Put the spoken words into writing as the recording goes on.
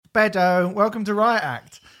Bedo, welcome to Riot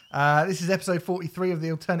Act. This is episode 43 of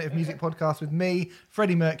the Alternative Music Podcast with me,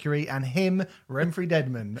 Freddie Mercury, and him, Remfry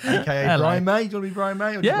Deadman, aka Hello. Brian May. Do you want to be Brian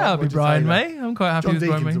May? I'll be Brian May. I'm quite happy John with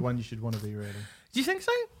Brian Deacon's May. the one you should want to be, really. Do you think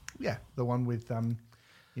so? Yeah, the one with,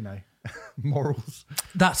 morals.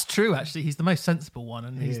 That's true, actually. He's the most sensible one,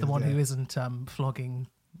 and He he's the is, one yeah. who isn't flogging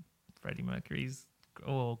Freddie Mercury's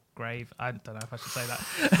grave. I don't know if I should say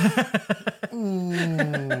that.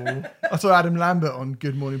 Ooh. I saw Adam Lambert on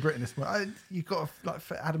Good Morning Britain this morning.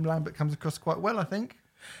 Adam Lambert comes across quite well, I think.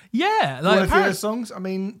 Yeah, One like of his songs. I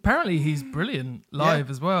mean, apparently he's brilliant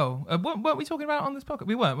live as well. Weren't we talking about on this podcast?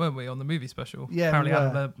 We weren't we, on the movie special? Yeah, apparently we were.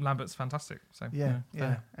 Adam Lambert's fantastic. So yeah.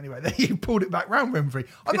 fair. Anyway, there you pulled it back round, Remfry.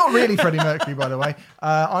 I'm not really Freddie Mercury, by the way.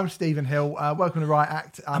 I'm Stephen Hill. Welcome to Riot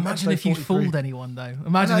Act. Imagine if you fooled anyone, though. I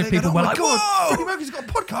Imagine know, if people were like, "Whoa, Freddie Mercury's got a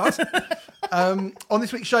podcast." On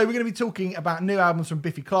this week's show, we're going to be talking about new albums from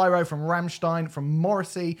Biffy Clyro, from Rammstein, from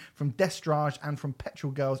Morrissey, from Destrage, and from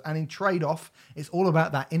Petrol Girls. And in trade-off, it's all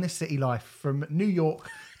about that inner city life from New York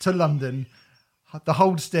to London, the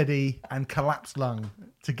Hold Steady and Collapsed Lung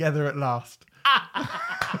together at last.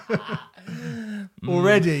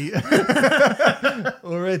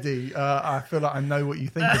 Already, I feel like I know what you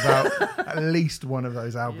think about at least one of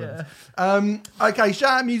those albums. Yeah. Okay,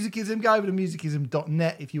 shout out Musicism. Go over to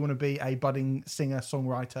musicism.net if you want to be a budding singer,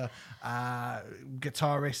 songwriter,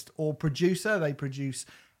 guitarist, or producer. They produce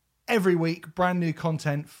every week brand new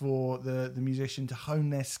content for the musician to hone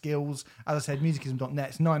their skills. As I said, musicism.net.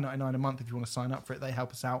 It's $9.99 a month if you want to sign up for it. They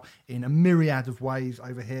help us out in a myriad of ways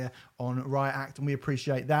over here on Riot Act, and we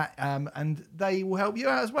appreciate that. And they will help you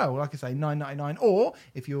out as well. Like I say, $9.99. Or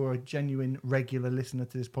if you're a genuine regular listener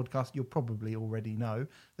to this podcast, you'll probably already know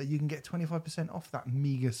that you can get 25% off that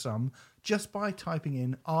meager sum just by typing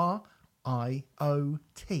in RIOT,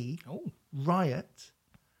 Riot,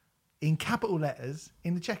 in capital letters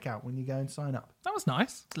in the checkout when you go and sign up. that was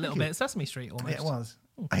nice. It's a little bit of Sesame Street almost. Yeah, it was.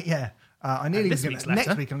 Yeah. I nearly this was week's gonna, next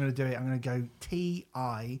letter. week I'm going to do it. I'm going to go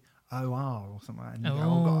TIOR or something like that. And you go,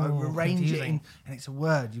 Oh, I've got to arrange it confusing. in, and it's a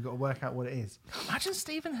word. You've got to work out what it is. Imagine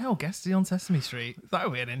Stephen Hill guesting on Sesame Street. That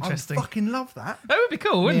would be an interesting. I fucking love that. That would be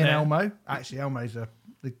cool, Me wouldn't and it? Elmo. Actually,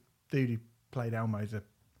 the dude who played Elmo's a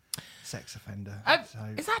sex offender.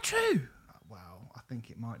 Is that true? Well, I think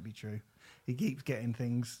it might be true. He keeps getting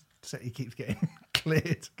things. He keeps getting cleared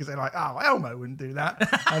because they're like, "Oh, Elmo wouldn't do that,"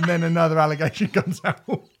 and then another allegation comes out.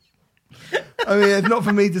 I mean, it's not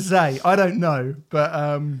for me to say. I don't know, but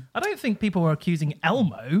I don't think people are accusing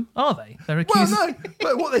Elmo, are they? They're well, accusing. no.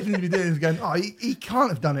 But what they seem to be doing is going, "Oh, he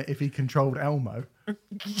can't have done it if he controlled Elmo.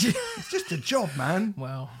 It's just a job, man."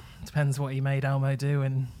 Well, depends what he made Elmo do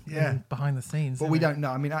in behind the scenes. But isn't we it? don't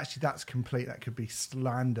know. I mean, actually, that's complete. That could be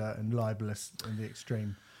slander and libelous in the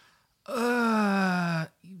extreme.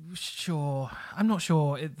 Sure. I'm not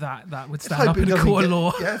sure that would Let's stand hope up it in a doesn't court of get-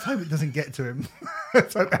 law. Yeah, let's hope it doesn't get to him.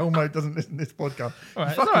 Let's hope Elmo doesn't listen to this podcast. All right,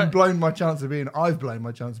 I've fucking it's all right. blown my chance of being. I've blown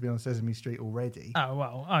my chance of being on Sesame Street already. Oh,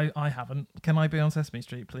 well, I haven't. Can I be on Sesame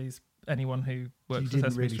Street, please? Anyone who works You for didn't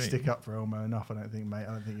Sesame really Street. stick up for Elmo enough, I don't think, mate.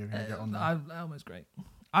 I don't think you're going to get on that. Elmo's great.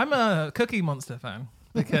 I'm a Cookie Monster fan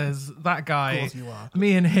because that guy, Of course you are.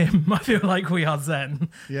 me and him, I feel like we are zen.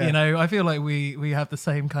 Yeah. You know, I feel like we have the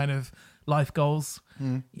same kind of life goals,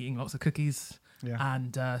 eating lots of cookies Yeah.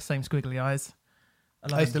 and same squiggly eyes.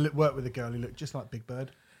 I used to work with a girl who looked just like Big Bird.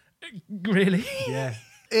 Really? Yeah.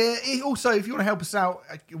 Also, if you want to help us out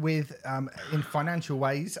with in financial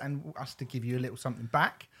ways and us to give you a little something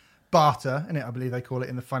back, barter, innit? I believe they call it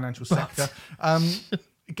in the financial sector.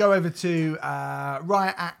 Go over to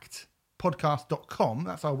riotactpodcast.com.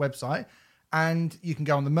 That's our website. And you can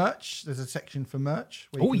go on the merch. There's a section for merch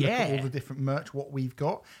where you can look at all the different merch, what we've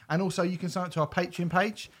got. And also you can sign up to our Patreon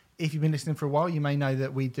page. If you've been listening for a while, you may know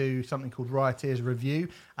that we do something called Rioters Review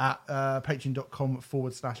at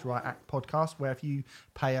patreon.com/Riot Act Podcast, where if you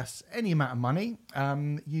pay us any amount of money,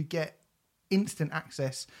 you get instant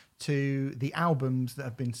access to the albums that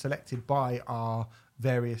have been selected by our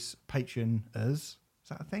various Patreoners. Is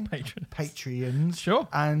that a thing? Patreons. Sure.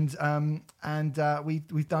 And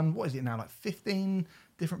we've done, what is it now, like 15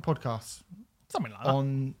 different podcasts Something like that.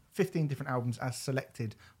 on 15 different albums as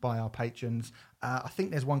selected by our patrons. I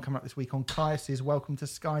think there's one coming up this week on Caius's Welcome to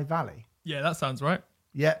Sky Valley. Yeah, that sounds right.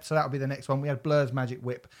 Yep, so that'll be the next one. We had Blur's Magic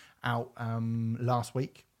Whip out last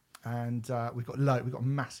week, and we've got a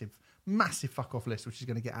massive fuck off list, which is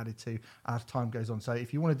going to get added to as time goes on. So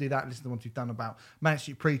if you want to do that, listen to the ones we've done about Manic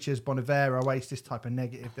Street Preachers, Bon Iver, Oasis, Type of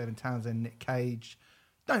Negative, Devin Townsend, Nick Cage.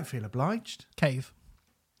 Don't feel obliged. Cave.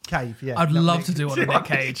 Cave, yeah. I'd Not love Nick. to do one with Nick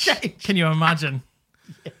Cage. Can you imagine?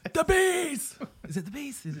 The bees. Is it the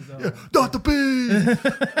bees? Is it Dr. B.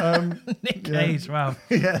 Nick Cage? Wow.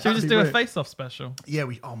 Yeah, Should we just do a face-off special? Yeah,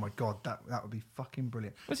 oh my god, that would be fucking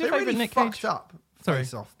brilliant. What's your They favourite really Nick fucked Cage? up Sorry.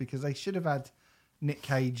 Face Off because they should have had Nick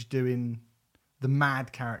Cage doing the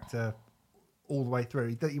mad character all the way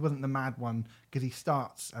through. He wasn't the mad one because he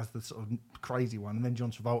starts as the sort of crazy one, and then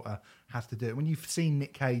John Travolta has to do it. When you've seen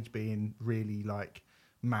Nick Cage being really like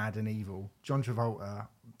mad and evil, John Travolta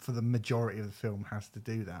for the majority of the film has to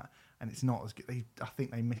do that, and it's not as good. I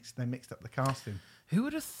think they mixed up the casting. Who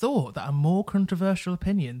would have thought that a more controversial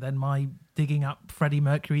opinion than my digging up Freddie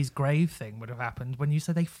Mercury's grave thing would have happened when you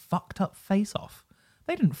said they fucked up Face Off?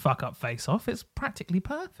 They didn't fuck up Face Off. It's practically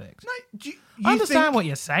perfect. No, you I understand think- what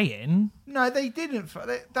you're saying. No, they didn't.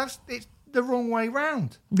 It's the wrong way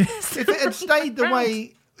round. If it had stayed the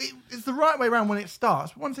way, it's the right way round when it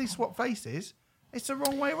starts. But once they swap faces, it's the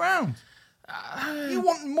wrong way round. You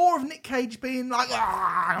want more of Nick Cage being like,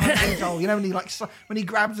 I'm an angel. You know, when he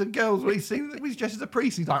grabs the girls, when he's dressed as a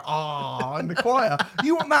priest, he's like, in the choir.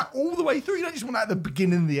 You want that all the way through. You don't just want that at the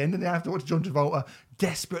beginning and the end, and then have to watch John Travolta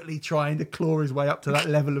desperately trying to claw his way up to that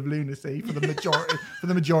level of lunacy for the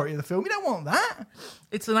majority of the film. You don't want that.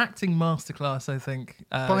 It's an acting masterclass, I think.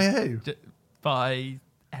 By who? By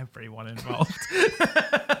everyone involved.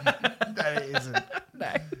 No, it isn't.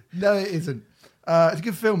 No, it isn't. It's a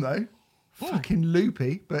good film though. Fucking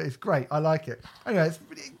loopy, but it's great. I like it. Anyway, it's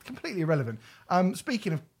completely irrelevant.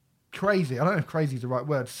 Speaking of crazy, I don't know if crazy is the right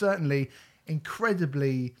word. Certainly,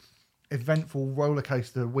 incredibly eventful roller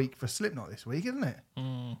coaster week for Slipknot this week, isn't it?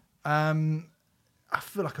 I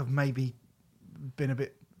feel like I've maybe been a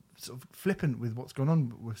bit sort of flippant with what's going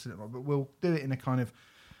on with Slipknot, but we'll do it in a kind of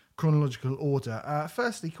chronological order.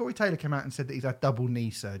 Firstly, Corey Taylor came out and said that he's had double knee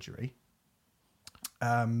surgery.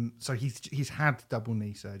 So he's had double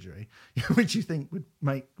knee surgery, which you think would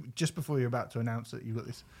make, just before you're about to announce that you've got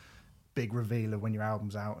this big reveal of when your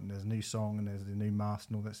album's out and there's a new song and there's a new mask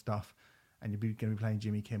and all that stuff, and you're going to be playing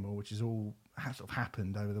Jimmy Kimmel, which is all sort of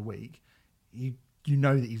happened over the week. You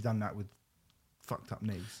know that you've done that with fucked up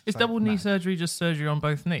knees. Is double knee surgery just surgery on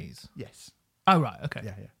both knees? Yes. Oh, right. Okay.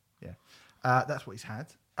 Yeah. That's what he's had.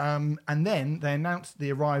 And then they announced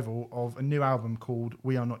the arrival of a new album called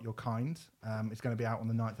We Are Not Your Kind. It's going to be out on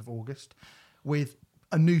the 9th of August with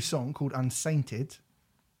a new song called Unsainted,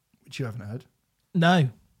 which you haven't heard. No.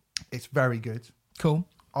 It's very good. Cool.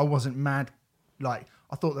 I wasn't mad. Like,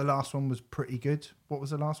 I thought the last one was pretty good. What was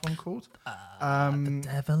the last one called? The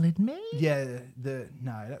Devil in Me? Yeah,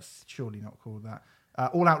 no, that's surely not called that.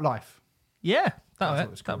 All Out Life. Yeah,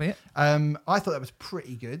 that'll be it. I thought that was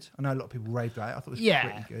pretty good. I know a lot of people raved about it. I thought it was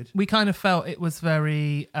pretty good. We kind of felt it was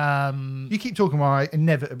very... You keep talking while I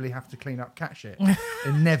inevitably have to clean up cat shit.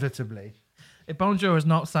 Inevitably. Bon Jovi is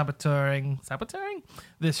not saboteuring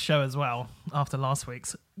this show as well after last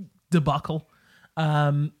week's debacle.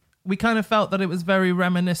 We kind of felt that it was very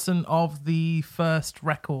reminiscent of the first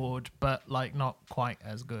record, but like not quite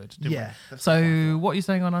as good. Yeah. So what are you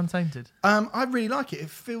saying on Untainted? I really like it. It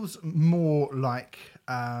feels more like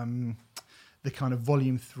the kind of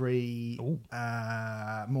Volume 3,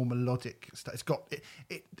 more melodic stuff. It's got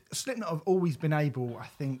it. Slipknot have always been able, I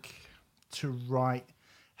think, to write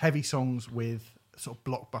heavy songs with sort of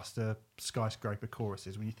blockbuster skyscraper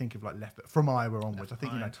choruses. When you think of like from Iowa onwards, I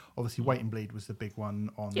think, obviously Wait and Bleed was the big one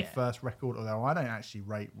on the first record, although I don't actually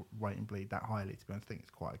rate Wait and Bleed that highly, to be honest. I think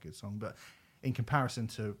it's quite a good song, but in comparison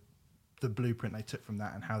to the blueprint they took from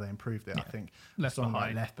that and how they improved it, I think Left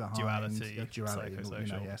Behind, Left Behind, Duality,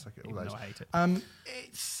 Psychosocial, all those. I hate it.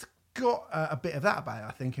 It's got a bit of that about it,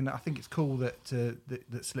 I think, and I think it's cool that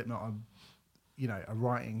that Slipknot are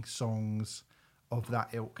writing songs of that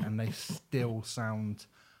ilk, and they still sound,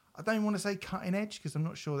 I don't want to say cutting edge, because I'm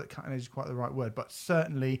not sure that cutting edge is quite the right word, but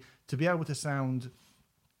certainly to be able to sound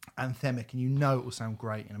anthemic, and it will sound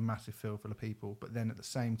great in a massive field full of people, but then at the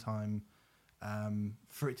same time,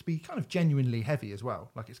 for it to be kind of genuinely heavy as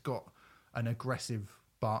well. Like, it's got an aggressive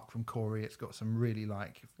bark from Corey, it's got some really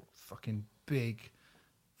like fucking big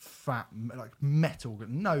fat like metal,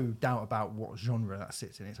 no doubt about what genre that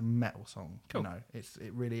sits in. It's a metal song. Cool. It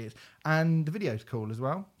really is, and the video's cool as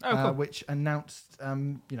well. Cool. Which announced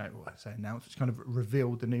which kind of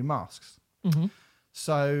revealed the new masks. Mm-hmm.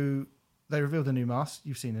 So they revealed the new masks.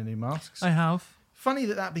 You've seen the new masks. I have. Funny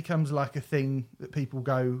that becomes like a thing that people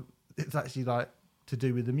go, it's actually like to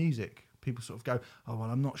do with the music. People sort of go, oh well,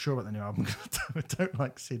 I'm not sure about the new album because I don't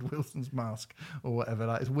like Sid Wilson's mask or whatever.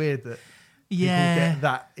 Like, it's weird that people get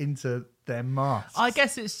that into their masks. I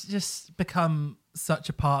guess it's just become such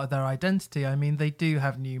a part of their identity. I mean, they do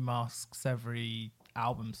have new masks every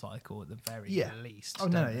album cycle at the very least. Oh,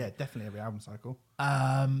 no, yeah, definitely every album cycle.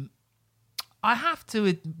 I have to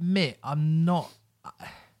admit, I'm not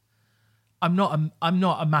a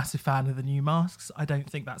massive fan of the new masks. I don't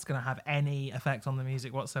think that's going to have any effect on the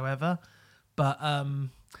music whatsoever. But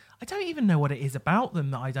I don't even know what it is about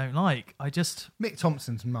them that I don't like. Mick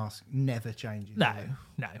Thompson's mask never changes. No.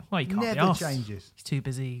 Well, he can't be Never arsed. changes. He's too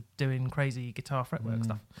busy doing crazy guitar fretwork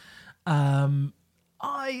stuff.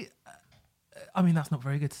 I mean, that's not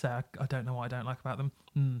very good to say. I don't know what I don't like about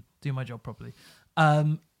them. Do my job properly.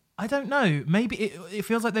 I don't know. Maybe it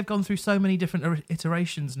feels like they've gone through so many different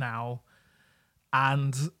iterations now,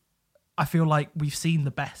 and I feel like we've seen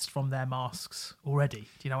the best from their masks already. Do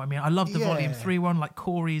you know what I mean? I love the Volume 3 one, like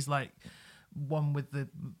Corey's like one with the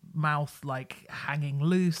mouth like hanging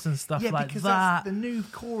loose and stuff like because that. that's the new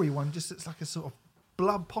Corey one just looks like a sort of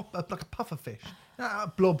like a puffer fish,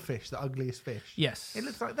 a blobfish, the ugliest fish. Yes. It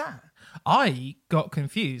looks like that. I got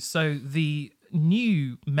confused. So the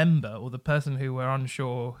new member or the person who we're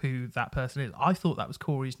unsure who that person is, I thought that was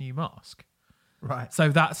Corey's new mask. Right. So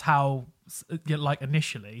that's how, like,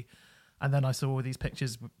 initially. And then I saw all these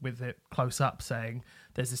pictures with it close up saying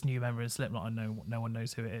there's this new member in Slipknot and no one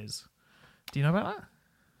knows who it is. Do you know about that?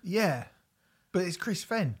 Yeah. But it's Chris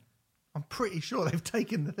Fenn. I'm pretty sure they've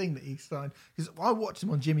taken the thing that he signed. Because I watched him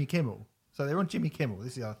on Jimmy Kimmel. So they were on Jimmy Kimmel. This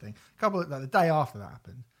is the other thing. The day after that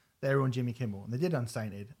happened, they were on Jimmy Kimmel. And they did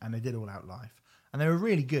Unsainted and they did All Out Life. And they were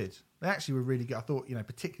really good. They actually were really good. I thought,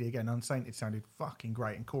 particularly, again, Unsainted sounded fucking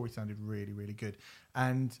great. And Corey sounded really, really good.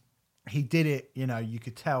 And he did it, you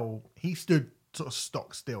could tell. He stood sort of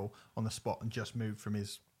stock still on the spot and just moved from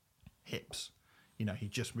his hips. He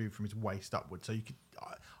just moved from his waist upwards. So you could,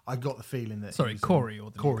 I got the feeling that. Sorry, Corey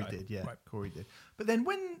or the Corey new guy. did, yeah. Right. Corey did. But then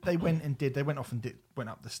when they went off and went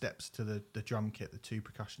up the steps to the drum kit, the two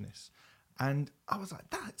percussionists. And I was like,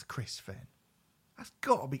 that's Chris Fenn. That's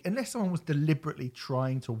got to be, unless someone was deliberately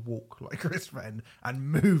trying to walk like Chris Fenn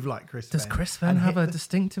and move like Chris Fenn. Does Chris Fenn have a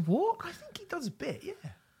distinctive walk? I think he does a bit, yeah.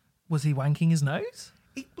 Was he wanking his nose?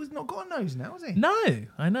 He was not got a nose now, has he? No,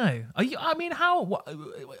 I know.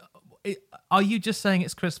 Are you just saying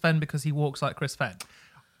it's Chris Fenn because he walks like Chris Fenn?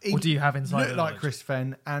 Or do you have insider looked knowledge? like Chris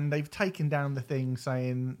Fenn, and they've taken down the thing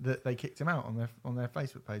saying that they kicked him out on their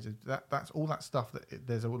Facebook page. That's all that stuff that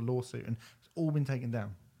there's a lawsuit, and it's all been taken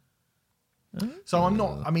down. So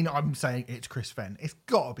I'm saying it's Chris Fenn. It's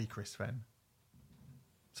got to be Chris Fenn.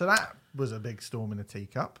 So that was a big storm in a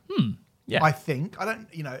teacup. Yeah. I think. I don't.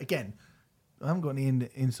 Again, I haven't got any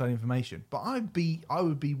inside information, but I would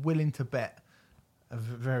be willing to bet a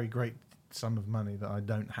very great sum of money that I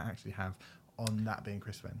don't actually have on that being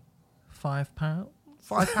Chris Fenn. £5? £5.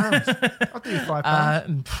 I'll do £5.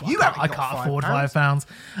 I can't afford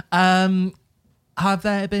 £5. Have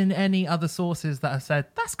there been any other sources that have said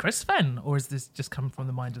that's Chris Fenn, or is this just come from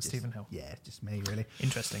the mind of Stephen Hill? Yeah, just me, really.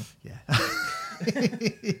 Interesting. Yeah.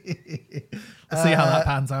 We'll see how that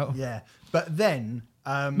pans out. Yeah, but then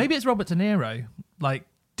maybe it's Robert De Niro, like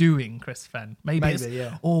doing Chris Fenn. Maybe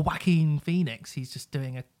yeah. Or Joaquin Phoenix. He's just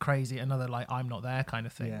doing a crazy another like I'm not there kind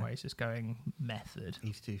of thing Yeah. where he's just going method.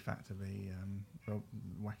 he's too fat to be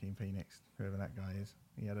Joaquin Phoenix, whoever that guy is.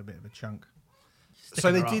 He had a bit of a chunk.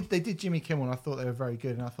 So they did Jimmy Kimmel, and I thought they were very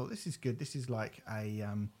good. And I thought this is good. This is like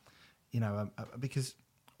because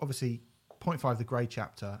obviously 0.5 the Grey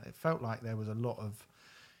chapter. It felt like there was a lot of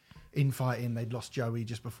infighting. They'd lost Joey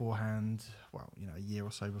just beforehand. Well, a year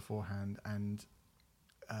or so beforehand, and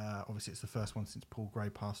obviously it's the first one since Paul Gray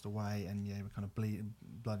passed away, and we're kind of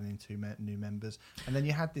blooding into new members. And then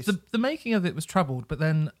you had this. The making of it was troubled, but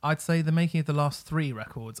then I'd say the making of the last 3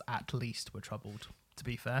 records at least were troubled. To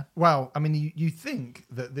be fair, well, I mean, you think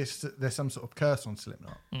that there's some sort of curse on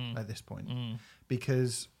Slipknot at this point,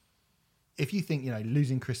 because if you think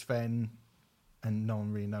losing Chris Fenn and no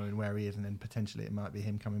one really knowing where he is, and then potentially it might be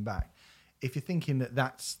him coming back, if you're thinking that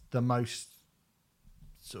that's the most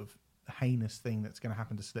sort of heinous thing that's going to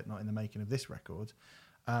happen to Slipknot in the making of this record,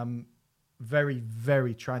 very,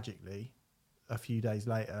 very tragically, a few days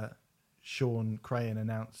later, Sean Crahan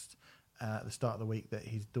announced at the start of the week that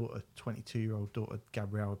his 22-year-old daughter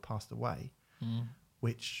Gabrielle had passed away,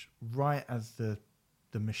 which right as the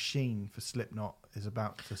machine for Slipknot is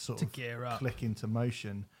about to sort of gear up, click into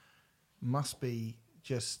motion, must be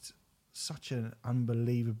just such an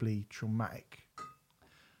unbelievably traumatic.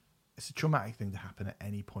 It's a traumatic thing to happen at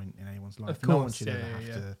any point in anyone's life. Of course, no one should ever have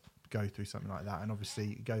yeah. to go through something like that. And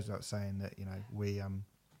obviously, it goes without saying that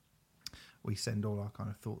we send all our kind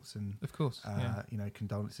of thoughts and of course,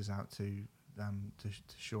 condolences out to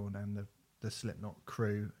Sean and the Slipknot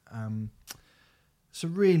crew. It's a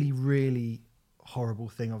really, really horrible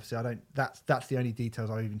thing. Obviously, that's the only details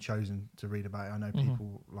I've even chosen to read about it. I know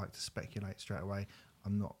people like to speculate straight away.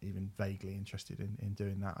 I'm not even vaguely interested in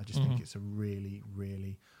doing that. I just think it's a really,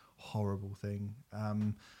 really horrible thing.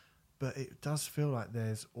 But it does feel like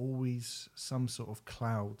there's always some sort of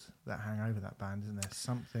cloud that hang over that band, isn't there?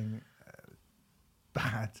 Something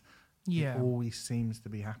bad. Yeah. It always seems to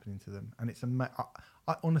be happening to them, and it's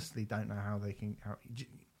I honestly don't know how they can.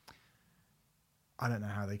 I don't know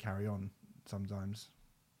how they carry on sometimes.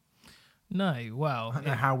 No, well, I don't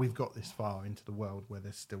know how we've got this far into the world where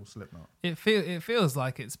there's still Slipknot. it feels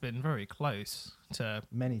like it's been very close to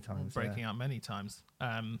Many times. breaking up many times.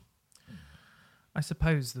 I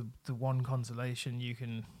suppose the one consolation you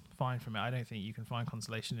can find from it, I don't think you can find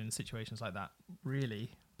consolation in situations like that,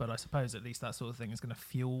 really. But I suppose at least that sort of thing is going to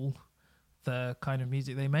fuel the kind of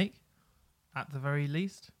music they make, at the very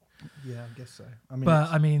least. Yeah, I guess so. I mean, But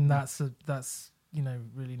I mean, that's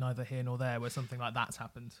really neither here nor there where something like that's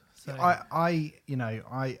happened. So I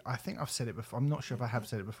think I've said it before. I'm not sure if I have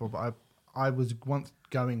said it before, but I was once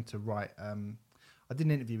going to write. I did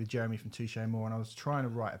an interview with Jeremy from Touche Amore, and I was trying to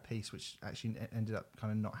write a piece which actually ended up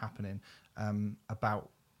kind of not happening, about,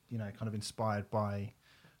 kind of inspired by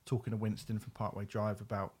talking to Winston from Parkway Drive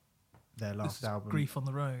about their last album, Grief on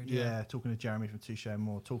the Road. Yeah, talking to Jeremy from Touche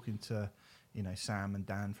Amore, talking to, Sam and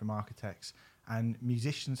Dan from Architects, and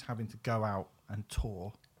musicians having to go out and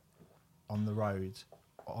tour on the road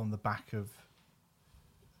on the back of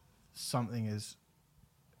something as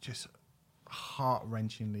just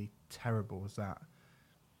heart-wrenchingly terrible as that.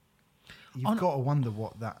 You've got to wonder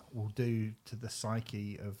what that will do to the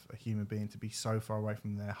psyche of a human being to be so far away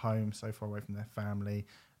from their home, so far away from their family,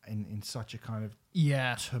 in such a kind of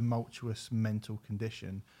tumultuous mental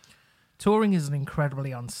condition. Touring is an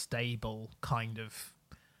incredibly unstable kind of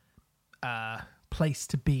place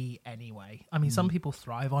to be anyway. I mean, some people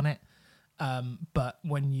thrive on it, but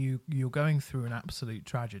when you're going through an absolute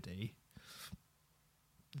tragedy,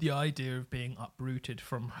 the idea of being uprooted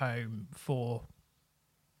from home for,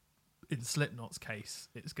 in Slipknot's case,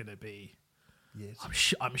 it's going to be. Yes.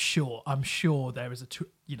 I'm sure there is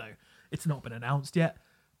it's not been announced yet,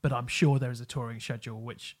 but I'm sure there is a touring schedule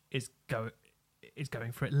which is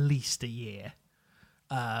going for at least a year,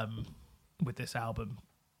 with this album.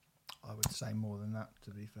 I would say more than that, to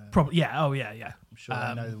be fair. Probably, yeah. Oh, yeah, yeah. I'm sure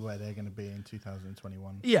they know where they're going to be in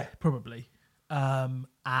 2021. Yeah, probably. And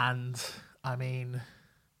I mean,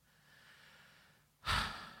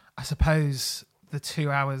 I suppose the 2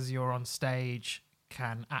 hours you're on stage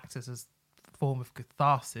can act as a form of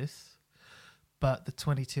catharsis, but the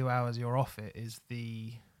 22 hours you're off it is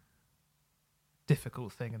the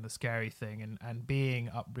difficult thing and the scary thing, and being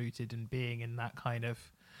uprooted and being in that kind of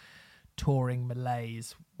touring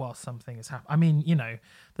malaise while something is happening. I mean,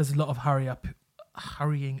 there's a lot of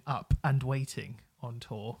hurrying up and waiting on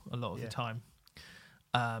tour a lot of the time,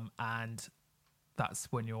 and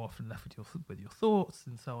that's when you're often left with your thoughts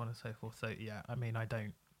and so on and so forth. So yeah, I mean, I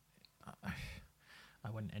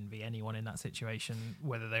wouldn't envy anyone in that situation,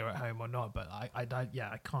 whether they were at home or not. But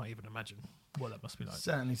I can't even imagine what that must be like.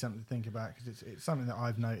 Certainly something to think about, because it's something that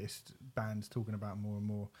I've noticed bands talking about more and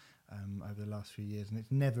more over the last few years, and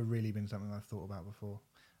it's never really been something I've thought about before.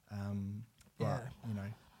 But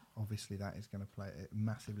obviously that is going to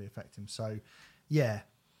massively affect him. So yeah,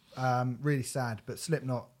 really sad. But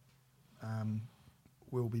Slipknot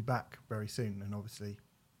will be back very soon, and obviously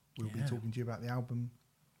we'll be talking to you about the album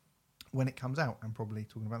when it comes out, and probably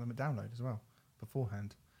talking about them at Download as well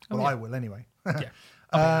beforehand. I will anyway. Yeah,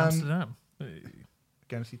 I'll be in Amsterdam.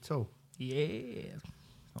 Going to see Tool. Yeah, it's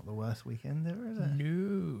not the worst weekend there, is it?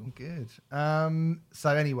 No. Good. So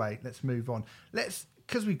anyway, let's move on.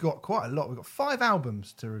 Because we've got quite a lot. We've got 5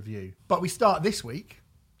 albums to review, but we start this week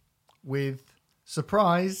with,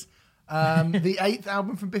 surprise, the 8th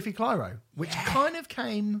album from Biffy Clyro, which kind of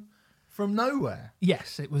came from nowhere.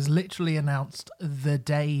 Yes, it was literally announced the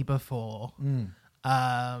day before.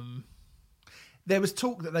 There was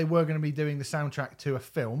talk that they were going to be doing the soundtrack to a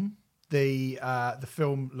film. The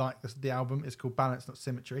film, like the album, is called Balance Not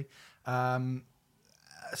Symmetry.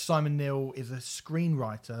 Simon Neil is a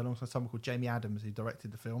screenwriter alongside someone called Jamie Adams, who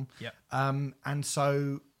directed the film. Yep. And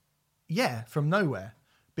so, from nowhere,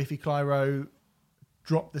 Biffy Clyro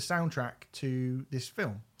dropped the soundtrack to this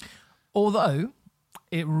film. Although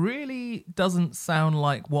it really doesn't sound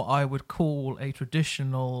like what I would call a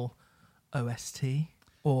traditional OST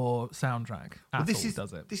or soundtrack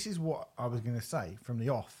does it? This is what I was going to say from the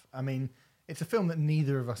off. I mean, it's a film that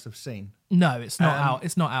neither of us have seen. No, it's not out.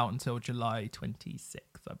 It's not out until July 26th,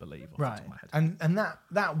 I believe. Off the top of my head. And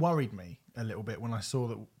that worried me a little bit when I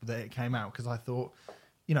saw that it came out, because I thought,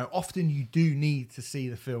 often you do need to see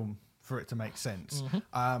the film for it to make sense.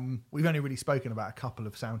 Mm-hmm. We've only really spoken about a couple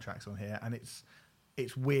of soundtracks on here, and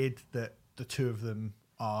it's weird that the two of them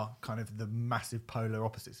are kind of the massive polar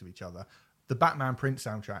opposites of each other. The Batman Prince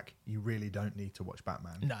soundtrack, you really don't need to watch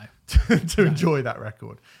Batman to enjoy that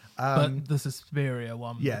record. But the Suspiria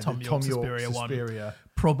one, the Tom York Suspiria one,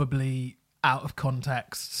 probably out of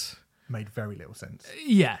context. Made very little sense.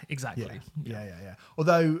 Yeah, exactly. Yeah.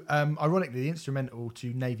 Although, ironically, the instrumental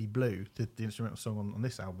to Navy Blue, the instrumental song on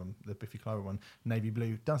this album, the Biffy Clyro one, Navy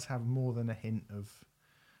Blue, does have more than a hint of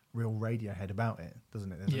real Radiohead about it,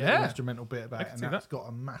 doesn't it? There's a little instrumental bit about it, and that's got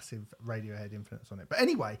a massive Radiohead influence on it. But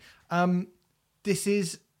anyway, this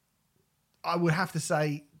is, I would have to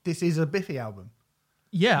say, this is a Biffy album.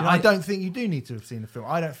 Yeah, I don't think you do need to have seen the film.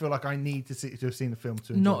 I don't feel like I need to have seen the film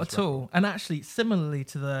to enjoy not at all. And actually, similarly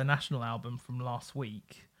to the National album from last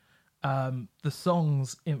week, the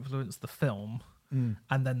songs influenced the film,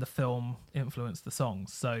 and then the film influenced the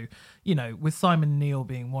songs. So, with Simon Neil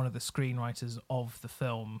being one of the screenwriters of the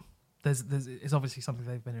film, it's obviously something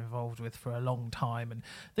they've been involved with for a long time, and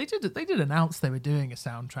they did announce they were doing a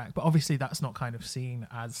soundtrack, but obviously that's not kind of seen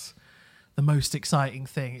as the most exciting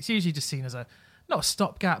thing. It's usually just seen as not a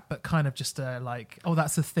stopgap, but kind of just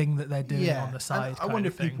that's a thing that they're doing on the side. I wonder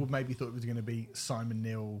if people maybe thought it was going to be Simon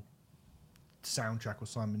Neil soundtrack or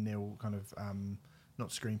Simon Neil kind of not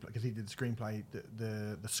screenplay, because he did the screenplay,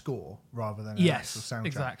 the score rather than an actual soundtrack.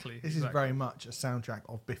 Exactly. This is very much a soundtrack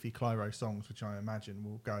of Biffy Clyro songs, which I imagine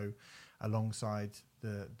will go alongside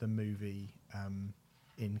the movie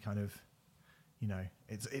in kind of.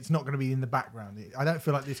 It's not going to be in the background. I don't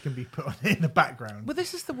feel like this can be put on in the background. But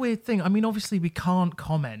this is the weird thing. I mean, obviously we can't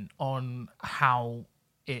comment on how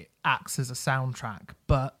it acts as a soundtrack,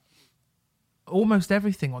 but almost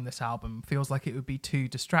everything on this album feels like it would be too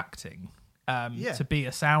distracting to be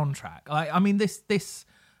a soundtrack. I mean, this,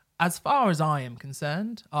 as far as I am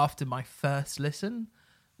concerned, after my first listen,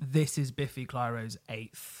 this is Biffy Clyro's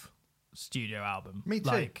 8th studio album. Me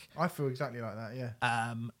too. I feel exactly like that, yeah.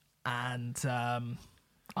 And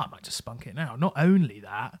I might just spunk it now. Not only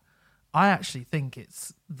that, I actually think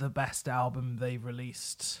it's the best album they've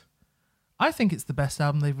released. I think it's the best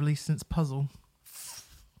album they've released since Puzzle.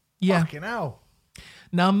 Yeah. Fucking hell.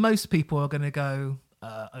 Now, most people are going to go,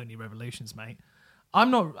 Only Revolutions, mate.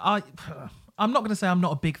 I'm not going to say I'm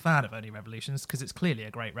not a big fan of Only Revolutions, because it's clearly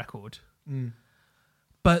a great record.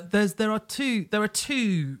 But there are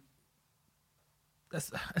two.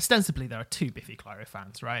 Ostensibly, there are two Biffy Clyro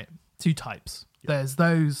fans, right? Two types. Yep. There's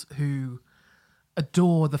those who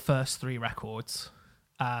adore the first 3 records,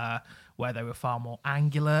 where they were far more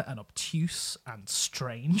angular and obtuse and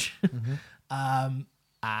strange, and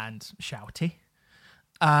shouty.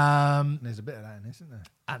 There's a bit of that in this, isn't there?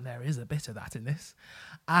 And there is a bit of that in this.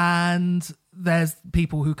 And there's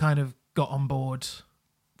people who kind of got on board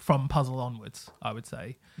from Puzzle onwards, I would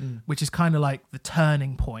say, which is kind of like the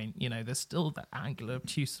turning point. There's still that angular,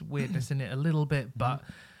 obtuse weirdness in it a little bit, but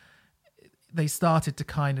they started to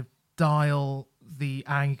kind of dial the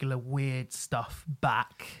angular, weird stuff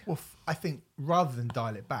back. Well, I think rather than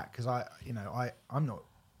dial it back, because I'm not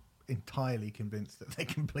entirely convinced that they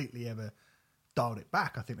completely ever dialed it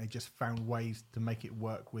back. I think they just found ways to make it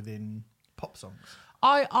work within pop songs.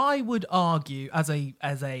 I would argue, as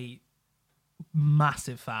a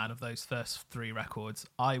massive fan of those first 3 records,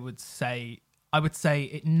 I would say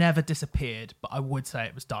it never disappeared, but I would say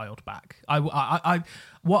it was dialed back.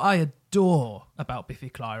 What I adore about Biffy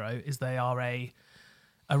Clyro is they are a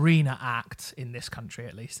arena act in this country,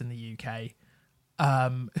 at least in the UK,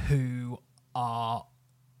 who are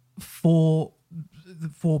for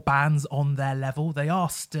bands on their level. They are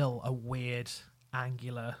still a weird,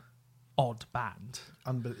 angular, odd band.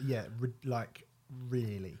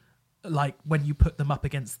 Really. Like when you put them up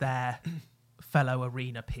against their fellow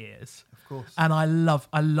arena peers. Of course. And I love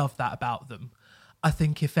that about them. I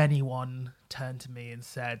think if anyone turned to me and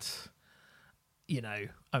said,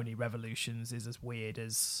 Only Revolutions is as weird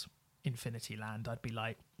as Infinity Land, I'd be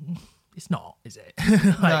like, it's not, is it?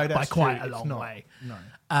 No, that's by quite true. a long way. No.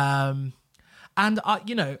 And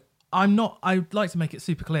I'd like to make it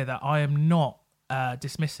super clear that I am not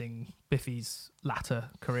dismissing Biffy's latter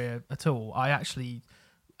career at all. I actually,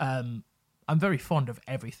 I'm very fond of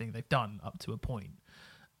everything they've done up to a point.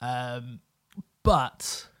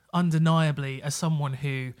 But undeniably, as someone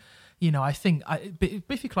who, I think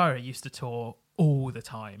Biffy Clyro used to tour all the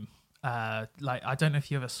time. I don't know if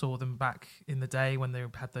you ever saw them back in the day when they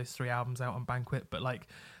had those 3 albums out on Banquet, but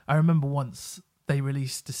I remember once they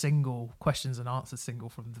released a single, questions and answers single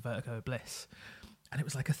from the Vertigo of Bliss, and it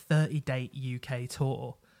was like a 30-date UK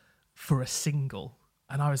tour for a single.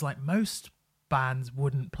 And I was like, most bands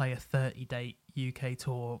wouldn't play a 30-date UK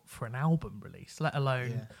tour for an album release, let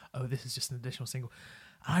alone, this is just an additional single.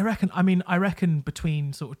 I reckon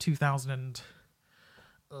between sort of 2000 and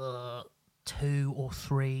 2 or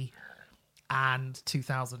 3 and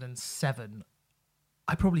 2007,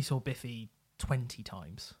 I probably saw Biffy 20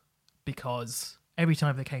 times because every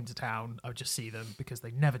time they came to town, I would just see them because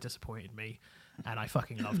they never disappointed me, and I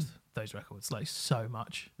fucking loved those records like so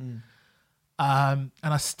much. And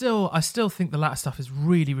I still think the latter stuff is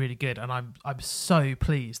really, really good, and I'm so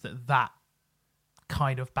pleased that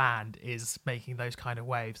kind of band is making those kind of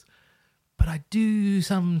waves. But I do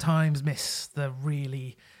sometimes miss the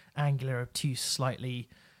really angular, obtuse, slightly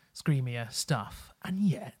screamier stuff, and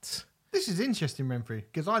yet. This is interesting, Renfrew,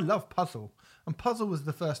 because I love Puzzle. And Puzzle was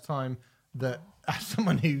the first time that, as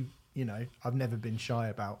someone who, you know, I've never been shy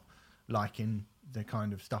about liking the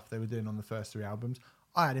kind of stuff they were doing on the first 3 albums.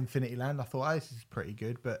 I had Infinity Land. I thought, oh, this is pretty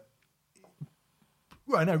good. But,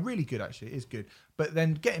 well, no, really good, actually. It is good. But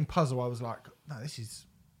then getting Puzzle, I was like, no, this is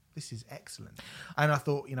excellent. And I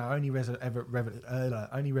thought, you know, Only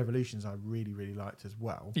Revolutions I really, really liked as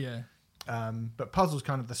well. Yeah. But Puzzle's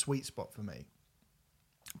kind of the sweet spot for me.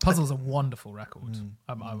 Puzzle's a wonderful record.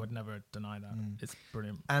 I would never deny that. It's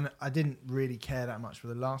brilliant. And I didn't really care that much for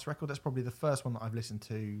the last record. That's probably the first one that I've listened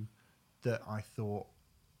to that I thought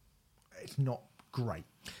it's not great.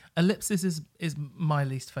 Ellipsis is my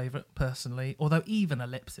least favourite personally, although even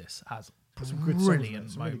Ellipsis has Some good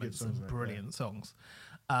brilliant songs, really good moments songs, and brilliant songs.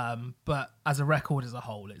 But as a record as a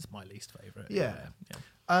whole, it's my least favourite. Yeah.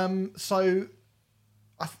 So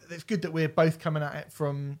it's good that we're both coming at it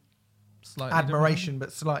from Slightly admiration,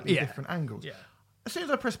 but slightly Yeah. different angles. Yeah. As soon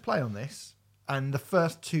as I press play on this, and the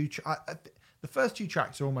first two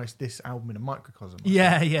tracks are almost this album in a microcosm.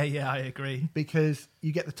 Yeah, I agree. Because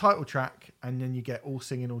you get the title track, and then you get All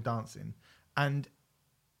Singing, All Dancing, and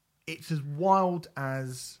it's as wild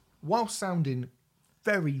as, while sounding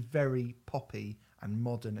very, very poppy and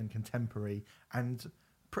modern and contemporary, and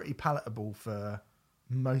pretty palatable for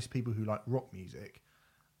most people who like rock music.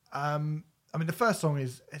 I mean, the first song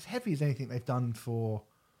is as heavy as anything they've done for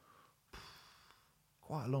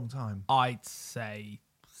quite a long time. I'd say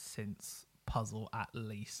since Puzzle, at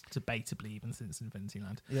least, debatably even since Infinity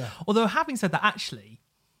Land. Yeah. Although, having said that, actually,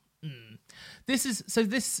 this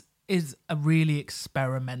is a really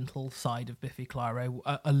experimental side of Biffy Clyro.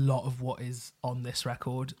 A lot of what is on this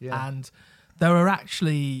record, Yeah. and there are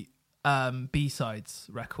actually B-sides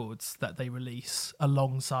records that they release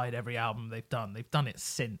alongside every album they've done. They've done it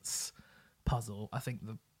since Puzzle. I think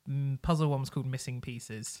the Puzzle one was called Missing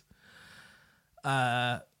Pieces.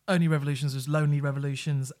 Only Revolutions was Lonely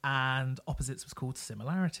Revolutions, and Opposites was called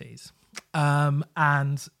Similarities.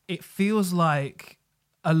 And it feels like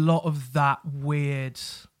a lot of that weird,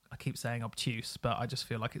 I keep saying obtuse, but I just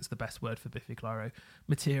feel like it's the best word for Biffy Clyro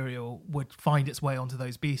material, would find its way onto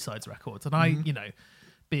those B-sides records. And I, you know,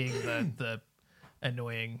 being the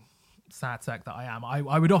annoying sad sack that I am,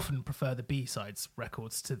 I would often prefer the B-sides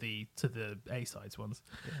records to the A-sides ones.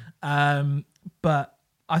 Yeah. But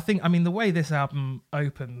I think, the way this album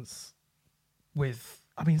opens with,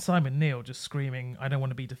 Simon Neil just screaming, "I don't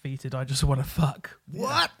want to be defeated, I just want to fuck." Yeah.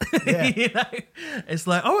 What? Yeah. You know, it's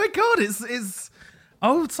like, oh my God, it's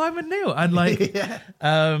old Simon Neil. And like,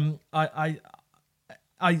 I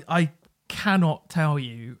cannot tell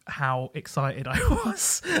you how excited I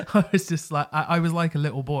was. I was just like, I was like a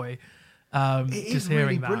little boy. It just is hearing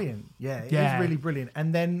really that. brilliant. Yeah, it is really brilliant.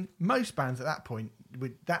 And then most bands at that point,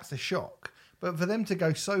 that's a shock. But for them to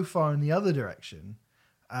go so far in the other direction,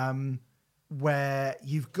 where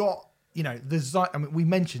you've got, you know, we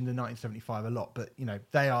mentioned the 1975 a lot, but, you know,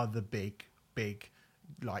 they are the big,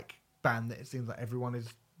 like, band that it seems like everyone is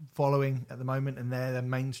following at the moment, and they're the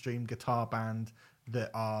mainstream guitar band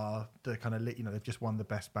that are the kind of, you know, they've just won the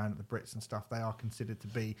best band at the Brits and stuff. They are considered to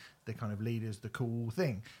be the kind of leaders, the cool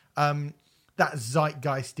thing. That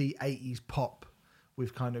zeitgeisty 80s pop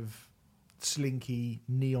with kind of slinky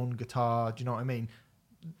neon guitar, do you know what I mean?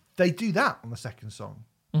 They do that on the second song,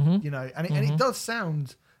 you know, and it does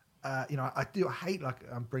sound, you know, I hate, like,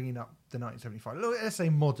 I'm bringing up the 1975. Let's say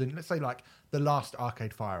modern, let's say like the last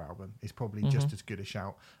Arcade Fire album is probably just as good a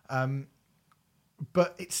shout.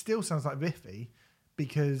 But it still sounds like Biffy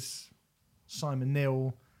because Simon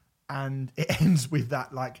Neil, and it ends with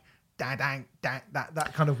that like da-dang,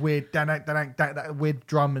 that kind of weird da-dang, that weird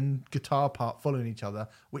drum and guitar part following each other,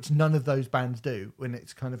 which none of those bands do, when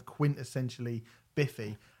it's kind of quintessentially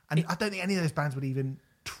Biffy. And I don't think any of those bands would even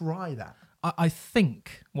try that. I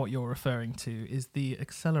think what you're referring to is the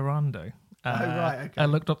accelerando. Right, okay. I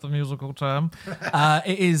looked up the musical term.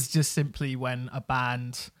 It is just simply when a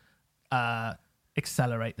band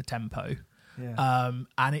accelerate the tempo. Yeah.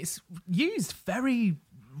 And it's used very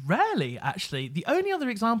rarely, actually. The only other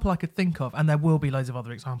example I could think of, and there will be loads of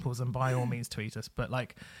other examples, and by all means tweet us, but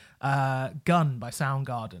like Gun by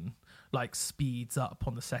Soundgarden, like speeds up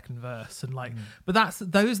on the second verse, and like, but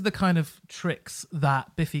those are the kind of tricks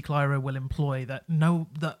that Biffy Clyro will employ that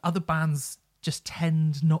other bands just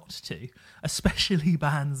tend not to, especially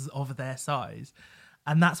bands of their size.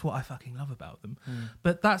 And that's what I fucking love about them.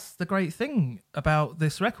 But that's the great thing about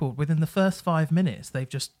this record. Within the first 5 minutes, they've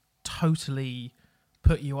just totally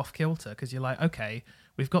put you off kilter, because you're like, okay,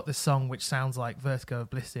 we've got this song which sounds like Vertigo of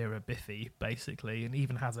Bliss era Biffy, basically, and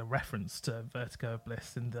even has a reference to Vertigo of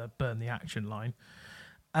Bliss in the Burn the Action line.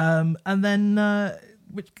 And then,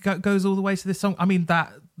 which goes all the way to this song. I mean,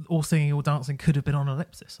 that All Singing, All Dancing could have been on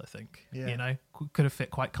Ellipsis, I think. Yeah. You know, could have fit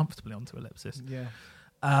quite comfortably onto Ellipsis. Yeah.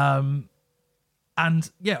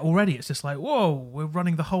 And yeah, already it's just like, whoa, we're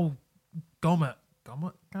running the whole gamut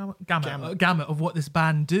of what this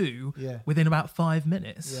band do within about 5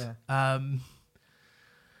 minutes. Yeah.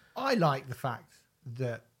 I like the fact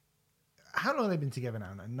that, how long have they been together now?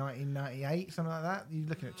 1998, something like that? You're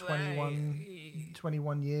looking at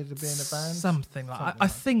 21 years of being a band? Something like that. I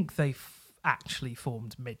think they actually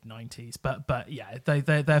formed mid-90s, but yeah,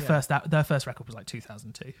 their first record was like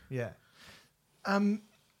 2002. Yeah.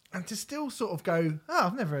 And to still sort of go, oh,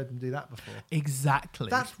 I've never heard them do that before. Exactly.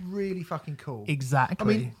 That's really fucking cool.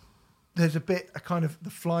 Exactly. I mean, there's a kind of the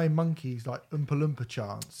Flying Monkeys, like Oompa Loompa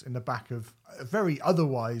chants in the back of a very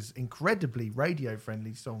otherwise incredibly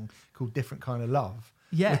radio-friendly song called Different Kind of Love.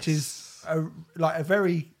 Yes. Which is a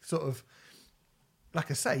very sort of,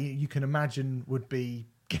 like I say, you can imagine would be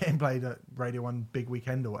getting played at Radio 1 Big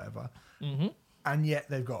Weekend or whatever. Mm-hmm. And yet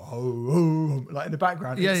they've got, like in the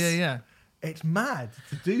background. Yeah. It's mad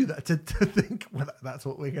to do that, to think, well, that's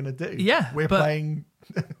what we're going to do. Yeah. We're playing,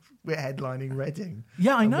 we're headlining Reading.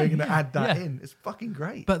 Yeah, I know. We're going to add that in. It's fucking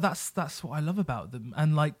great. But that's what I love about them.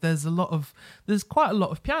 And like, there's quite a lot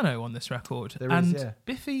of piano on this record.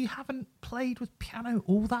 Biffy haven't played with piano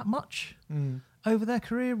all that much over their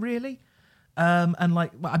career, really. And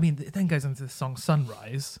like, I mean, it then goes into the song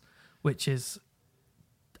Sunrise, which is,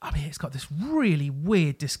 I mean, it's got this really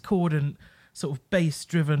weird, discordant, sort of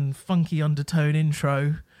bass-driven, funky undertone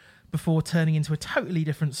intro before turning into a totally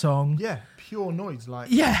different song. Yeah, pure noise, like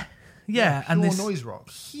yeah, and this noise rock,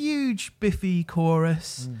 huge Biffy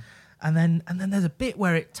chorus, and then there's a bit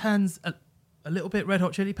where it turns a little bit Red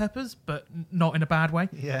Hot Chili Peppers, but not in a bad way.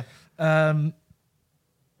 Yeah, around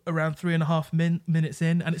 3.5 minutes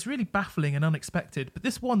in, and it's really baffling and unexpected. But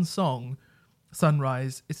this one song,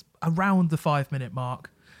 Sunrise, is around the 5 minute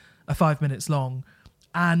mark, 5 minutes long,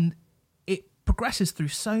 and progresses through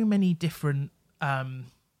so many different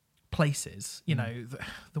places. You know,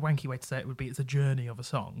 the wanky way to say it would be it's a journey of a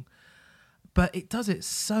song, but it does it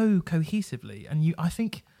so cohesively. And I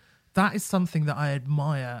think that is something that I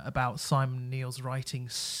admire about Simon Neil's writing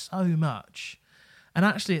so much. And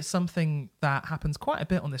actually, it's something that happens quite a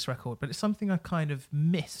bit on this record, but it's something I kind of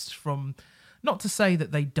missed from, not to say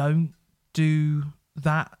that they don't do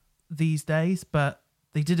that these days, but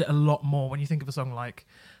they did it a lot more. When you think of a song like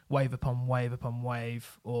Wave Upon Wave Upon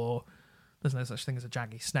Wave, or There's No Such Thing as a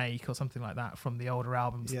Jaggy Snake, or something like that from the older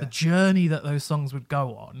albums, the journey that those songs would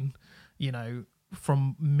go on, you know,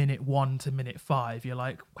 from minute 1 to minute 5, you're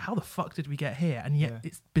like, how the fuck did we get here? And yet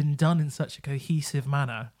it's been done in such a cohesive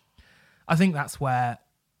manner. I think that's where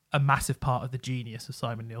a massive part of the genius of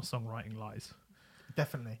Simon Neil's songwriting lies.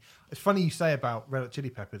 Definitely. It's funny you say about Red Hot Chili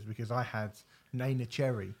Peppers, because I had Nana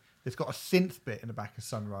Cherry. It's got a synth bit in the back of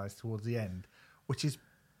Sunrise towards the end, which is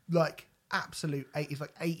like absolute 80s,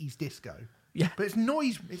 like 80s disco. Yeah. But it's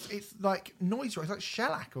noise. It's like noise rock. It's like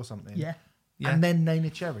Shellac or something. Yeah. And then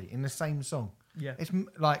Nana Cherry in the same song. Yeah. It's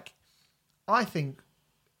like, I think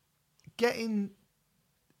getting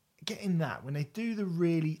that, when they do the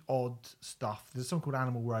really odd stuff, there's a song called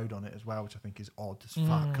Animal Road on it as well, which I think is odd as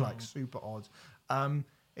fuck, like super odd.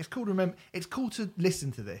 It's cool to remember. It's cool to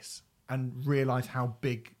listen to this and realise how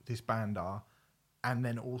big this band are, and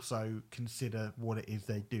then also consider what it is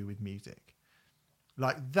they do with music.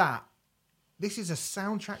 Like that, this is a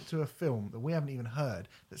soundtrack to a film that we haven't even heard,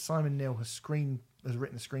 that Simon Neil has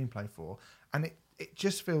written a screenplay for, and it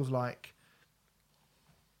just feels like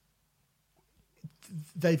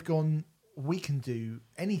they've gone, we can do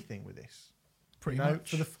anything with this. Pretty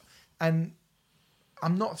much. And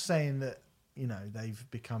I'm not saying that, you know, they've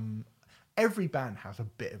become... Every band has a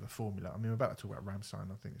bit of a formula. I mean, we're about to talk about Rammstein.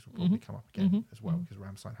 I think this will probably come up again as well, because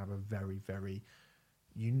Rammstein have a very, very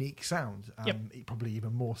unique sound. Probably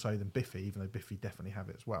even more so than Biffy, even though Biffy definitely have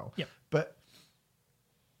it as well. Yep. But,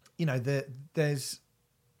 you know, there's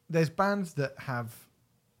bands that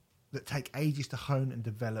take ages to hone and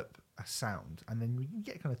develop a sound, and then you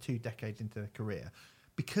get kind of 2 decades into their career,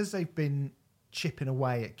 because they've been chipping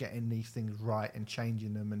away at getting these things right and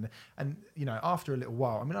changing them, and you know, after a little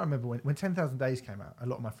while, I mean, I remember when 10,000 Days came out, a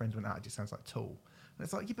lot of my friends went, it just sounds like Tool, and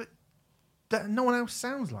it's like, yeah, but no one else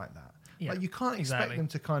sounds like that. Yeah, like, you can't expect exactly. them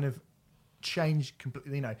to kind of change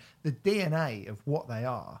completely. You know, the DNA of what they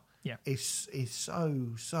are is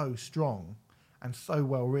so strong and so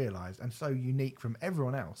well realized and so unique from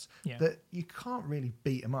everyone else that you can't really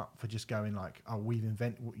beat them up for just going like, oh, we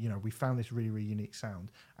found this really, really unique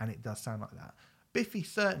sound, and it does sound like that. Biffy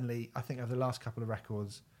certainly, I think, over the last couple of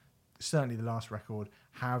records, certainly the last record,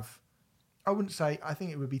 I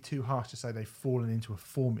think it would be too harsh to say they've fallen into a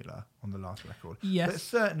formula on the last record. Yes. But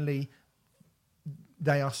certainly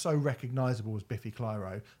they are so recognisable as Biffy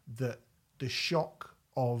Clyro that the shock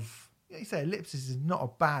of, you say Ellipsis is not a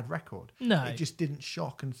bad record. No. It just didn't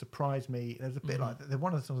shock and surprise me. There's a bit like,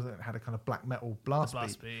 one of the songs that had a kind of black metal blast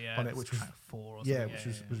beat on it, which was track 4 or something. which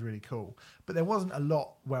was really cool. But there wasn't a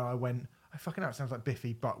lot where I went, oh, fucking hell, it sounds like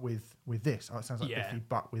Biffy, but with this. Oh, it sounds like Biffy,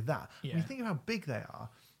 but with that. Yeah. When you think of how big they are,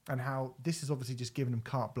 and how this is obviously just giving them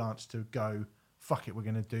carte blanche to go, fuck it, we're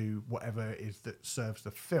going to do whatever it is that serves the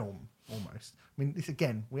film, almost. I mean, this,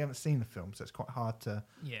 again, we haven't seen the film, so it's quite hard to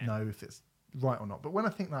know if it's right or not. But when I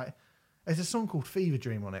think, like, there's a song called Fever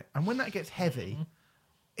Dream on it, and when that gets heavy,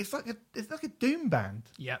 it's like a doom band.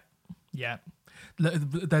 Yeah.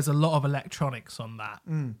 There's a lot of electronics on that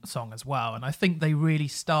song as well, and I think they really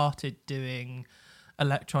started doing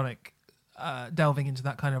electronic, delving into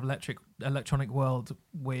that kind of electronic world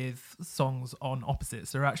with songs on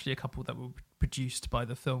Opposites. There are actually a couple that were produced by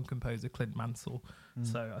the film composer Clint Mansell.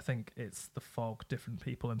 So I think it's The Fog, Different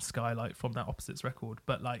People, and Skylight from that Opposites record.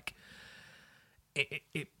 But like,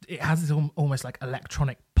 it has this almost like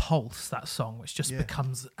electronic pulse, that song, which just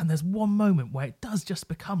becomes, and there's one moment where it does just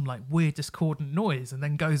become like weird discordant noise and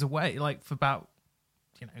then goes away, like for about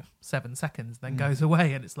 7 seconds, then goes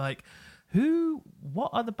away, and it's like,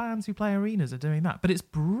 what other bands who play arenas are doing that? But it's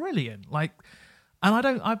brilliant. Like, and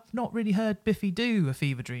I've not really heard Biffy do a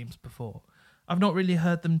Fever Dreams before. I've not really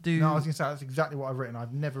heard them do. No, I was going to say, that's exactly what I've written.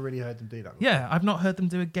 I've never really heard them do that before. Yeah, I've not heard them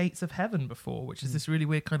do a Gates of Heaven before, which is this really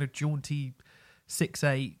weird kind of jaunty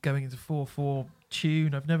 6/8 going into 4/4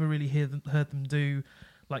 tune. I've never really heard them do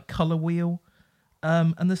like Color Wheel.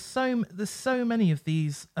 And there's so many of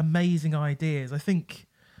these amazing ideas. I think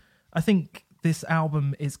this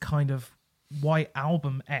album is kind of White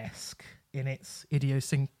Album-esque in its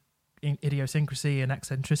idiosyncrasy and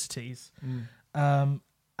eccentricities. And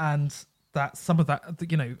that some of that,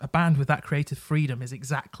 a band with that creative freedom is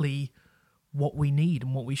exactly what we need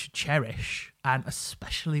and what we should cherish, and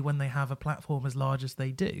especially when they have a platform as large as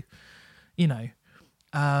they do, and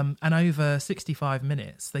over 65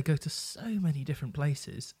 minutes they go to so many different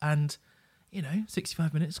places, and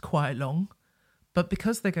 65 minutes is quite long, but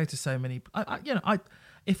because they go to so many,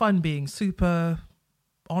 if I'm being super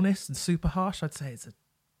honest and super harsh, I'd say it's a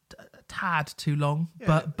tad too long.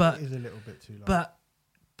 Yeah, but it is a little bit too long. But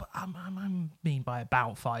I mean by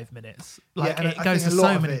about 5 minutes. Like, and it I goes think to a lot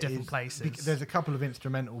so of many it different is places. There's a couple of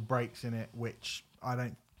instrumental breaks in it which I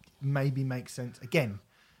don't maybe make sense. Again,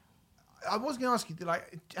 I was going to ask you,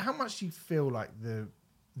 like, how much do you feel like the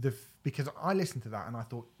because I listened to that and I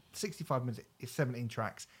thought 65 minutes is 17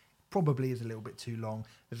 tracks. Probably is a little bit too long.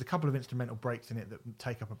 There's a couple of instrumental breaks in it that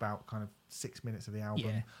take up about kind of 6 minutes of the album.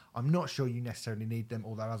 Yeah. I'm not sure you necessarily need them,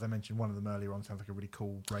 although as I mentioned, one of them earlier on sounds like a really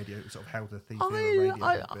cool radio, sort of Helter Thief radio.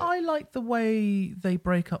 I like the way they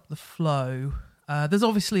break up the flow. There's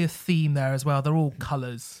obviously a theme there as well. They're all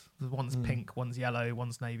colours. One's pink, one's yellow,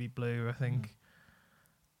 one's navy blue, I think.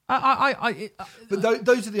 But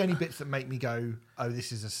those are the only bits that make me go, oh,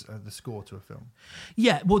 this is the score to a film.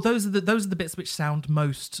 Yeah, well, those are the bits which sound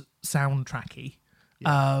most soundtracky.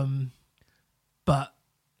 Yeah. But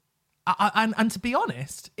and to be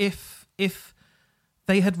honest, if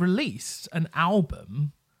they had released an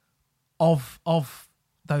album of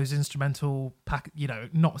those instrumental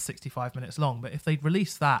not 65 minutes long, but if they'd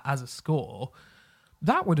released that as a score,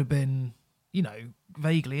 that would have been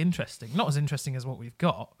vaguely interesting. Not as interesting as what we've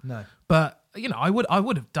got. No. But, I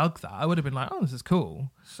would have dug that. I would have been like, oh, this is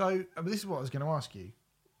cool. So, this is what I was going to ask you.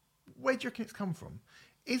 Where do you reckon it's come from?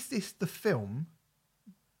 Is this the film?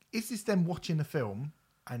 Is this them watching the film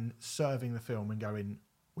and serving the film and going,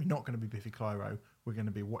 we're not going to be Biffy Clyro, we're going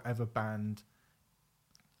to be whatever band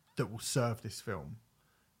that will serve this film?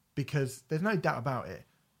 Because there's no doubt about it,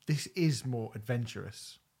 this is more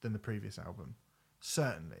adventurous than the previous album.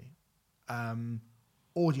 Certainly.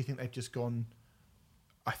 Or do you think they've just gone,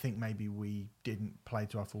 I think maybe we didn't play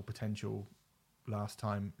to our full potential last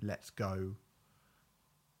time, let's go,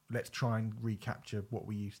 let's try and recapture what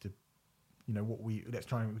we used to let's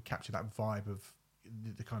try and capture that vibe of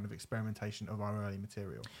the kind of experimentation of our early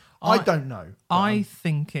material. I don't know. I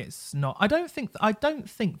think it's not. I don't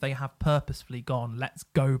think they have purposefully gone, let's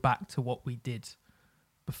go back to what we did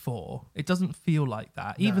before. It doesn't feel like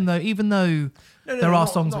that. No. Even though there are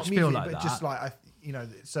songs which feel like but that. Just like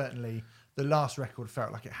certainly the last record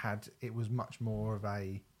felt like it was much more of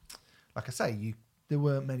a, like I say, there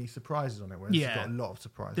weren't many surprises on it. Whereas it's got a lot of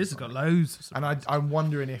surprises. This has got loads of surprises. And I'm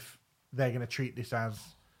wondering if they're going to treat this as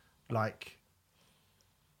like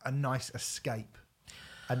a nice escape,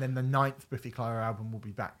 and then the 9th Biffy Clyro album will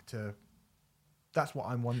be back to. That's what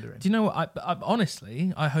I'm wondering. Do you know what? I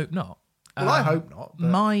honestly, I hope not. Well, I hope not. But...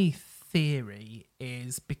 My theory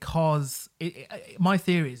is because my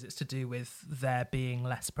theory is it's to do with there being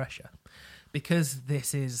less pressure, because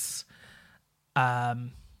this is,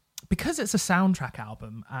 because it's a soundtrack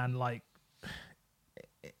album, and like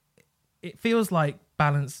it feels like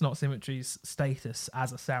Balance Not Symmetry's status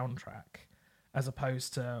as a soundtrack, as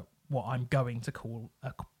opposed to what I'm going to call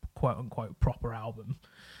a quote-unquote proper album,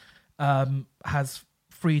 has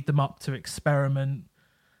freed them up to experiment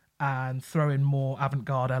and throw in more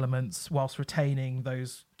avant-garde elements whilst retaining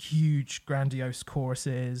those huge, grandiose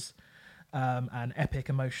choruses and epic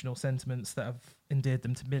emotional sentiments that have endeared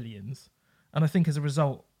them to millions. And I think as a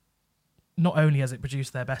result, not only has it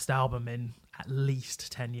produced their best album in at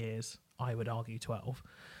least 10 years, I would argue 12,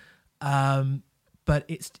 but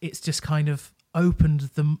it's just kind of opened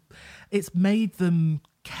them, it's made them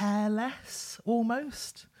care less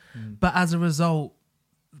almost, but as a result,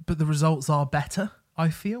 the results are better, I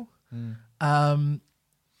feel.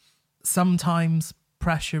 Sometimes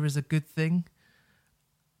pressure is a good thing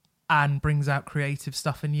and brings out creative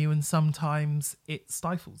stuff in you, and sometimes it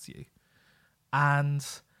stifles you. And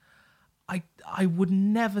I would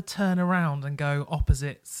never turn around and go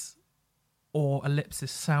Opposites or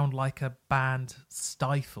Ellipsis sound like a band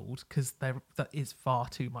stifled, because that is far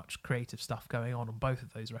too much creative stuff going on both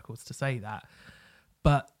of those records to say that.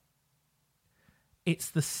 But it's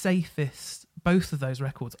the safest, both of those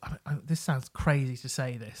records. This sounds crazy to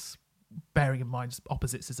say this, bearing in mind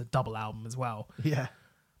Opposites is a double album as well. Yeah.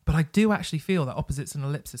 But I do actually feel that Opposites and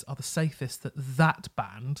Ellipsis are the safest that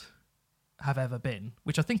band have ever been,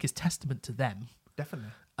 which I think is testament to them.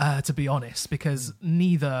 Definitely. To be honest, because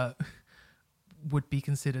neither would be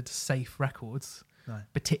considered safe records,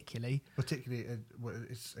 particularly.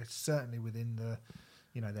 It's certainly within the,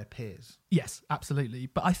 their peers. Yes, absolutely.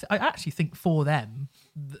 But I actually think for them,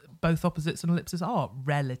 both Opposites and Ellipsis are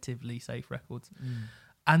relatively safe records.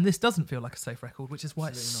 And this doesn't feel like a safe record, which is why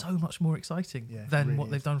it's so much more exciting than really what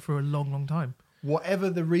they've done for a long, long time. Whatever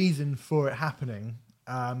the reason for it happening,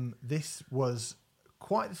 this was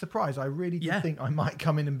quite a surprise. I really did think I might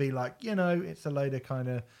come in and be like, it's a load of kind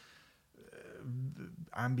of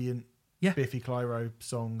ambient Biffy Clyro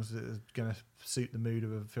songs that are going to suit the mood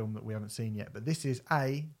of a film that we haven't seen yet. But this is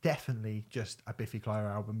definitely just a Biffy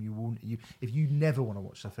Clyro album. If you never want to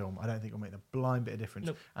watch the film, I don't think it'll make the blind bit of difference.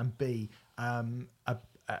 Nope. And B, a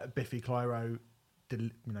Biffy Clyro,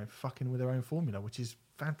 fucking with their own formula, which is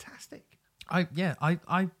fantastic. I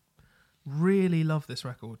really love this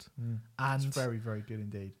record, and it's very, very good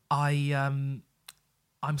indeed. I'm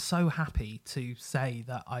so happy to say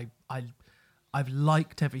that I've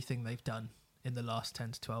liked everything they've done in the last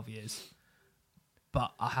 10 to 12 years,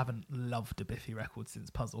 but I haven't loved a Biffy record since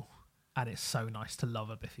Puzzle, and it's so nice to love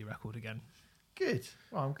a Biffy record again. Good.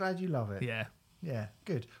 Well, I'm glad you love it. Yeah. Yeah,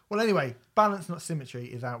 good. Well, anyway, Balance Not Symmetry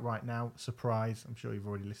is out right now. Surprise. I'm sure you've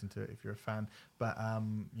already listened to it if you're a fan, but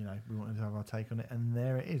we wanted to have our take on it, and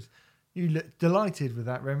there it is. You look delighted with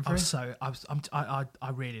that, Renfrew.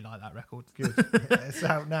 I really like that record. Good. It's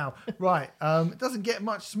out now. Right. It doesn't get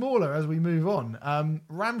much smaller as we move on.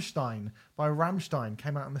 Rammstein by Rammstein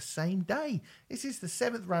came out on the same day. This is the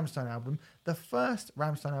 7th Rammstein album, the first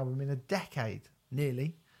Rammstein album in a decade,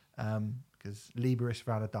 nearly. Because Liebe ist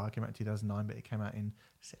für alle da came out in 2009, but it came out in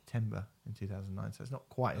September in 2009, so it's not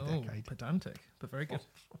quite a decade. Pedantic, but very good.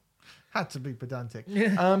 Had to be pedantic.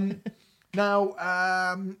 Yeah.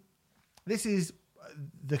 Now, this is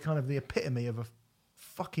the kind of the epitome of a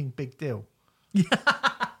fucking big deal. Yeah.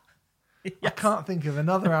 Yes. I can't think of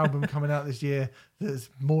another album coming out this year that's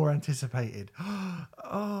more anticipated.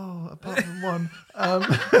 Apart from one.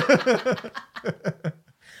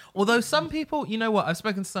 Although some people, you know what, I've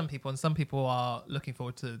spoken to some people, and some people are looking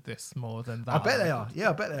forward to this more than that. I bet they are. Yeah,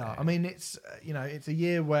 I bet they are. I mean, it's it's a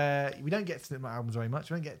year where we don't get Slipknot albums very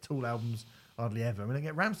much. We don't get Tool albums hardly ever. We don't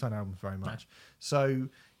get Rammstein albums very much. No. So,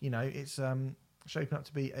 it's shaping up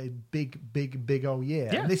to be a big, big, big old year.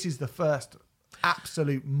 Yeah. And this is the first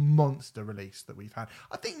absolute monster release that we've had.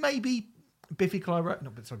 I think maybe Biffy Clyro,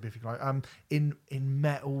 not sorry, Biffy Clyro. In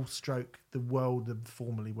metal, stroke the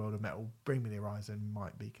formerly world of metal, Bring Me the Horizon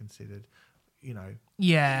might be considered,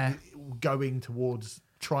 Yeah. going towards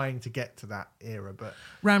trying to get to that era. But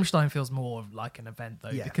Rammstein feels more like an event though,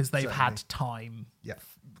 Yeah, because they've certainly. had time. Yeah.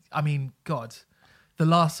 I mean, God,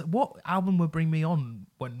 what album would Bring Me On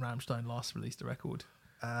when Rammstein last released a record?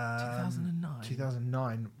 2009.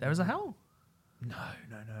 2009. There is a hell. No.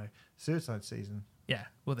 Suicide Season. Yeah.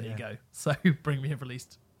 Well, there Yeah. you go. So Bring Me have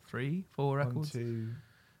released 3, 4 1, records. 2,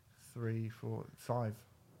 3, 4, 5.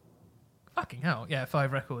 Fucking hell. Yeah,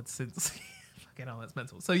 5 records since. Fucking hell, that's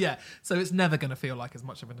mental. So yeah, so it's never going to feel like as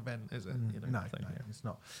much of an event, is it? No, So, yeah. it's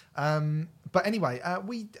not. But anyway,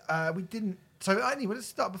 we didn't. So anyway, let's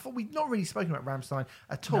start. Before we've not really spoken about Rammstein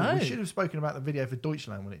at all. No. We should have spoken about the video for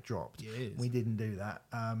Deutschland when it dropped. Yes. We didn't do that,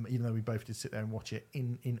 even though we both did sit there and watch it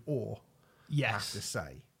in awe. I have to Yes.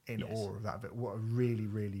 say, in Yes. awe of that. But what a really,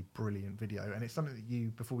 really brilliant video. And it's something that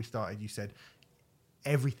you, before we started, you said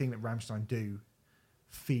everything that Rammstein do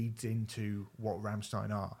feeds into what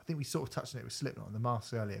Rammstein are. I think we sort of touched on it with Slipknot and the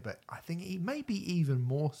Masks earlier, but I think maybe even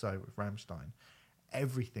more so with Rammstein.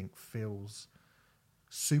 Everything feels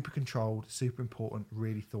super controlled, super important,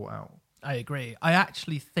 really thought out. I agree. I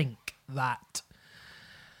actually think that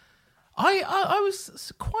I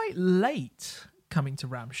was quite late coming to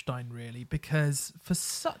Rammstein, really, because for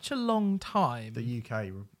such a long time, The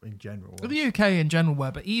UK in general. the UK in general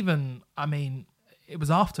were, but even, I mean, it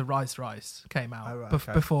was after Rise came out Oh, right,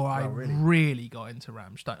 okay. before I Well, really? really got into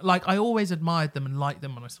Rammstein. Like, I always admired them and liked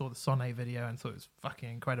them when I saw the Sonne video and thought it was fucking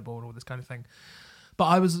incredible and all this kind of thing. But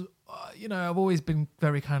I was, I've always been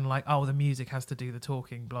very kind of like, oh, the music has to do the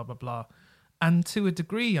talking, blah, blah, blah. And to a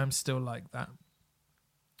degree, I'm still like that.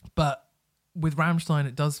 But with Rammstein,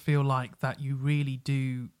 it does feel like that you really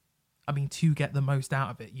do, I mean, to get the most out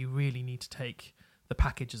of it, you really need to take the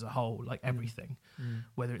package as a whole, like everything,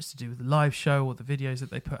 whether it's to do with the live show or the videos that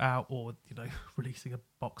they put out or, releasing a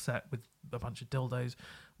box set with a bunch of dildos,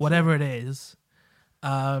 whatever it is.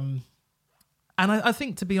 And I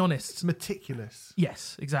think, to be honest, It's meticulous.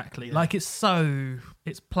 yes, exactly. Yeah. Like it's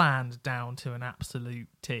planned down to an absolute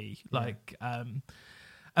T. Like, and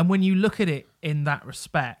when you look at it in that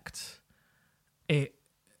respect,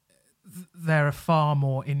 they're a far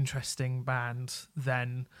more interesting band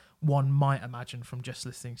than one might imagine from just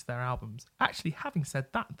listening to their albums. Actually, having said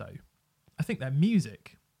that, though, I think their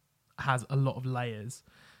music has a lot of layers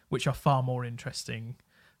which are far more interesting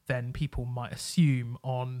than people might assume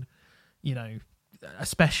on,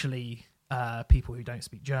 especially people who don't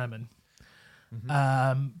speak German.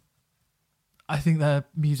 I think their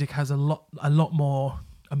music has a lot more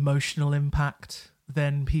emotional impact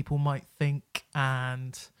than people might think,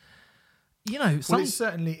 and Well, it's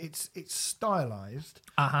certainly it's stylized.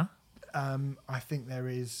 uh-huh. I think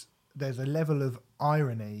there's a level of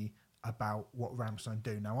irony about what Rammstein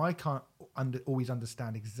do. Now, I can't always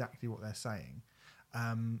understand exactly what they're saying,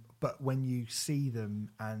 but when you see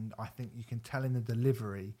them, and I think you can tell in the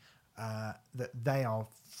delivery that they are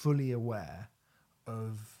fully aware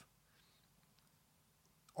of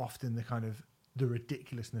often the kind of the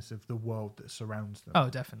ridiculousness of the world that surrounds them. Oh,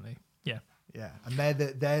 definitely. Yeah. Yeah, and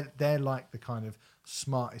they're like the kind of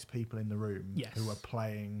smartest people in the room Yes. who are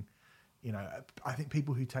playing. I think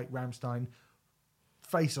people who take Rammstein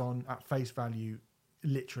at face value,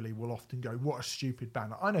 literally will often go, "What a stupid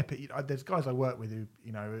band!" I know there's guys I work with who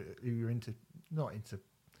who are not into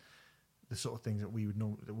the sort of things that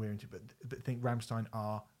we're into, but think Rammstein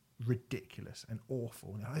are ridiculous and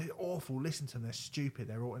awful. They're awful. Listen to them; they're stupid.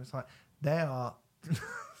 They're all, and it's like they are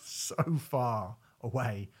so far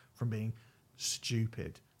away from being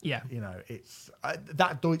stupid. Yeah. It's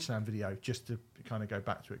that Deutschland video, just to kind of go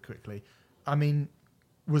back to it quickly, I mean,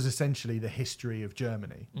 was essentially the history of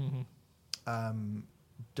Germany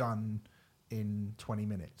done in 20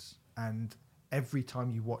 minutes. And every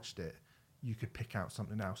time you watched it, you could pick out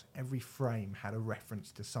something else. Every frame had a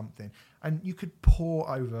reference to something. And you could pore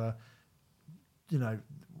over,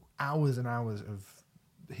 hours and hours of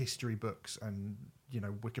history books and,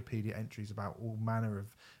 Wikipedia entries about all manner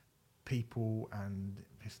of people and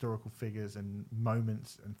historical figures and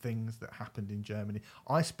moments and things that happened in Germany.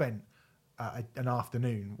 I spent an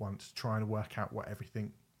afternoon once trying to work out what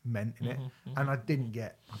everything meant in it, and I didn't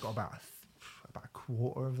get. I got about a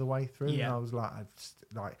quarter of the way through, and I was like,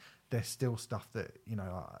 there's still stuff that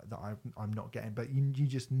that I'm not getting, but you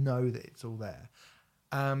just know that it's all there.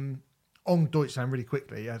 On Deutschland, really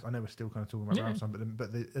quickly, as I know we're still kind of talking about Rammstein,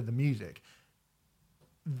 but the music,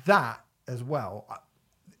 that as well.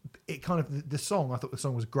 It kind of the song. I thought the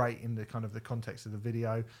song was great in the kind of the context of the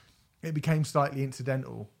video. It became slightly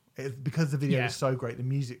incidental Because the video Yeah. was so great, the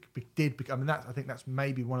music did become. I mean, I think that's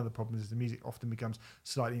maybe one of the problems. Is the music often becomes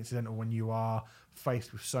slightly incidental when you are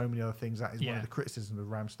faced with so many other things. That is one of the criticisms of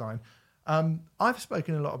Rammstein. I've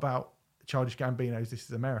spoken a lot about Childish Gambino's "This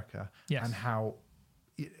Is America" Yes. and how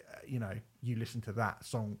you listen to that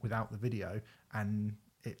song without the video, and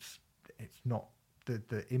it's not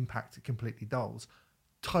the impact. It completely dulls.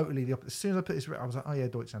 Totally the opposite. As soon as I put this, I was like, oh yeah,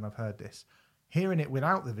 Deutschland, I've heard this. Hearing it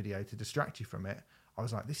without the video to distract you from it, I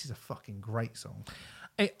was like, this is a fucking great song.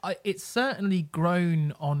 It's certainly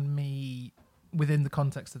grown on me within the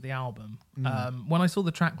context of the album. When I saw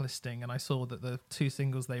the track listing and I saw that the 2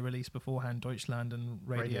 singles they released beforehand, Deutschland and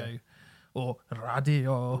Radio,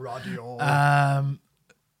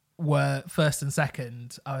 were first and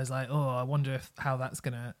second, I was like, oh, I wonder how that's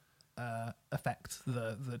going to affect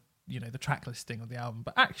the track listing of the album.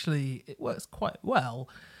 But actually, it works quite well.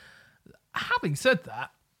 Having said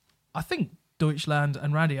that, I think Deutschland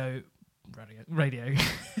and Radio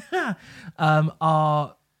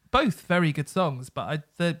are both very good songs, but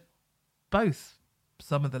they're both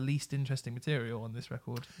some of the least interesting material on this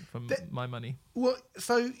record, for my money. Well,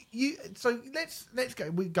 so let's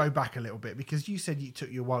go back a little bit, because you said it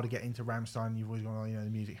took you a while to get into Rammstein. You've always gone, the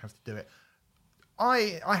music has to do it.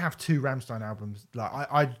 I have 2 Rammstein albums. Like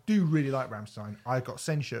I do really like Rammstein. I got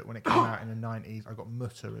Sensucht when it came out in the 90s. I got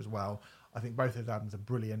Mutter as well. I think both of those albums are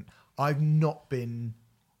brilliant. I've not been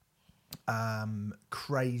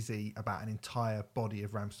crazy about an entire body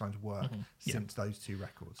of Rammstein's work since those 2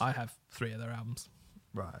 records. I have 3 of their albums.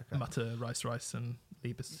 Right. Okay. Mutter, Rice, and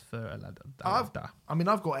Liebes für I've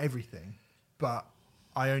got everything, but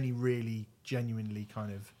I only really genuinely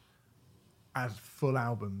kind of, as full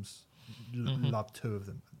albums, love 2 of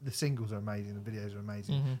them. The singles are amazing, the videos are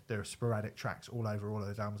amazing. There are sporadic tracks all over all of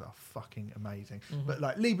those albums that are fucking amazing. But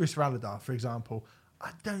like Libris Validar, for example,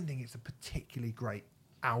 I don't think it's a particularly great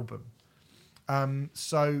album. I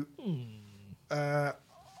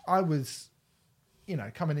was,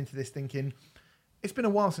 coming into this thinking, it's been a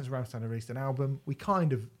while since Rammstein released an album. We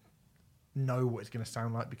kind of know what it's going to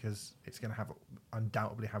sound like, because it's going to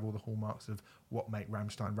undoubtedly have all the hallmarks of what make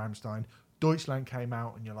Rammstein. Deutschland came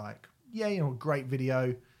out and you're like, great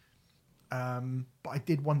video. But I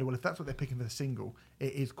did wonder, well, if that's what they're picking for the single,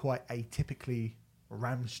 it is quite a typically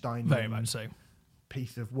Rammstein very much so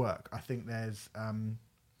piece of work. I think there's a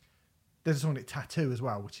song like Tattoo as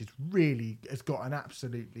well, which is really, it's got an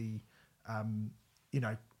absolutely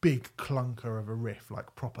big clunker of a riff,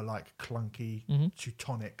 like proper like clunky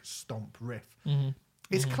Teutonic stomp riff.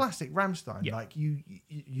 It's classic Rammstein. Yeah. Like you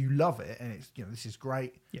love it, and it's this is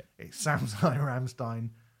great. Yeah. It sounds like Rammstein,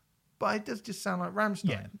 but it does just sound like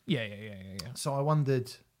Rammstein. Yeah. So I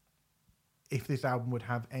wondered if this album would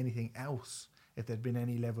have anything else, if there'd been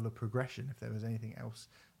any level of progression, if there was anything else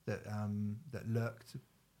that lurked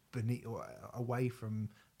beneath or away from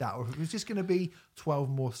that, or if it was just going to be 12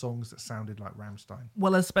 more songs that sounded like Rammstein.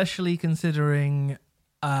 Well, especially considering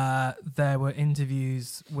there were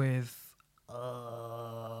interviews with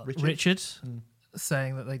Richard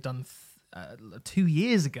saying that they'd done 2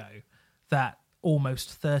 years ago that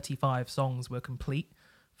almost 35 songs were complete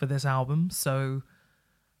for this album. So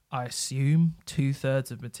I assume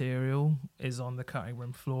 2/3 of material is on the cutting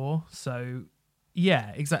room floor. So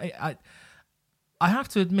yeah, exactly. I have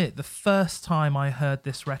to admit, the first time I heard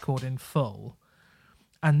this record in full,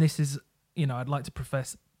 and this is, I'd like to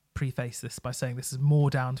preface this by saying this is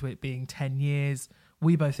more down to it being 10 years.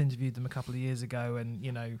 We both interviewed them a couple of years ago, and,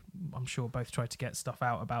 I'm sure both tried to get stuff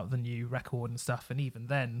out about the new record and stuff. And even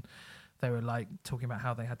then, they were like talking about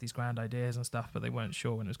how they had these grand ideas and stuff, but they weren't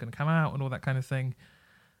sure when it was going to come out and all that kind of thing.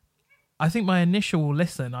 I think my initial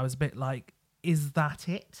listen, I was a bit like, is that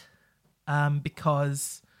it?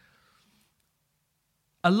 Because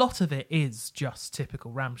a lot of it is just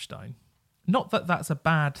typical Rammstein. Not that that's a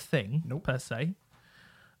bad thing, per se.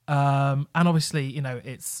 And obviously,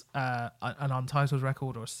 it's an untitled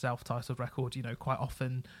record or a self-titled record. Quite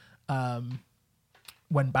often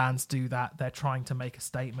when bands do that, they're trying to make a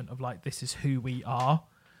statement of like, this is who we are.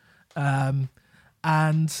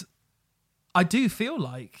 And I do feel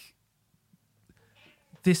like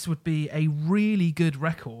this would be a really good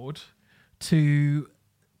record to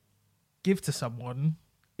give to someone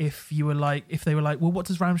if they were like, well, what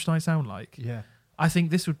does Rammstein sound like? Yeah. I think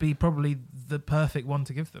this would be probably the perfect one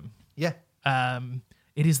to give them. Yeah.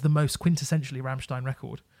 It is the most quintessentially Rammstein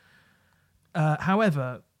record.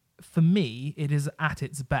 However, for me, it is at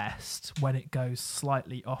its best when it goes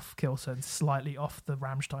slightly off kilter and slightly off the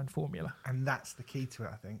Rammstein formula. And that's the key to it,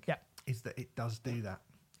 I think. Yeah. Is that it does do that.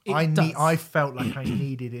 It does. I felt like I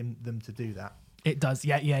needed them to do that. It does,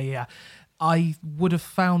 yeah. I would have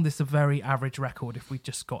found this a very average record if we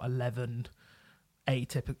just got 11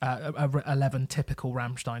 typical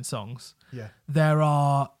Rammstein songs. Yeah. There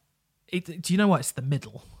are. Do you know what? It's the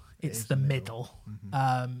middle. It's the middle.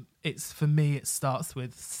 Mm-hmm. It's for me. It starts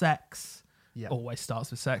with Sex. Yeah. Always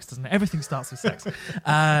starts with sex, doesn't it? Everything starts with sex.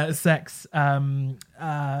 Sex.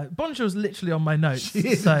 Bonjour's literally on my notes. She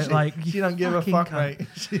don't give a fuck, mate.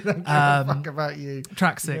 She don't give a fuck about you.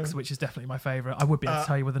 Track 6, which is definitely my favourite. I would be able to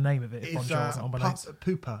tell you what the name of it if Bonjour wasn't on my notes.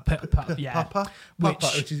 Pooper. Yeah. Papa,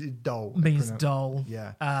 which is doll. Means doll.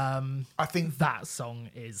 Yeah. I think that song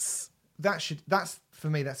is... That's for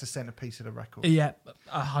me, that's the centerpiece of the record. Yeah,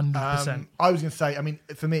 100%. I was going to say, I mean,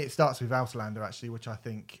 for me, it starts with Auslander, actually, which I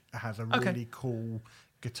think has a really cool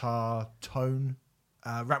guitar tone.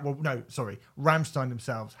 Rammstein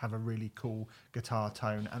themselves have a really cool guitar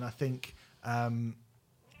tone, and I think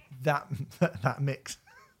that mix.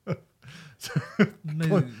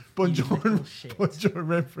 Bonjour and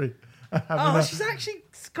Renfrey. She's actually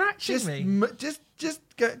scratching me. Just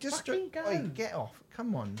get off.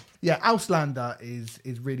 Come on. Yeah, Auslander is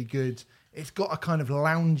really good. It's got a kind of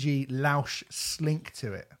loungy, louche slink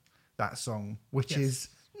to it, that song, which is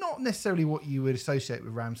not necessarily what you would associate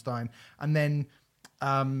with Rammstein. And then,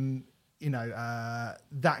 that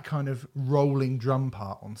kind of rolling drum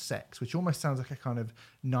part on Sex, which almost sounds like a kind of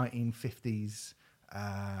 1950s,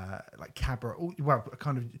 like cabaret. Well, a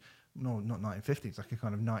kind of, no, not 1950s, like a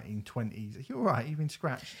kind of 1920s. Are you all right? You've been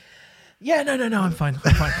scratched? Yeah, no, I'm fine.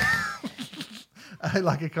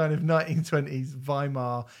 Like a kind of 1920s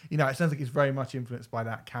Weimar, it sounds like it's very much influenced by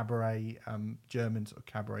that cabaret, German sort of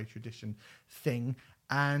cabaret tradition thing.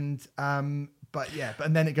 And and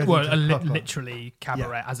then it goes into literally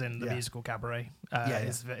cabaret, as in the musical cabaret.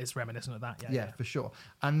 Is reminiscent of that. Yeah, for sure.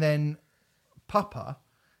 And then Papa,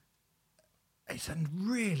 it's a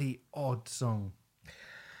really odd song.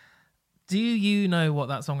 Do you know what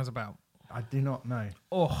that song is about? I do not know.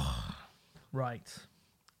 Oh, right.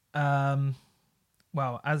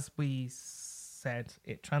 Well, as we said,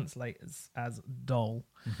 it translates as doll.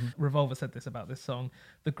 Mm-hmm. Revolver said this about this song.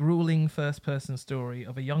 The grueling first-person story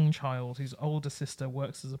of a young child whose older sister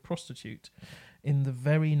works as a prostitute in the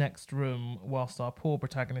very next room whilst our poor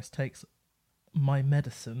protagonist takes my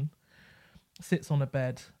medicine, sits on a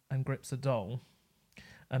bed and grips a doll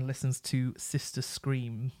and listens to sister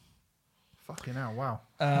scream. Fucking hell, wow.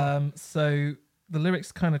 So... the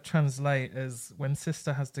lyrics kind of translate as, when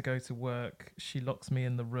sister has to go to work, she locks me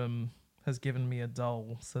in the room, has given me a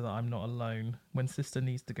doll so that I'm not alone. When sister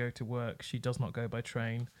needs to go to work, she does not go by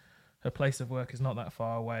train. Her place of work is not that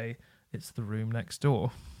far away. It's the room next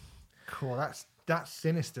door. Cool. That's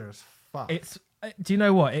sinister as fuck. Do you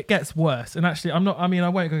know what? It gets worse. And actually, I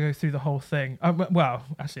won't go through the whole thing. I'm going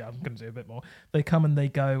to do a bit more. They come and they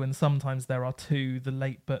go, and sometimes there are two. The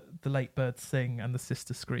late birds sing and the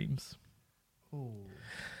sister screams. Ooh.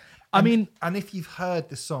 And if you've heard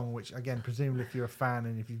the song, which again, presumably if you're a fan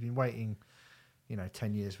and if you've been waiting,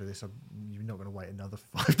 10 years for this, you're not going to wait another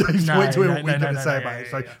 5 days to wait to hear what we're going to say about it.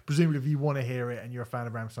 So presumably if you want to hear it and you're a fan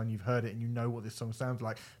of Rammstein, you've heard it and you know what this song sounds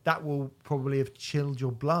like, that will probably have chilled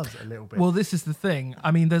your blood a little bit. Well, this is the thing.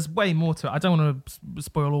 I mean, there's way more to it. I don't want to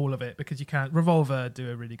spoil all of it because you can't. Revolver do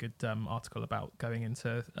a really good article about going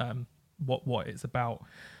into what it's about.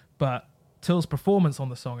 But Till's performance on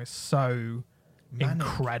the song is so... manic.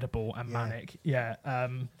 Incredible and manic.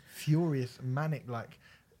 Furious, manic, like...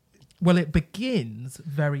 Well, it begins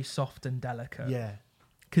very soft and delicate. Yeah.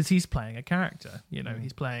 Because he's playing a character,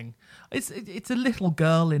 he's playing... It's a little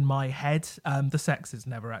girl in my head. The sex is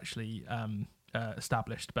never actually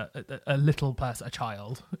established, but a little person, a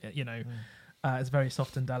child, it's very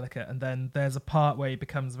soft and delicate. And then there's a part where he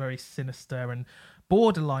becomes very sinister and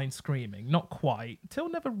borderline screaming, not quite. Till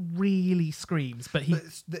never really screams, but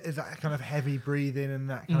there's that kind of heavy breathing and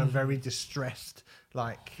that kind of very distressed,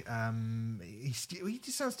 like he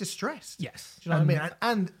just sounds distressed. Yes, do you know what I mean?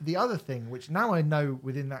 And the other thing, which now I know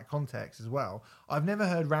within that context as well, I've never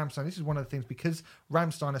heard Rammstein. This is one of the things because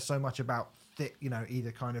Rammstein are so much about thick,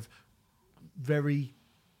 either kind of very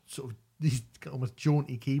sort of these almost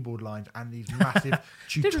jaunty keyboard lines and these massive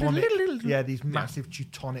Teutonic, massive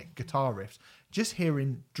Teutonic guitar riffs. Just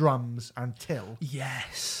hearing drums and Till,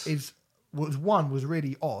 was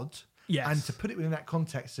really odd. Yes, and to put it within that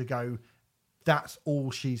context, to go, that's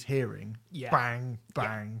all she's hearing. Yeah. Bang,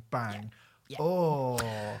 bang, bang. Yeah. Oh,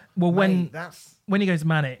 well, when he goes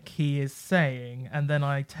manic, he is saying, and then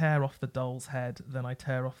I tear off the doll's head. Then I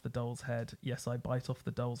tear off the doll's head. Yes, I bite off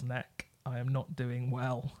the doll's neck. I am not doing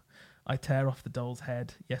well. I tear off the doll's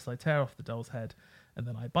head. Yes, I tear off the doll's head. And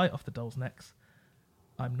then I bite off the doll's necks.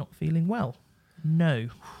 I'm not feeling well. No.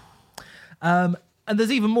 And And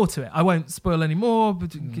there's even more to it. I won't spoil any more,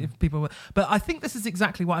 but if people. But I think this is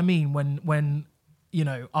exactly what I mean when you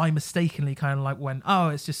know, I mistakenly kind of like went, oh,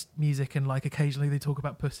 it's just music and like occasionally they talk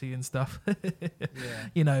about pussy and stuff.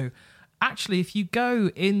 You know, actually, if you go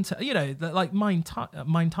into, you know, like Mind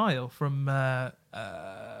Tile from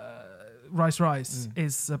Rise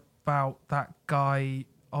is about that guy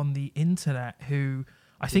on the internet who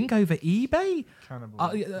I think over eBay,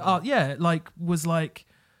 Cannibal. yeah, like was like,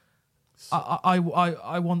 I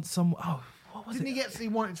want some. Oh, what was Didn't it? he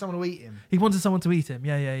wanted someone to eat him? He wanted someone to eat him.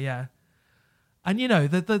 Yeah. And you know,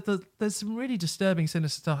 there's some really disturbing,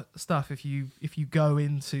 sinister stuff if you go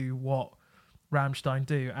into what Rammstein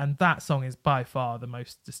do, and that song is by far the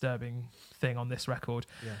most disturbing thing on this record.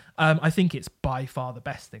 Yeah. I think it's by far the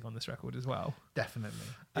best thing on this record as well. Definitely.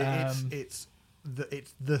 It's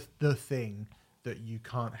the thing that you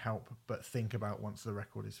can't help but think about once the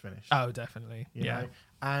record is finished. Oh, definitely. You Yeah. know?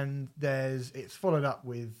 And it's followed up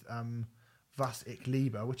with Was ich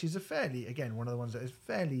liebe, which is one of the ones that is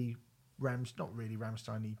fairly not really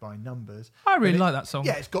Rammstein-y by numbers. I really like that song.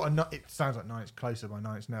 Yeah, it sounds like Nine Inch Closer by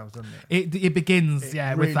Nine Inch Nails, doesn't it? It begins, It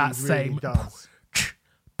with really, that really same does.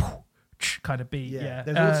 kind of beat. Yeah.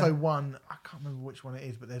 There's also one, I can't remember which one it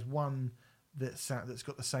is, but there's one that's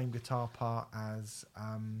got the same guitar part as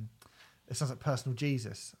it sounds like Personal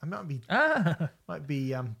Jesus. It might be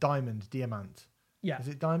Diamond. Yeah. Is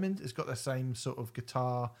it Diamond? It's got the same sort of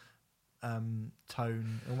guitar tone.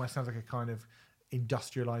 It almost sounds like a kind of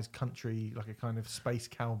industrialized country, like a kind of space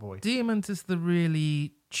cowboy. Diamond is the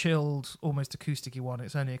really chilled, almost acoustic-y one.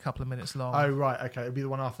 It's only a couple of minutes long. Oh, right. Okay. It'll be the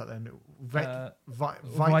one after that then.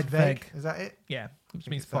 Weit Weg. Is that it? Yeah, which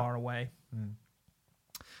means far away.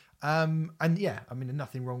 And yeah, I mean, there's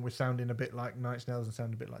nothing wrong with sounding a bit like Nine Inch Nails and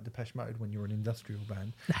sounding a bit like Depeche Mode when you're an industrial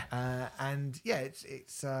band. And yeah,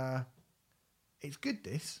 it's good.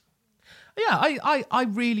 This. Yeah, I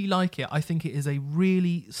really like it. I think it is a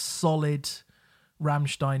really solid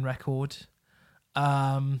Rammstein record.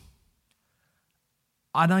 And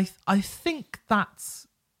I think that's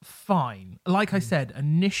fine. Like I said,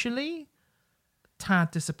 initially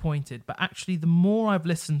tad disappointed, but actually the more I've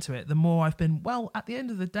listened to it, the more I've been, well, at the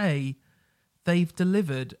end of the day, they've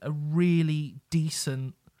delivered a really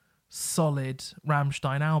decent, solid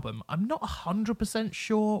Rammstein album. I'm not 100%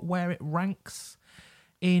 sure where it ranks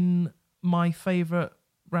in my favourite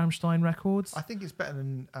Rammstein records. I think it's better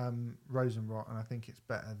than Rosenrot, and I think it's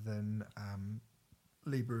better than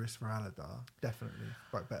Liebe ist für alle da. Definitely,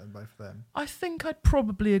 quite better than both of them. I think I'd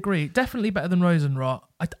probably agree. Definitely better than Rosenrot.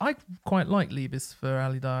 I quite like Liebe ist für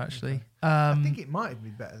alle da, actually. Okay. I think it might be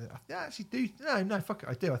better than... I actually do... No, fuck it,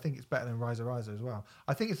 I do. I think it's better than Riser as well.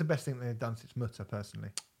 I think it's the best thing they've done since Mutter, personally.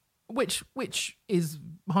 Which is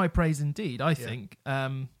high praise indeed, I think.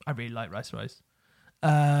 I really like Riser.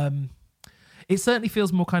 It certainly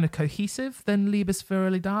feels more kind of cohesive than Liebe ist für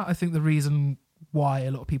alle da. I think the reason why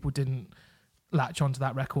a lot of people didn't latch onto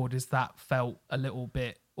that record is that felt a little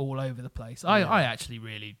bit all over the place. I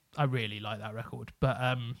really like that record, but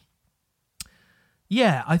I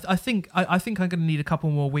think I'm going to need a couple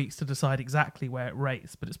more weeks to decide exactly where it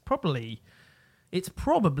rates. But it's probably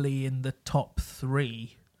in the top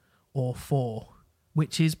 3 or 4,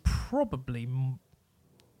 which is probably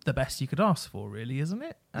the best you could ask for, really, isn't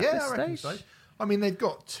it? At this I reckon stage? so. I mean, they've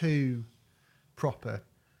got 2 proper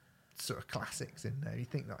sort of classics in there. You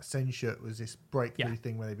think that Sensucht was this breakthrough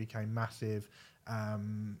thing where they became massive,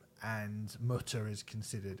 and Mutter is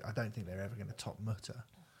considered... I don't think they're ever going to top Mutter.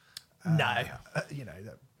 No.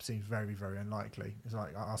 That seems very, very unlikely. It's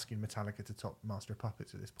like asking Metallica to top Master of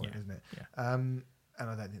Puppets at this point, isn't it? Yeah. And I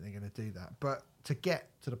don't think they're going to do that. But to get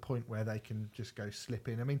to the point where they can just go slip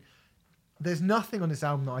in... I mean, there's nothing on this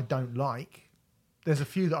album that I don't like. There's a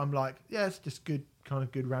few that I'm like, yeah, it's just good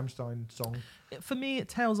Rammstein song. For me, it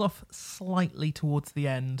tails off slightly towards the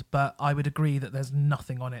end, but I would agree that there's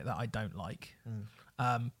nothing on it that I don't like.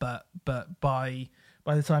 But by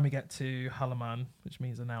the time we get to Hallemann, which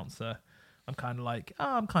means announcer, I'm kind of like,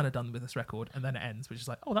 I'm kind of done with this record, and then it ends, which is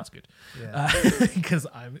like, oh, that's good. Yeah.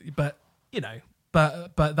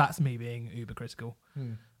 But that's me being uber critical.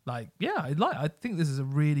 I think this is a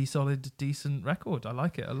really solid, decent record. I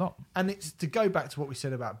like it a lot. And it's to go back to what we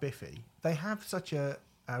said about Biffy. They have such a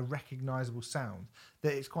recognisable sound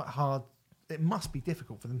that it's quite hard. It must be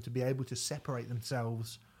difficult for them to be able to separate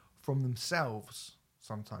themselves from themselves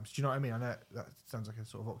sometimes. Do you know what I mean? I know that sounds like a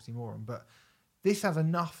sort of oxymoron, but this has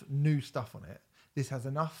enough new stuff on it. This has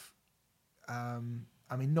enough...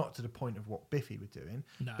 not to the point of what Biffy were doing,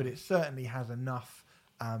 but it certainly has enough...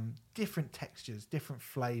 different textures, different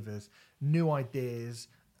flavours, new ideas,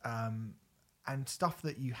 and stuff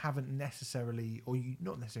that you haven't necessarily, or you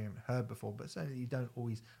not necessarily haven't heard before, but certainly you don't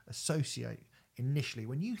always associate initially.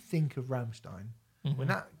 When you think of Rammstein,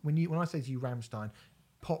 when I say to you Rammstein,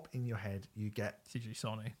 pop in your head, you get CG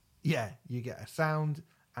Sony. Yeah, you get a sound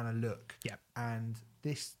and a look. Yeah. And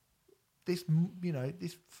this this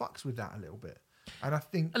fucks with that a little bit. And I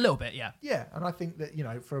think a little bit, yeah. Yeah, and I think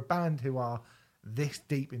that, for a band who are this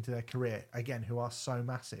deep into their career, again, who are so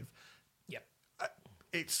massive,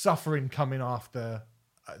 it's suffering coming after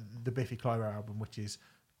the Biffy Clyro album, which is,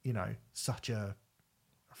 such a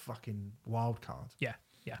fucking wild card. Yeah,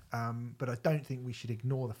 yeah. But I don't think we should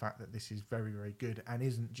ignore the fact that this is very, very good and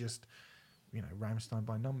isn't just, Rammstein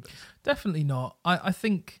by numbers. Definitely not. I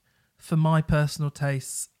think for my personal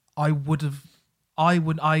tastes, I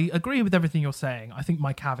agree with everything you're saying. I think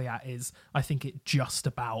my caveat is I think it just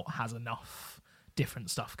about has enough different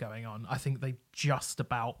stuff going on. I think they just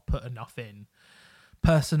about put enough in.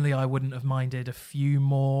 Personally, I wouldn't have minded a few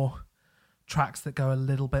more tracks that go a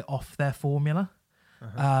little bit off their formula.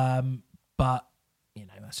 But,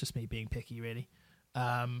 that's just me being picky, really.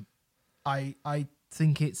 I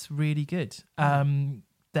think it's really good.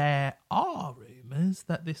 There are rumours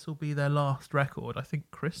that this will be their last record. I think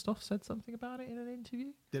Christoph said something about it in an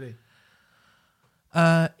interview. Did he?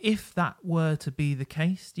 If that were to be the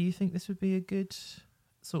case, do you think this would be a good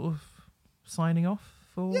sort of signing off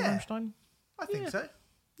for Rammstein? I think so.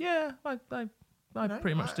 Yeah, I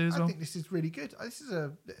pretty much do as well. I think this is really good.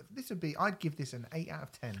 I'd give this an 8 out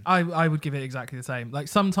of 10. I would give it exactly the same. Like,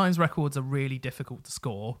 sometimes records are really difficult to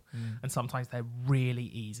score, and sometimes they're really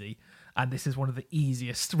easy. And this is one of the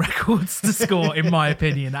easiest records to score, in my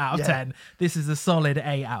opinion, out of 10. This is a solid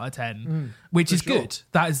 8 out of 10, which is good.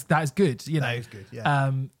 That is good. That is good.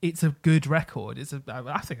 Yeah. It's a good record.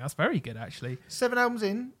 I think that's very good, actually. 7 albums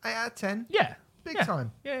in, 8 out of 10. Yeah, big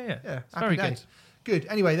time. Yeah. It's Happy very days. good. Good.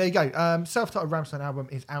 Anyway, there you go. Self-titled Rammstein album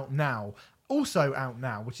is out now. Also out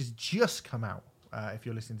now, which has just come out. If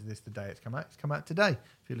you're listening to this the day it's come out. It's come out today.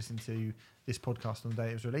 If you're listening to this podcast on the day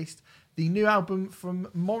it was released. The new album from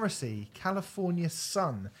Morrissey, California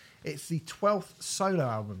Sun. It's the 12th solo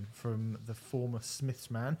album from the former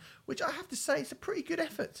Smiths man, which I have to say it's a pretty good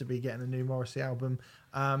effort to be getting a new Morrissey album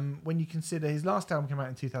when you consider his last album came out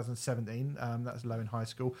in 2017. That was Low in High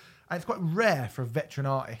School. And it's quite rare for a veteran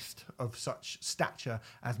artist of such stature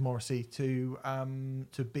as Morrissey to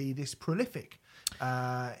be this prolific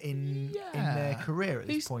in their career at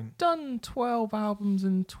this point. He's done 12 albums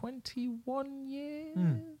in 21 years.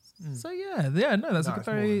 So no, that's a good, it's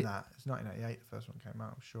more than that. It's 1988 the first one came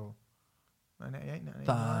out, I'm sure.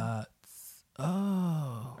 1988,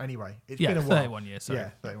 1989. Anyway, it's been a while. 31 years, sorry. Yeah,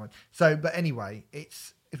 31. So, but anyway,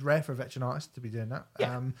 it's rare for a veteran artist to be doing that.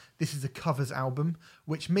 Yeah. This is a covers album,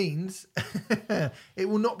 which means it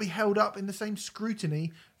will not be held up in the same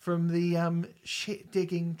scrutiny from the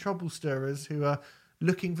shit-digging trouble stirrers who are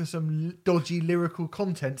looking for some dodgy lyrical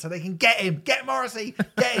content so they can get Morrissey,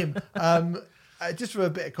 get him. Just for a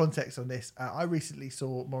bit of context on this, I recently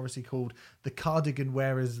saw Morrissey called the cardigan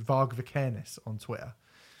wearer's Varg Vikernes on Twitter.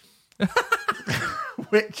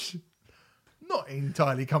 Which, not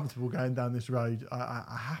entirely comfortable going down this road,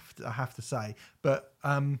 I have to say. But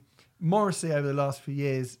Morrissey over the last few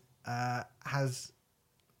years has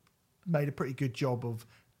made a pretty good job of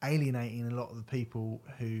alienating a lot of the people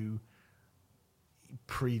who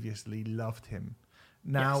previously loved him.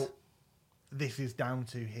 Now, this is down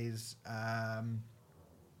to his...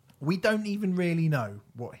 we don't even really know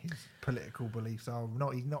what his political beliefs are.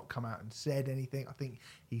 He's not come out and said anything. I think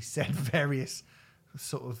he said various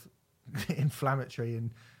sort of inflammatory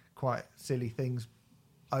and quite silly things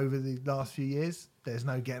over the last few years. There's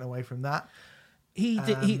no getting away from that. He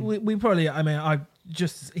did. He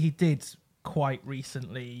did quite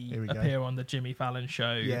recently appear on the Jimmy Fallon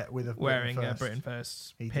show. Yeah, wearing a Britain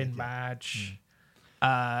First pin badge.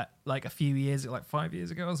 Like a few years, like 5 years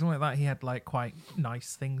ago or something like that, he had like quite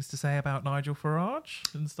nice things to say about Nigel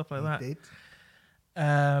Farage and stuff like that. Did.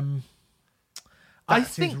 I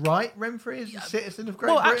think his right. Remfry is a citizen of Great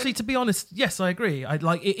Britain. Well, actually, to be honest, yes, I agree.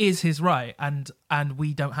 It is his right, and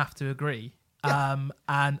we don't have to agree. Yeah.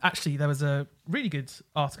 And actually, there was a really good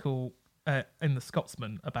article in the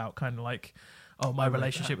Scotsman about kind of like, my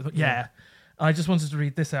relationship with. Yeah, I just wanted to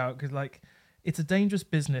read this out because it's a dangerous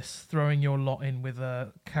business throwing your lot in with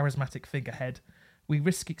a charismatic figurehead. We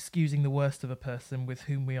risk excusing the worst of a person with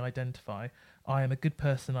whom we identify. I am a good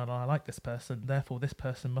person and I like this person, therefore this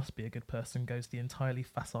person must be a good person, goes the entirely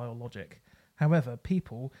facile logic. However,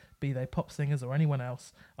 people, be they pop singers or anyone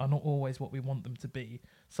else, are not always what we want them to be.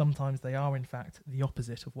 Sometimes they are, in fact, the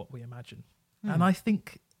opposite of what we imagine. And I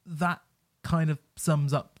think that kind of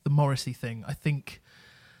sums up the Morrissey thing. I think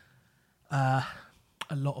a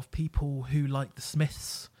lot of people who like the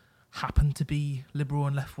Smiths happen to be liberal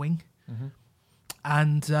and left wing,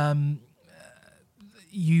 and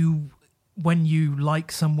when you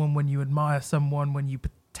like someone, when you admire someone, when you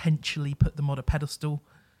potentially put them on a pedestal,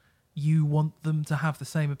 you want them to have the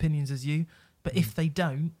same opinions as you. But if they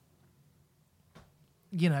don't,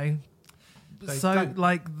 they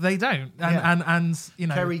don't. And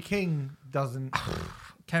Kerry King doesn't.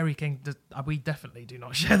 Kerry King, we definitely do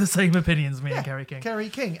not share the same opinions, me and Kerry King. Kerry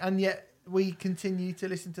King, and yet we continue to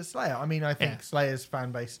listen to Slayer. I mean, I think Slayer's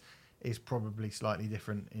fan base is probably slightly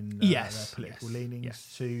different in their political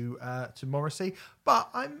leanings to Morrissey. But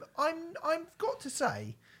I've got to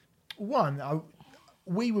say,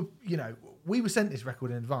 we were sent this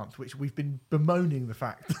record in advance, which we've been bemoaning the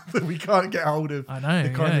fact that we can't get hold of. I know,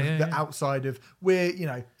 the outside of we're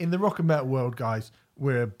in the rock and metal world, guys.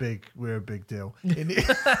 We're a big deal in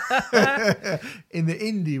the, in the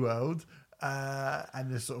indie world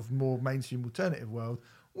and the sort of more mainstream alternative world.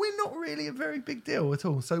 We're not really a very big deal at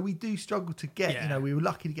all. So we do struggle to get. We were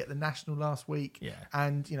lucky to get the National last week,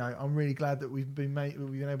 and I'm really glad that we've been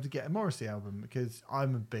able to get a Morrissey album, because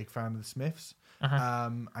I'm a big fan of the Smiths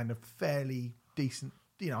and a fairly decent.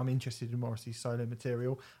 I'm interested in Morrissey's solo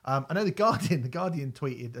material. I know the Guardian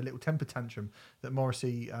tweeted a little temper tantrum that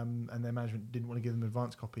Morrissey and their management didn't want to give them an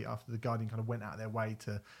advance copy after the Guardian kind of went out of their way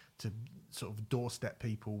to sort of doorstep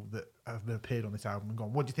people that have appeared on this album and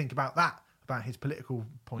gone, what do you think about that? About his political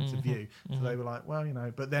points of view. So they were like, well,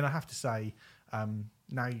 but then I have to say,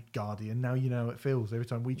 now Guardian, now you know how it feels every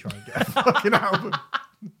time we try and get a fucking album.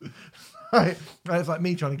 Right. It's like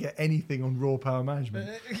me trying to get anything on Raw Power Management,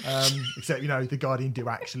 except the Guardian do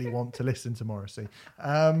actually want to listen to Morrissey.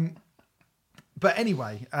 But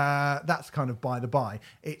anyway, that's kind of by the by.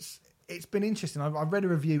 It's been interesting. I've read a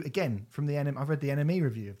review again from the NME. I've read the NME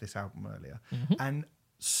review of this album earlier, and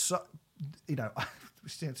so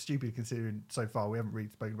it's stupid considering so far we haven't really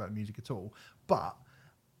spoken about the music at all. But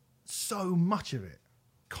so much of it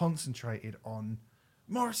concentrated on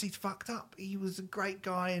Morrissey's fucked up. He was a great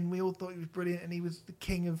guy and we all thought he was brilliant and he was the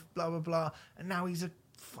king of blah, blah, blah. And now he's a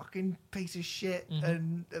fucking piece of shit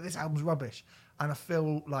and this album's rubbish. And I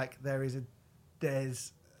feel like there's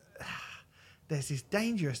this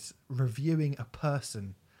dangerous reviewing a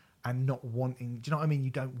person and not wanting... Do you know what I mean?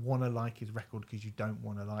 You don't want to like his record because you don't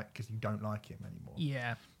like him anymore.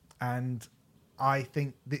 Yeah. And I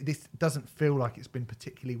think this doesn't feel like it's been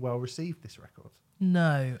particularly well received, this record.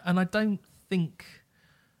 No, and I don't think...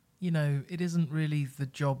 it isn't really the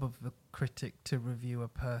job of the critic to review a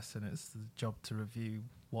person. It's the job to review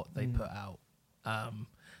what they put out.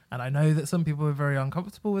 And I know that some people are very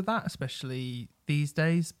uncomfortable with that, especially these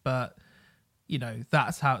days. But,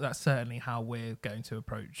 that's certainly how we're going to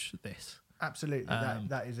approach this. Absolutely.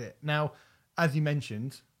 That is it. Now, as you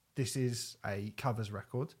mentioned, this is a covers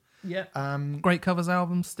record. Yeah. Great covers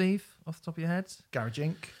album, Steve, off the top of your head. Garage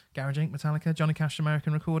Inc., Metallica, Johnny Cash,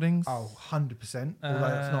 American Recordings. Oh, 100%. Although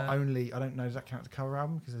it's not only... I don't know, does that count as a cover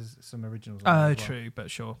album? Because there's some originals. Oh, true, but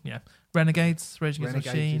sure, yeah. Renegades, Rage Against the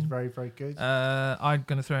Machine. Renegades is very, very good. I'm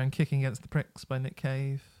going to throw in Kicking Against the Pricks by Nick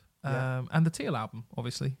Cave. And the Teal album,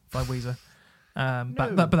 obviously, by Weezer.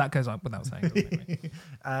 But that goes on without saying.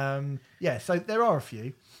 So there are a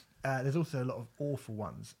few. There's also a lot of awful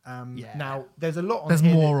ones. Now, there's a lot on There's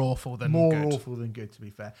here. There's more awful than good. Awful than good, to be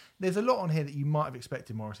fair. There's a lot on here that you might have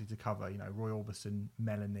expected Morrissey to cover. Roy Orbison,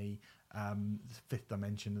 Melanie, Fifth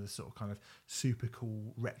Dimension, the sort of kind of super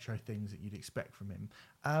cool retro things that you'd expect from him.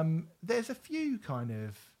 There's a few kind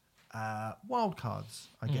of wild cards,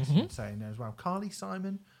 I guess you'd say, in there as well. Carly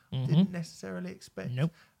Simon, didn't necessarily expect.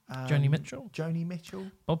 Nope. Joni Mitchell.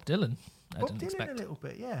 Bob Dylan. Bob Dylan a little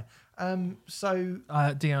bit, yeah. So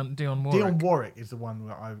Dionne Warwick. Dionne Warwick is the one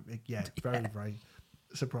that very, very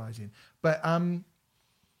surprising. But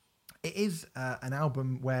it is an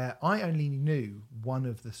album where I only knew one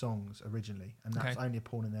of the songs originally, and that's Only a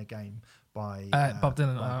Pawn in Their Game by Bob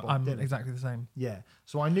Dylan. I'm Dylan. exactly the same. Yeah.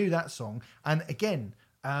 So I knew that song. And again,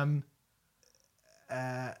 the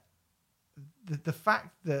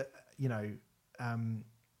fact that,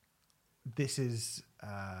 this is...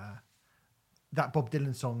 that Bob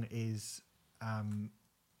Dylan song is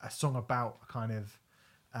a song about kind of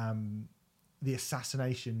the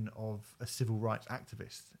assassination of a civil rights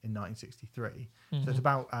activist in 1963. So it's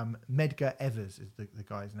about Medgar Evers is the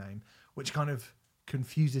guy's name, which kind of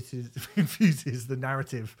confuses the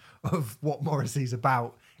narrative of what Morrissey's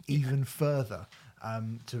about even further.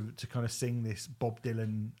 To kind of sing this Bob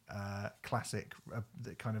Dylan classic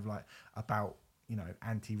that kind of like about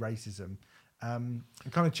anti-racism.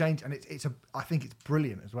 It kind of changed, and I think it's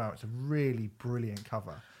brilliant as well. It's a really brilliant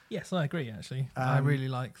cover. Yes, I agree. Actually, I really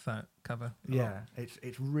like that cover. Yeah,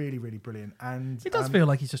 it's really, really brilliant. And It does feel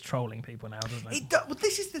like he's just trolling people now, doesn't it? Well,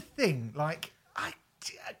 this is the thing. Like, I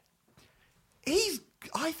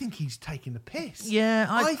think he's taking the piss. Yeah,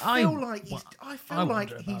 I feel like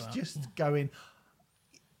wonder about he's that. just going.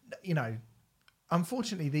 You know,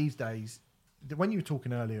 unfortunately, these days, when you were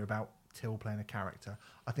talking earlier about Till playing a character,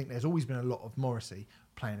 I think there's always been a lot of Morrissey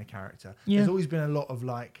playing a character. Yeah. There's always been a lot of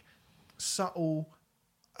like subtle,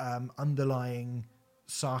 underlying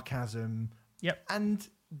sarcasm. Yep. And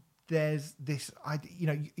there's this,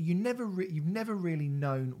 you've never really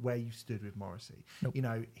known where you stood with Morrissey. Nope. You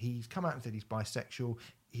know, he's come out and said he's bisexual.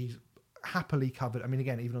 He's happily covered. I mean,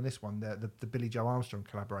 again, even on this one, the Billy Joe Armstrong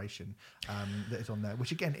collaboration that is on there,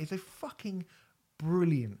 which again is a fucking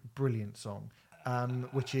brilliant song.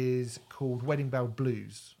 Which is called Wedding Bell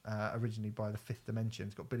Blues, originally by the Fifth Dimension.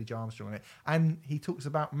 It's got Billy Joe Armstrong on it, and he talks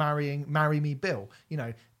about Marry Me Bill. You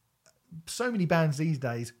know, so many bands these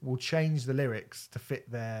days will change the lyrics to fit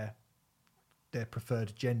their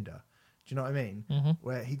preferred gender. Do you know what I mean? Mm-hmm.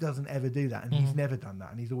 Where he doesn't ever do that, and he's never done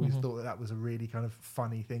that, and he's always thought that was a really kind of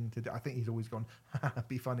funny thing to do. I think he's always gone, it'd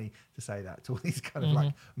be funny to say that to all these kind of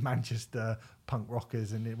like Manchester punk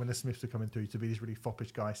rockers, and when the Smiths are coming through, to be this really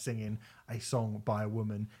foppish guy singing a song by a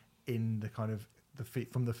woman in the kind of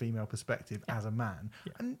from the female perspective as a man,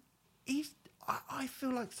 and I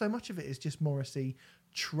feel like so much of it is just Morrissey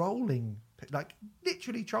trolling, like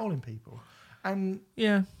literally trolling people. And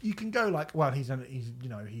Yeah. you can go like, well, he's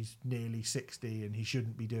nearly 60 and he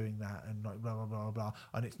shouldn't be doing that, and like blah blah blah blah.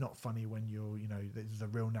 And it's not funny when there's a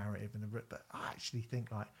real narrative but I actually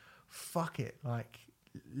think like, fuck it, like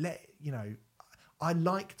I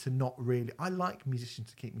like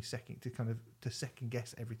musicians to keep me to second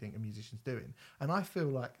guess everything a musician's doing, and I feel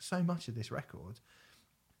like so much of this record,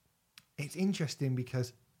 it's interesting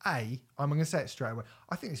because I'm going to say it straight away.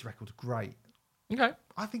 I think this record's great. Okay.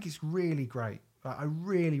 I think it's really great. Like, I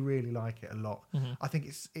really, really like it a lot. Mm-hmm. I think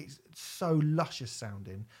it's so luscious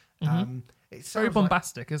sounding. It's Very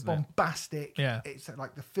bombastic, isn't it? Bombastic. Yeah. It's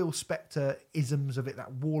like the Phil Spector isms of it,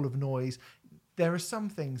 that wall of noise. There are some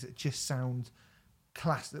things that just sound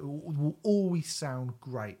classic, that will always sound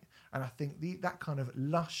great. And I think that kind of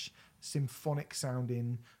lush, symphonic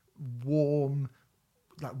sounding, warm,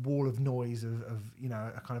 like wall of noise of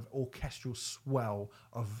a kind of orchestral swell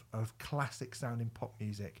of classic sounding pop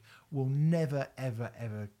music will never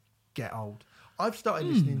ever get old. I've started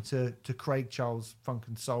listening to Craig Charles' Funk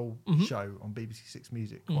and Soul show on BBC Six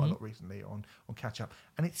Music quite a lot recently on Catch Up,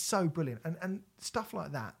 and it's so brilliant and stuff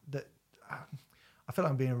like that I feel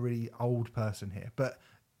like I'm being a really old person here, but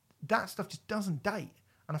that stuff just doesn't date,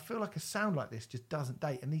 and I feel like a sound like this just doesn't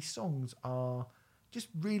date, and these songs are just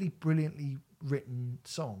really brilliantly written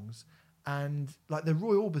songs. And like the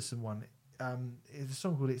Roy Orbison one is a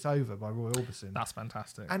song called It's Over by Roy Orbison. That's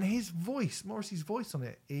fantastic. And his voice, Morrissey's voice on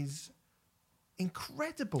it, is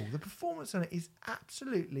incredible. The performance on it is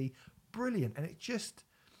absolutely brilliant, and it just,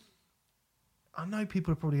 I know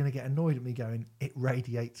people are probably going to get annoyed at me going, it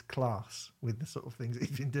radiates class with the sort of things that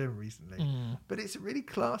he's been doing recently. But it's a really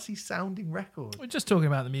classy sounding record. We're just talking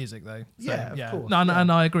about the music, though. So, Yeah, of course, No, yeah. and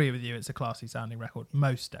I agree with you. It's a classy sounding record,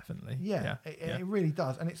 most definitely. It really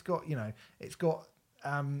does. And it's got,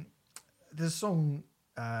 there's a song,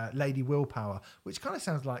 Lady Willpower, which kind of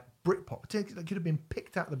sounds like Britpop. It could have been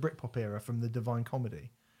picked out of the Britpop era from the Divine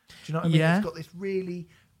Comedy. Do you know what I mean? Yeah. It's got this really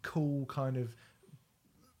cool kind of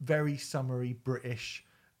very summery British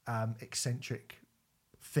eccentric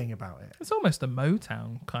thing about it. It's almost a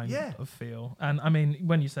Motown kind of feel. And I mean,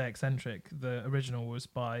 when you say eccentric, the original was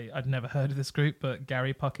by, I'd never heard of this group, but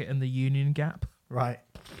Gary Puckett and the Union Gap. Right.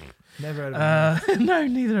 Never heard of it. No,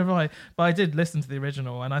 neither have I. But I did listen to the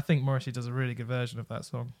original, and I think Morrissey does a really good version of that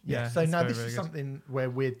song. Yeah. So it's now very, this very is good. something where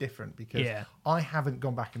we're different, because I haven't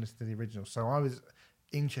gone back and listened to the original. So I was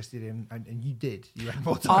interested in, and you did. You had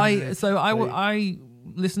more time. I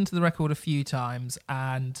listened to the record a few times,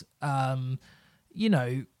 and I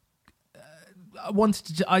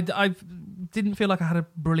wanted to. I didn't feel like I had a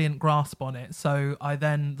brilliant grasp on it, so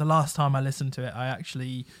the last time I listened to it, I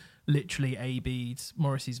actually literally A/B'd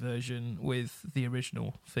Morrissey's version with the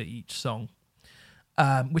original for each song,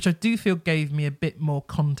 which I do feel gave me a bit more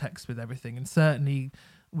context with everything, and certainly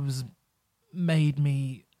made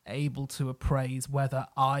me able to appraise whether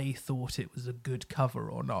I thought it was a good cover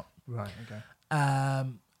or not. Right. Okay.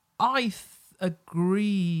 I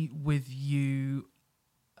agree with you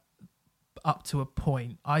up to a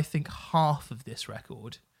point. I think half of this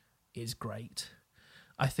record is great.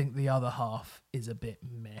 I think the other half is a bit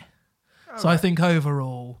meh. So I think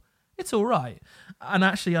overall it's all right. And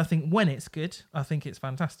actually, I think when it's good, I think it's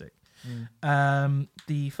fantastic.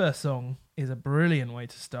 The first song is a brilliant way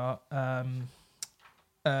to start.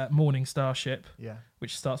 Morning Starship, Yeah.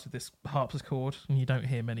 which starts with this harpsichord, and you don't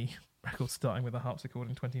hear many records starting with a harpsichord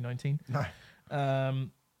in 2019. No.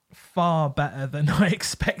 Far better than I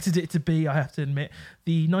expected it to be, I have to admit.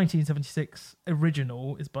 The 1976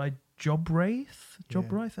 original is by Job Wraith.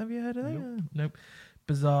 Job Wraith, have you heard of that? Nope.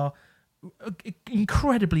 Bizarre.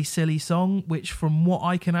 Incredibly silly song, which from what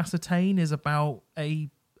I can ascertain is about a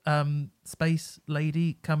space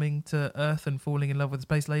lady coming to Earth and falling in love with a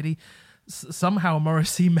space lady. Somehow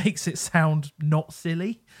Morrissey makes it sound not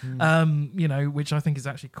silly, which I think is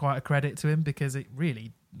actually quite a credit to him, because it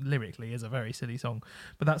really lyrically is a very silly song.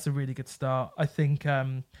 But that's a really good start. I think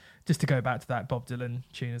just to go back to that Bob Dylan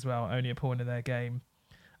tune as well, Only a Pawn in Their Game,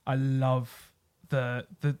 I love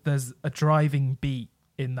there's a driving beat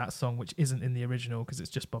in that song which isn't in the original, because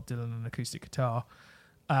it's just Bob Dylan and an acoustic guitar,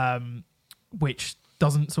 which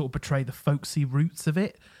doesn't sort of betray the folksy roots of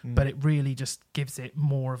it, but it really just gives it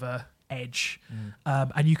more of a edge.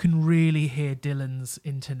 And you can really hear Dylan's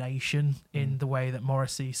intonation in the way that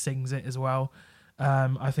Morrissey sings it as well.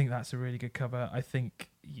 I think that's a really good cover. I think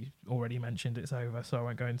you already mentioned It's Over, so I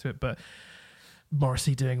won't go into it, but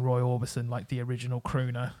Morrissey doing Roy Orbison like the original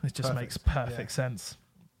crooner, it just makes perfect sense.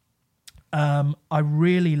 I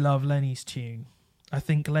really love Lenny's tune. I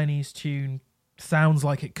think Lenny's tune sounds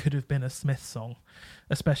like it could have been a Smith song,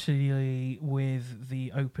 especially with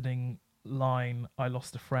the opening line, I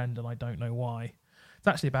lost a friend and I don't know why. It's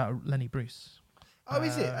actually about Lenny Bruce. Oh,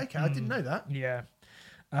 is it? Okay, I didn't know that. Yeah.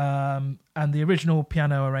 And the original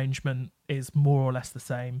piano arrangement is more or less the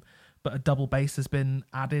same, but a double bass has been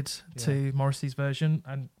added to Morrissey's version,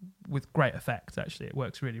 and with great effect, actually. It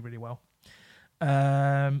works really, really well.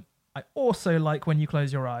 I also like When You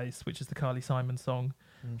Close Your Eyes, which is the Carly Simon song,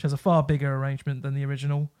 which has a far bigger arrangement than the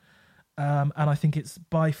original. And I think it's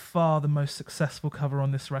by far the most successful cover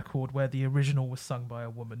on this record, where the original was sung by a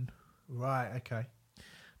woman. Right, okay.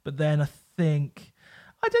 But then I think...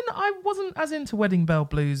 I wasn't as into Wedding Bell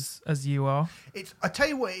Blues as you are. I tell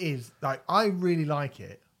you what it is, like, I really like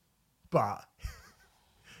it, but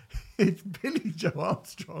it's Billy Joe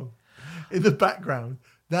Armstrong in the background.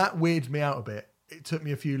 That weirds me out a bit. It took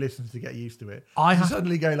me a few listens to get used to it.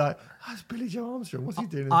 Suddenly go like, that's Billy Joe Armstrong. What's he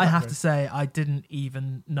doing in the background? Have to say, I didn't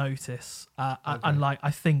even notice. And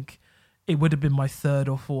I think it would have been my third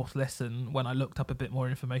or fourth listen when I looked up a bit more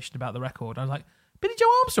information about the record. I was like, Billy Joe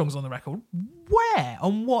Armstrong's on the record? Where?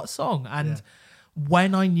 On what song? And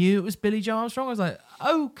when I knew it was Billy Joe Armstrong, I was like,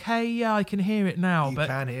 okay, yeah, I can hear it now. You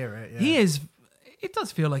can hear it, yeah. He is... It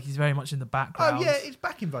does feel like he's very much in the background. Oh, yeah, it's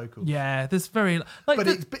backing vocals. Yeah, there's very... But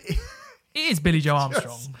it is Billy Joe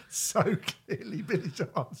Armstrong. So clearly Billy Joe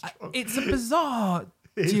Armstrong. It's a bizarre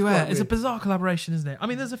duet. It's a bizarre collaboration, isn't it? I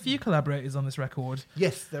mean, there's a few collaborators on this record.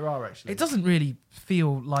 Yes, there are, actually. It doesn't really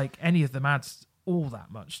feel like any of them adds all that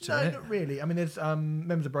much to it. No, not really. I mean, there's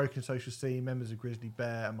members of Broken Social Scene, members of Grizzly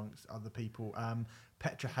Bear, amongst other people.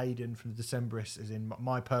 Petra Hayden from the Decemberists is in.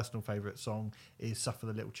 My personal favourite song is Suffer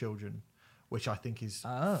the Little Children, which I think is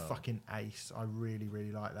fucking ace. I really,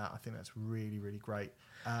 really like that. I think that's really, really great.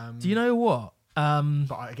 Do you know what? But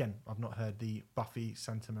I've not heard the Buffy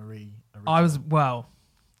Santa Marie original.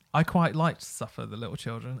 I quite liked Suffer the Little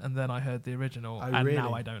Children, and then I heard the original, really?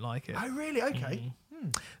 Now I don't like it. Oh, really? Okay.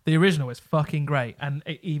 The original is fucking great, and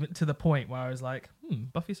even to the point where I was like,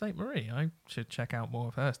 Buffy St. Marie, I should check out more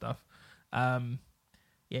of her stuff.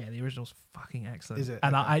 Yeah, the original's fucking excellent. Is it?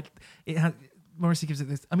 And Okay. Morrissey gives it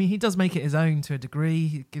this... I mean, he does make it his own to a degree.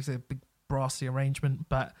 He gives it a big brassy arrangement,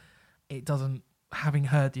 but it doesn't... Having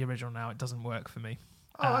heard the original now, it doesn't work for me.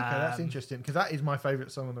 Oh, okay, that's interesting, because that is my favourite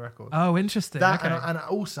song on the record. Oh, interesting. That, okay. and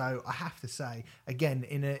also, I have to say, again,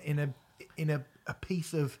 in a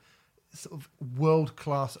piece of sort of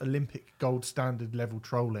world-class Olympic gold standard level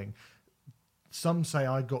trolling, some say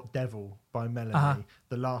I Got Devil by Melanie,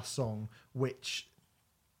 the last song, which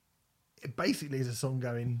it basically is a song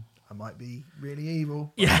going... I might be really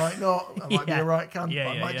evil. I might not. I might be a right cunt.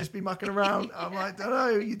 I might just be mucking around. I might don't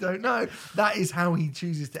know. You don't know. That is how he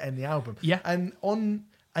chooses to end the album. Yeah. And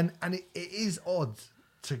it is odd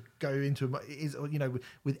to go into it is, you know,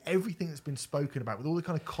 with everything that's been spoken about, with all the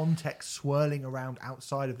kind of context swirling around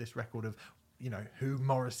outside of this record of, you know, who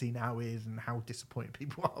Morrissey now is and how disappointed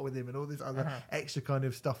people are with him and all this other extra kind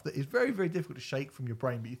of stuff that is very, very difficult to shake from your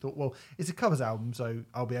brain. But you thought, well, it's a covers album, so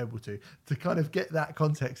I'll be able to kind of get that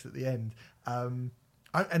context at the end. And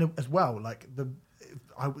as well, like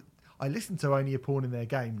I listened to Only a Pawn in Their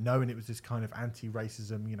Game, knowing it was this kind of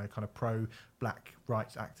anti-racism, you know, kind of pro-black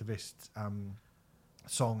rights activist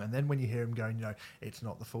song, and then when you hear him going, it's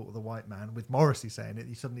not the fault of the white man, with Morrissey saying it,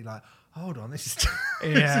 you suddenly like, hold on, this is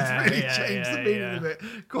this has really changed the meaning of it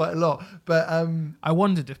quite a lot. But I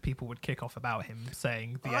wondered if people would kick off about him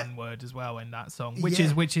saying the N-word as well in that song, which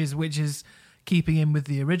is keeping in with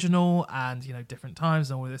the original and different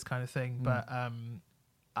times and all this kind of thing. But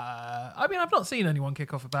I mean, I've not seen anyone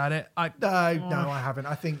kick off about it. No, I haven't.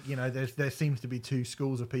 I think there seems to be two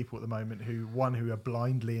schools of people at the moment who are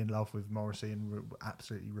blindly in love with Morrissey and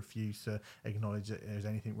absolutely refuse to acknowledge that there's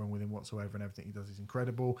anything wrong with him whatsoever, and everything he does is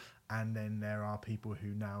incredible. And then there are people who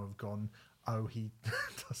now have gone, oh, he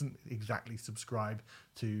doesn't exactly subscribe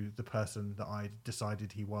to the person that I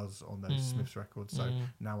decided he was on those Smiths records, so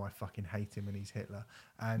now I fucking hate him and he's Hitler.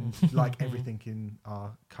 And like everything in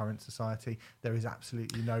our current society, there is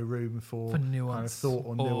absolutely no room for nuance, kind of thought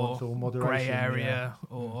or nuance or moderation. Grey area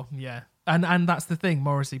And that's the thing,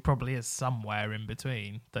 Morrissey probably is somewhere in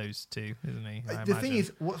between those two, isn't he? The thing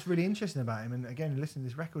is, what's really interesting about him, and again, listening to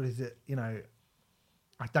this record, is that,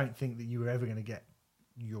 I don't think that you were ever going to get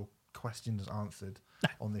your questions answered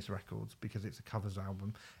on this record because it's a covers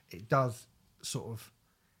album. It does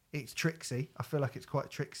it's tricksy. I feel like it's quite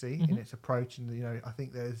tricksy in its approach, and I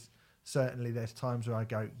think there's times where I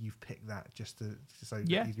go, you've picked that just to so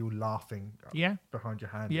that you're laughing behind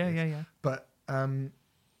your hand. But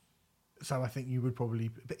so I think you would probably,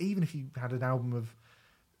 but even if you had an album of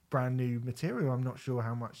brand new material, I'm not sure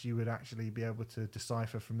how much you would actually be able to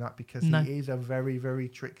decipher from that, because he is a very, very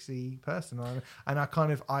tricksy person. And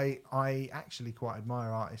I actually quite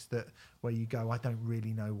admire artists that where you go, I don't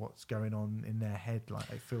really know what's going on in their head. Like,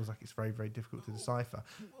 it feels like it's very, very difficult to decipher.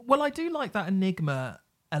 Well, I do like that enigma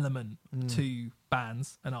element to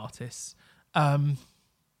bands and artists. I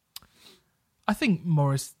think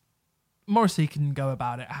Morrissey can go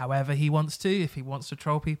about it however he wants to. If he wants to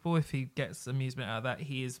troll people, if he gets amusement out of that,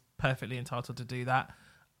 he is perfectly entitled to do that.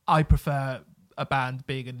 I prefer a band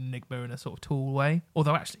being an enigma in a sort of Tool way,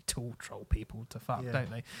 although actually Tool troll people to fuck, don't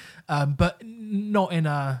they? But not in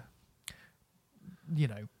a,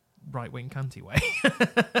 right-wing cunty way,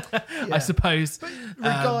 I suppose. But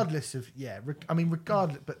regardless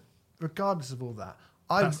regardless of all that,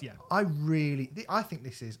 I think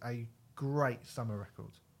this is a great summer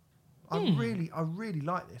record. I really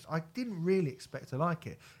like this. I didn't really expect to like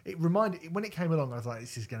it. It reminded, when it came along, I was like,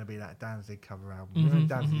 this is going to be that Danzig cover album.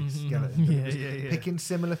 Danzig Skeleton. Picking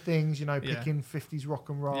similar things, picking 50s rock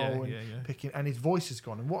and roll picking, and his voice is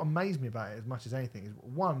gone. And what amazed me about it as much as anything is,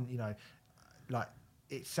 one, like,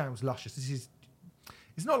 it sounds luscious.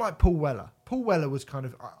 It's not like Paul Weller. Paul Weller was kind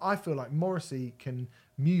of, I feel like Morrissey can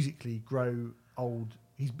musically grow old.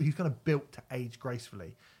 He's kind of built to age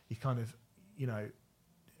gracefully. He's kind of,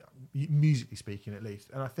 musically speaking, at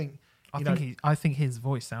least. And I think his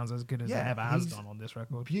voice sounds as good as it ever has done on this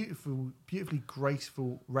record. Beautifully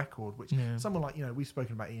graceful record, which someone like, we've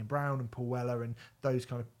spoken about Ian Brown and Paul Weller and those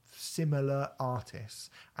kind of similar artists,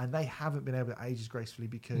 and they haven't been able to age as gracefully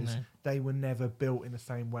because they were never built in the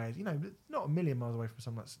same way as, not a million miles away from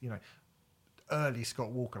someone that's, early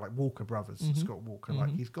Scott Walker, like Walker Brothers, Scott Walker.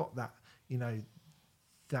 Like, he's got that,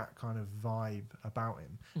 that kind of vibe about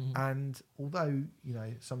him. And although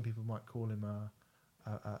some people might call him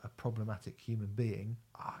a problematic human being,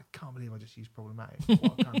 I can't believe I just used problematic.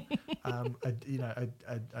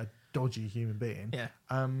 A dodgy human being.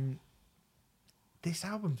 This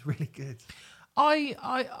album's really good.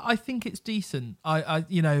 I think it's decent.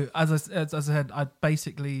 As I said,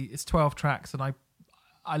 it's 12 tracks, and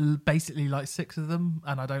I basically like 6 of them,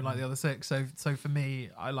 and I don't like the other 6. So for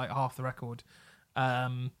me, I like half the record.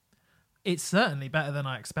 It's certainly better than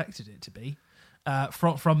I expected it to be.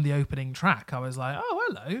 From the opening track, I was like, "Oh,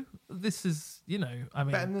 hello! This is, better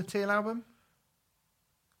than the Teal album."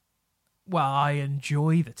 Well, I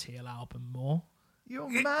enjoy the Teal album more. You're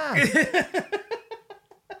mad.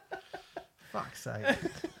 Fuck's sake.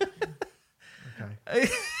 Okay.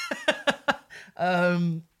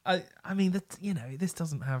 This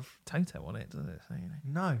doesn't have Toto on it, does it? So,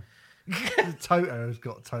 No. Toto has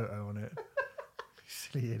got Toto on it.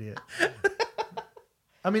 Silly idiot.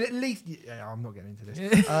 I mean, at least... I'm not getting into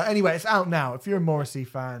this. Anyway, it's out now. If you're a Morrissey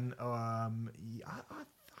fan, I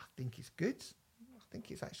think it's good. I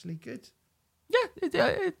think it's actually good. Yeah,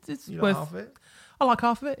 it's you worth... like half of it? I like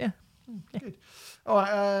half of it, yeah. Good. All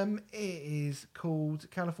right, it is called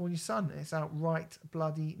California Sun. It's out right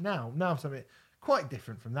bloody now. Now something quite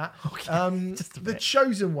different from that. Okay, The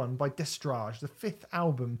Chosen One by Destrage, the 5th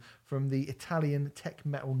album from the Italian tech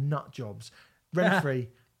metal nutjobs. Rent-free.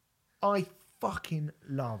 I fucking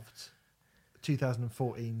loved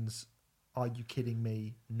 2014's Are You Kidding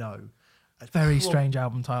Me? No. Very strange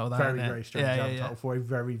album title, that, Very, isn't it? very strange album title for a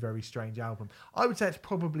very, very strange album. I would say it's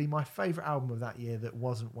probably my favourite album of that year that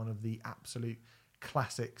wasn't one of the absolute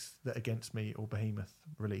classics that Against Me or Behemoth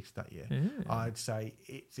released that year. Yeah. I'd say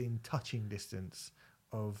it's in touching distance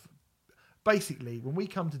of... Basically, when we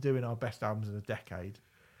come to doing our best albums of the decade,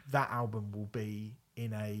 that album will be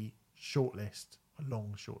in a shortlist, a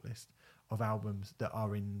long shortlist of albums that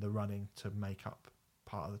are in the running to make up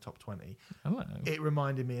part of the top 20. Hello. It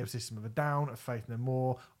reminded me of System of a Down, of Faith No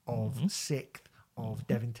More, of Sixth, of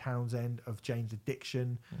Devin Townsend, of Jane's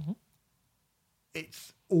Addiction.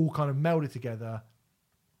 It's all kind of melded together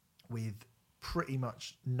with pretty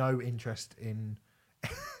much no interest in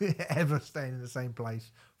ever staying in the same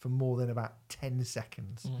place for more than about 10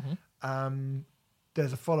 seconds.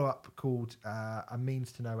 There's a follow-up called A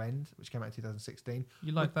Means to No End, which came out in 2016.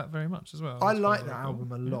 You like that very much as well. I That's like quite that cool.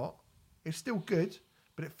 album a lot. It's still good,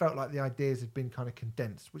 but it felt like the ideas had been kind of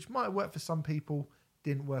condensed, which might have worked for some people,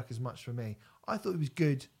 didn't work as much for me. I thought it was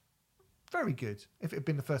good, very good. If it had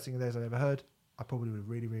been the first thing of theirs I'd ever heard, I probably would have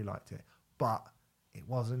really, really liked it. But it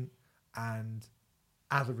wasn't, and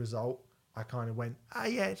as a result, I kind of went,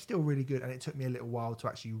 yeah, it's still really good. And it took me a little while to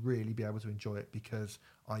actually really be able to enjoy it because,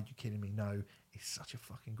 are you kidding me? No, it's such a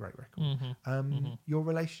fucking great record. Your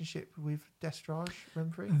relationship with Destrage,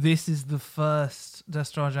 Renfrey? This is the first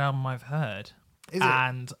Destrage album I've heard. Is it?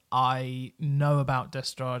 And I know about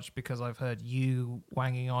Destrage because I've heard you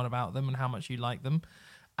wanging on about them and how much you like them.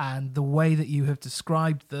 And the way that you have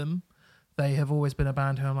described them, they have always been a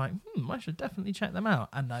band who I'm like, I should definitely check them out.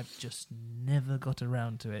 And I've just never got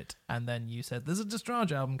around to it. And then you said, there's a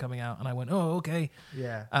Destrage album coming out. And I went, oh, okay.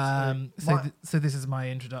 Yeah. So this is my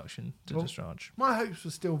introduction to Destrage. My hopes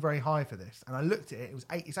were still very high for this. And I looked at it.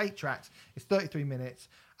 It's 8 tracks. It's 33 minutes.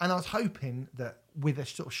 And I was hoping that with a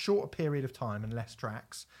sort of shorter period of time and less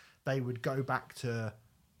tracks, they would go back to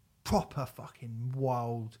proper fucking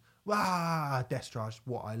wild, Destrage,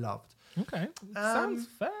 what I loved. Okay, sounds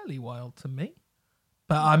fairly wild to me.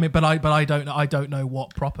 But I mean, but I don't know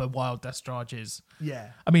what proper wild Destrage is. Yeah.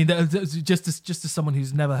 I mean, just as someone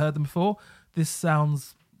who's never heard them before, this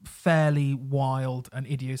sounds fairly wild and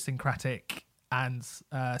idiosyncratic and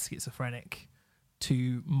schizophrenic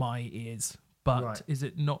to my ears. But is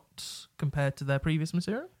it not compared to their previous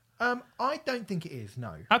material? I don't think it is.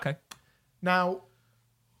 No. Okay. Now,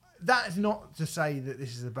 that is not to say that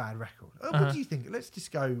this is a bad record. What do you think? Let's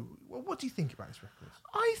just go. What do you think about this record?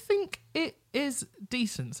 I think it is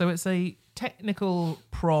decent. So it's a technical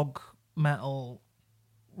prog metal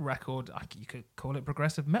record. You could call it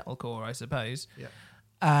progressive metalcore, I suppose.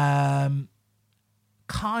 Yeah.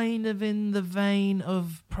 Kind of in the vein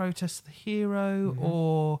of Protest the Hero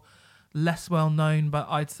or less well known, but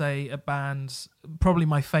I'd say a band, probably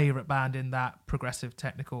my favourite band in that progressive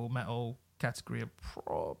technical metal category, are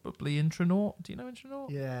probably Intronaut. Do you know Intronaut?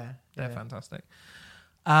 Yeah. They're fantastic.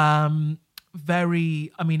 It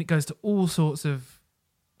goes to all sorts of,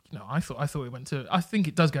 I think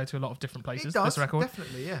it does go to a lot of different places, It does, this record.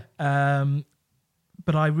 definitely, yeah.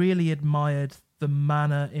 But I really admired the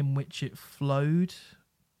manner in which it flowed,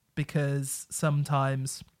 because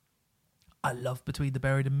sometimes I love Between the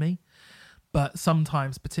Buried and Me, but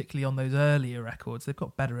sometimes, particularly on those earlier records, they've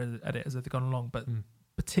got better at it as they've gone along, but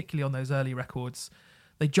particularly on those early records,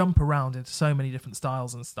 they jump around into so many different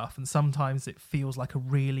styles and stuff, and sometimes it feels like a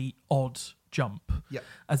really odd jump,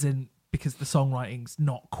 as in because the songwriting's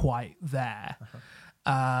not quite there.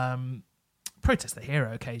 Protest the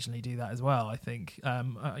Hero occasionally do that as well, I think. I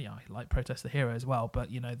like Protest the Hero as well, but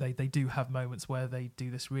they do have moments where they do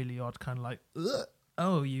this really odd kind of like,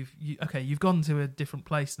 oh, you've gone to a different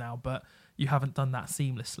place now, but you haven't done that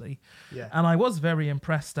seamlessly. Yeah. And I was very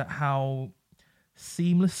impressed at how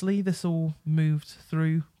seamlessly this all moved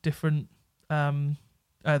through different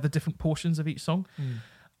the different portions of each song.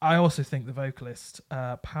 I also think the vocalist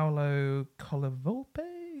Paolo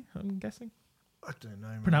Colavolpe, I'm guessing, I don't know,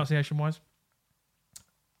 man. pronunciation wise,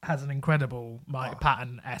 has an incredible Mike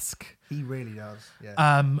Patton-esque. He really does.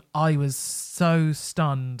 Yeah. I was so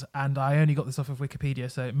stunned, and I only got this off of Wikipedia,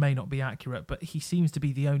 so it may not be accurate, but he seems to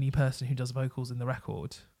be the only person who does vocals in the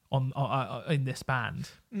record in this band.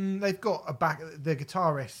 They've got the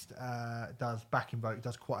guitarist does backing vocal,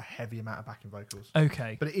 does quite a heavy amount of backing vocals.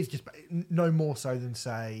 Okay. But it is just no more so than,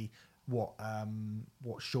 say, what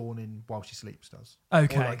Sean in While She Sleeps does.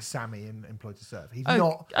 Okay. Or like Sammy in Employed to Serve. He's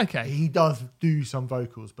not... Okay. He does do some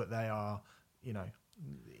vocals, but they are,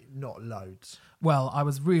 not loads. Well, I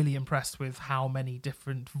was really impressed with how many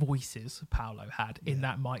different voices Paolo had in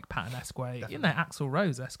that Mike Patton-esque way, in that Axl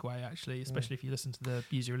Rose-esque way, actually, especially if you listen to the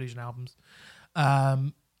Use Your Illusion albums.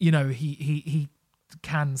 He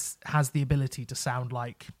has the ability to sound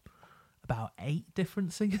like a about 8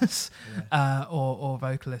 different singers or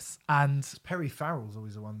vocalists. And Perry Farrell's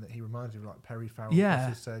always the one that he reminds me of, like Perry Farrell Yeah. cross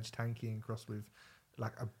with Serge Tankian and cross with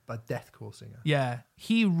like a deathcore singer. yeah,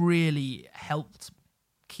 he really helped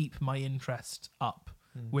keep my interest up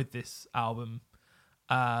with this album,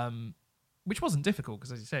 which wasn't difficult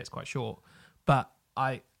because, as you say, it's quite short. But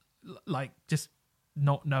I like just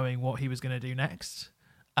not knowing what he was going to do next.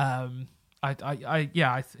 I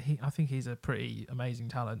think he's a pretty amazing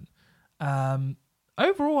talent.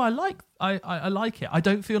 Overall, I like it. I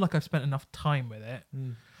don't feel like I've spent enough time with it,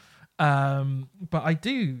 but I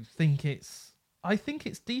do think it's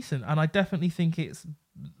decent, and I definitely think it's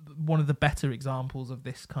one of the better examples of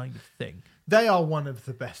this kind of thing. They are one of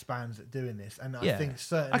the best bands at doing this, and I Yeah, think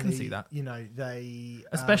certainly I can see that. You know, they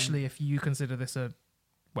Especially if you consider this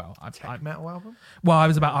tech metal album. Well, I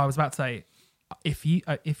was about to say, if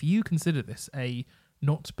you consider this a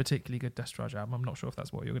not particularly good Destrage album, I'm not sure if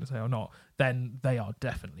that's what you're going to say or not, then they are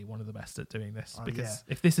definitely one of the best at doing this. Because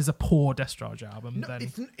if this is a poor Destrage album,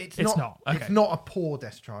 then it's not. Okay. It's not a poor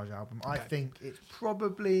Destrage album. I Okay. think it's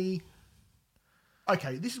probably...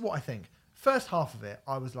 Okay, this is what I think. First half of it,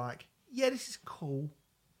 I was like, yeah, this is cool.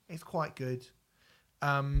 It's quite good.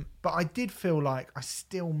 But I did feel like I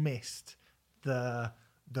still missed the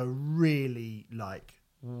really, like,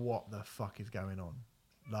 what the fuck is going on?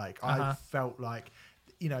 Like, I felt like,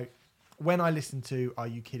 you know, when I listened to Are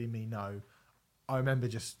You Kidding Me? No, I remember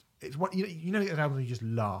just, it's what, you know, an album you just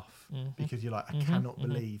laugh because you're like, I cannot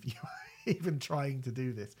believe you're even trying to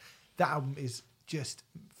do this. That album is just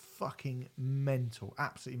fucking mental,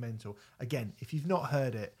 absolutely mental. Again, if you've not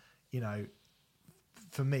heard it, you know,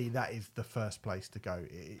 for me, that is the first place to go.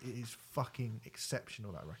 It is fucking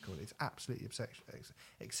exceptional, that record. It's absolutely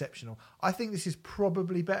exceptional. I think this is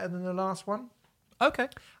probably better than the last one. Okay.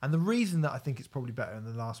 And the reason that I think it's probably better than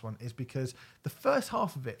the last one is because the first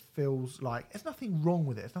half of it feels like there's nothing wrong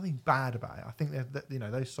with it. There's nothing bad about it. I think that, you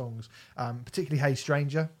know, those songs, particularly Hey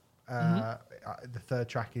Stranger, the third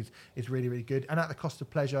track is really, really good. And At the Cost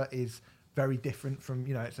of Pleasure is very different from,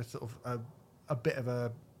 you know, it's a sort of a bit of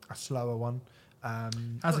a slower one.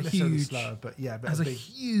 Has a huge slower, but yeah, but has a big,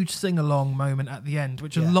 huge sing-along moment at the end,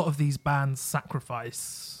 which a lot of these bands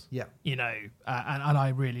sacrifice. Yeah. You know, and I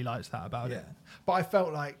really liked that about it. But I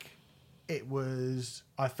felt like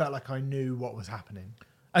I felt like I knew what was happening.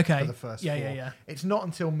 Okay. For the first four. Yeah. It's not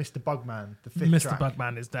until Mr. Bugman, the fifth Mr. track,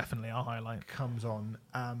 Bugman is definitely a highlight. comes on,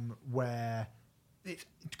 where it's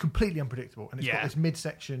completely unpredictable, and it's got this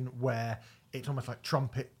midsection where it's almost like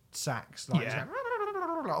trumpet sax, like, it's like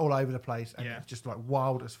all over the place, and it's just like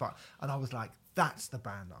wild as fuck. And I was like, that's the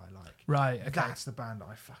band that I like. Right. Okay. That's the band that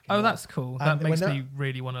I fucking Oh, like. that's cool. And That makes when me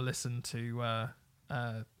really want to listen to. Are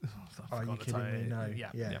You Kidding Me? No.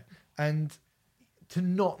 Yeah. And to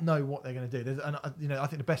not know what they're going to do, you know, I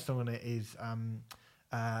think the best song on it is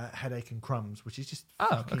Headache and Crumbs, which is just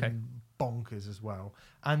fucking bonkers as well.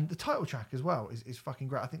 And the title track as well is fucking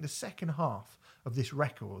great. I think the second half of this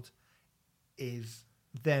record is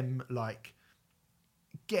them like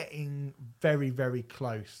getting very, very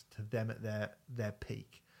close to them at their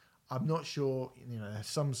peak. I'm not sure, you know, there's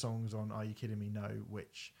some songs on Are You Kidding Me? No,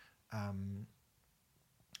 which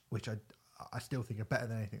I still think are better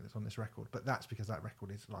than anything that's on this record, but that's because that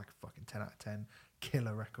record is like a fucking 10 out of 10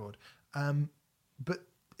 killer record. But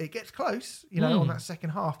it gets close, you know, on that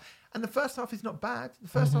second half. And the first half is not bad. The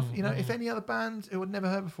first half, you know, if any other band who I'd never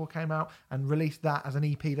heard before came out and released that as an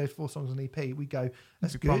EP, those 4 songs on EP, we'd go,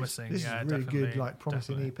 that's good. Promising. This is a really good, like,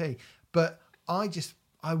 promising EP. But I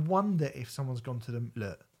wonder if someone's gone to them,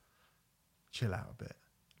 look, chill out a bit.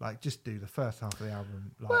 Like, just do the first half of the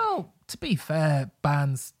album. Like, well, to be fair,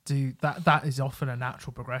 bands do that. That is often a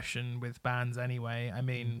natural progression with bands anyway. I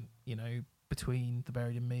mean, you know, between The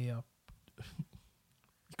Buried in Me, you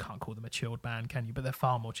can't call them a chilled band, can you? But they're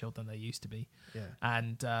far more chilled than they used to be. Yeah.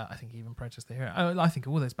 And I think even Protest the Hero, I think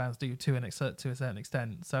all those bands do to a certain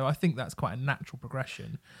extent. So I think that's quite a natural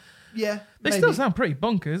progression. Yeah, they still sound pretty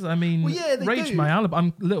bonkers. I mean, well, yeah, they Rage do. My Alibi.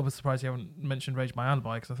 I'm a little bit surprised you haven't mentioned Rage My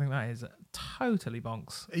Alibi because I think that is totally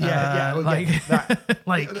bonks. The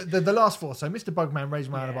last 4. So Mr. Bugman, Rage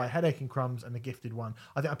My Alibi, Headache and Crumbs, and The Gifted One.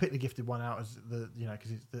 I think I picked The Gifted One out as the, you know,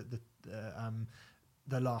 because it's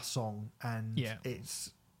the last song, and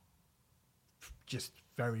it's just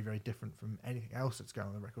very, very different from anything else that's going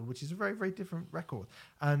on the record, which is a very, very different record.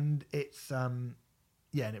 And it's and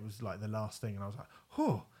it was like the last thing, and I was like,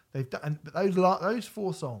 oh. They've done, but those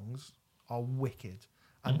 4 songs are wicked,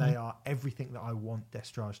 and they are everything that I want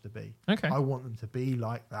Destrage to be. Okay, I want them to be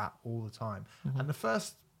like that all the time. And the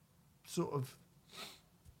first sort of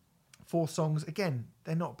 4 songs, again,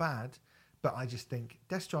 they're not bad, But I just think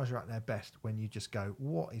Deathcharge are at their best when you just go,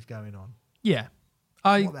 what is going on? Yeah.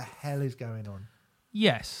 What the hell is going on?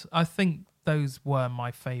 Yes, I think those were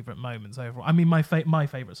my favourite moments overall. I mean, my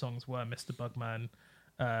favourite songs were Mr. Bugman,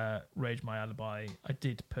 Rage My Alibi. I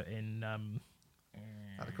did put in...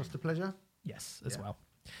 At the Cost of Pleasure? Yes, as Yeah. well.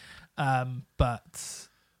 But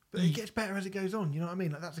it gets better as it goes on. You know what I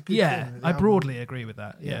mean? Like that's a good yeah, thing. I broadly agree with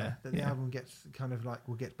that. Yeah, that the album gets kind of like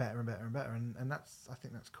will get better and better and better, and I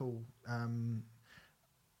think that's cool.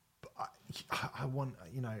 But I want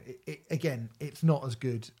again, it's not as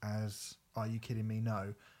good as Are You Kidding Me?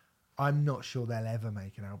 No, I'm not sure they'll ever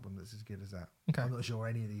make an album that's as good as that. Okay. I'm not sure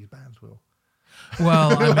any of these bands will.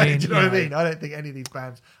 Well, I mean, do you know what I mean? I don't think any of these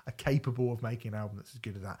bands are capable of making an album that's as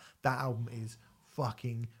good as that. That album is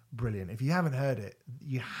fucking brilliant. If you haven't heard it,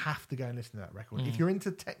 you have to go and listen to that record. If you're into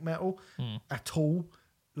tech metal at all,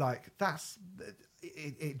 like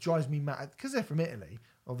it drives me mad because they're from Italy.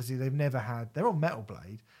 Obviously, they're on Metal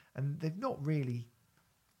Blade, and they've not really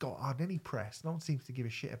got any press. No one seems to give a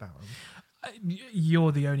shit about them.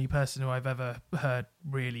 You're the only person who I've ever heard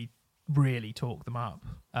really, really talk them up.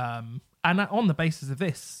 And on the basis of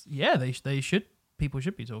this, yeah, people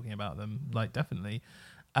should be talking about them, like definitely.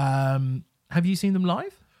 Have you seen them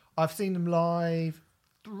live? I've seen them live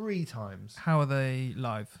 3 times. How are they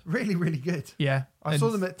live? Really, really good. Yeah. I saw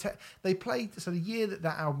them at... they played... So the year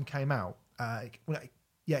that album came out...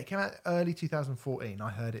 it came out early 2014. I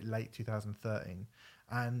heard it late 2013.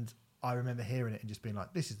 And I remember hearing it and just being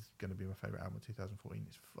like, this is going to be my favourite album of 2014.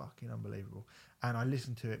 It's fucking unbelievable. And I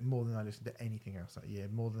listened to it more than I listened to anything else that year.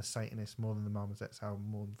 More than The Satanist, more than the Marmosettes album,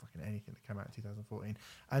 more than fucking anything that came out in 2014.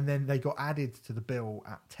 And then they got added to the bill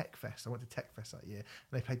at Tech Fest. I went to Tech Fest that year.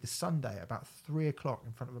 And they played the Sunday at about 3 o'clock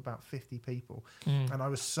in front of about 50 people. And I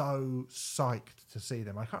was so psyched to see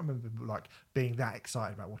them. I can't remember like being that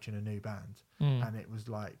excited about watching a new band. And it was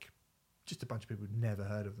like just a bunch of people who'd never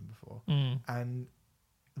heard of them before. And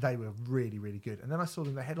they were really, really good. And then I saw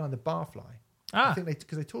them, they headlined the Barfly. I think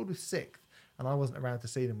because they toured with Sixth, and I wasn't around to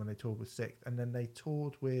see them when they toured with Sixth. And then they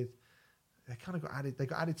toured with, they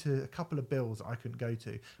got added to a couple of bills that I couldn't go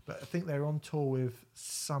to. But I think they were on tour with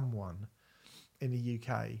someone in the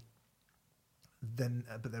UK.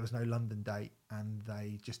 But there was no London date, and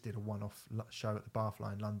they just did a one-off show at the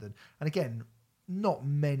Barfly in London. And again, not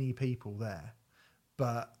many people there,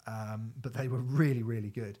 but they were really,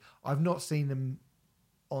 really good. I've not seen them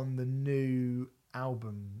on the new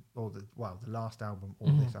album or the last album or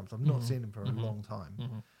this album. So I've not seen them for a long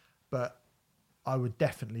time, but I would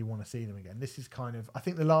definitely want to see them again. This is kind of, I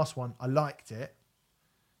think the last one, I liked it,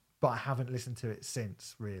 but I haven't listened to it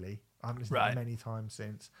since, really. I haven't listened to it many times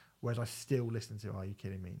since, whereas I still listen to Are You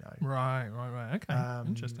Kidding Me? No. Right. Okay,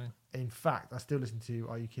 interesting. In fact, I still listen to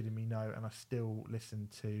Are You Kidding Me? No, and I still listen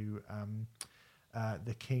to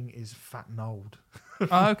The King is Fat and Old.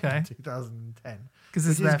 Oh, okay. 2010. Because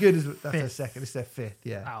it's as good as that's their second. It's their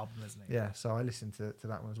 5th, album, isn't it? Yeah. So I listened to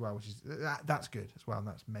that one as well, which is that's good as well, and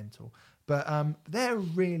that's mental. But they're a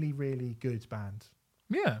really, really good band.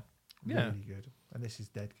 Yeah. Really good, and this is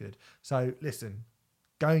dead good. So listen,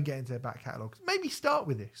 go and get into their back catalogue. Maybe start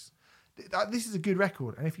with this. This is a good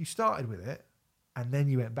record, and if you started with it and then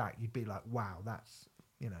you went back, you'd be like, wow, that's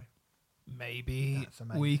Maybe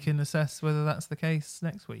we can assess whether that's the case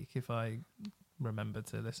next week if I remember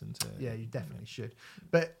to listen to it. Yeah, you definitely should.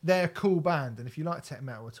 But they're a cool band, and if you like tech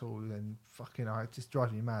metal at all, then it just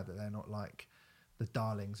drives me mad that they're not like the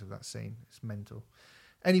darlings of that scene. It's mental.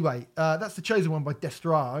 Anyway, that's The Chosen One by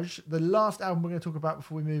Destrage. The last album we're going to talk about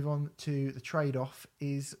before we move on to the trade-off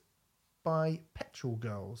is by Petrol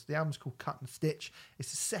Girls. The album's called Cut and Stitch.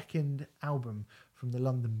 It's the second album from the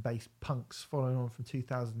London-based punks, following on from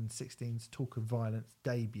 2016's Talk of Violence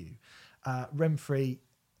debut. Remfry,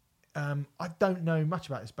 I don't know much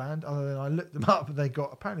about this band other than I looked them up.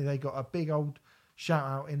 Apparently they got a big old shout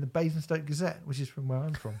out in the Basingstoke Gazette, which is from where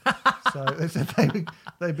I'm from. So they said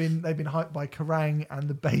they've been hyped by Kerrang and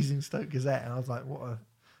the Basingstoke Gazette, and I was like, what a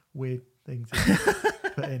weird thing to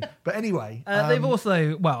put in. But anyway, they've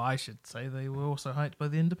also, I should say they were also hyped by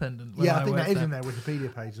the Independent. I think that is in their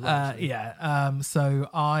Wikipedia page as well. So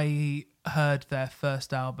I heard their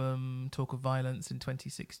first album, Talk of Violence, in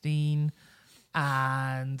 2016,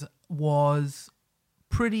 and was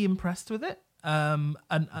pretty impressed with it. And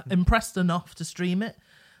impressed enough to stream it.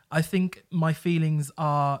 I think my feelings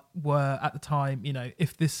were at the time,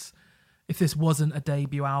 if this wasn't a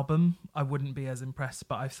debut album, I wouldn't be as impressed,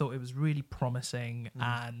 but I thought it was really promising,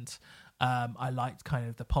 and I liked kind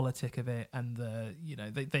of the politic of it, and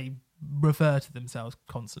they refer to themselves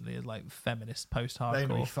constantly as like feminist post-hardcore.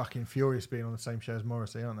 They'd be fucking furious being on the same show as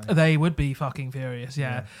Morrissey, aren't they? They would be fucking furious,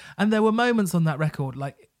 yeah. And there were moments on that record,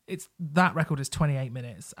 like that record is 28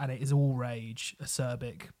 minutes and it is all rage,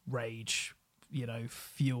 acerbic rage,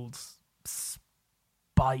 fueled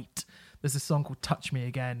spite. There's a song called Touch Me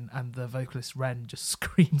Again, and the vocalist Ren just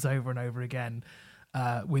screams over and over again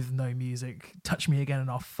with no music, touch me again and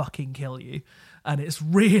I'll fucking kill you. And it's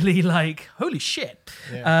really like, holy shit.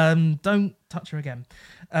 Yeah. Don't touch her again.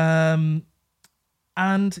 And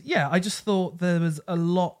yeah, I just thought there was a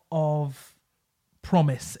lot of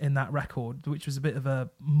promise in that record, which was a bit of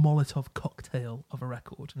a Molotov cocktail of a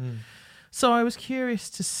record. So I was curious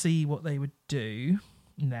to see what they would do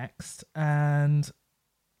next. And,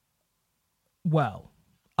 well,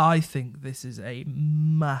 I think this is a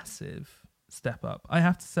massive step up. I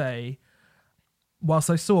have to say, whilst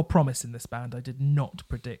I saw promise in this band, I did not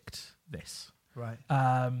predict this. Right.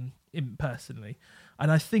 Personally.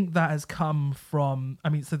 And I think that has come from,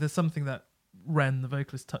 so there's something that Ren, the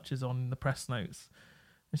vocalist, touches on in the press notes.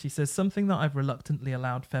 And she says, something that I've reluctantly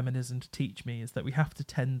allowed feminism to teach me is that we have to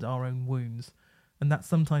tend our own wounds, and that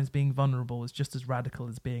sometimes being vulnerable is just as radical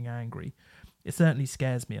as being angry. It certainly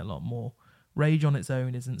scares me a lot more. Rage on its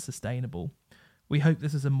own isn't sustainable. We hope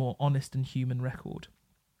this is a more honest and human record.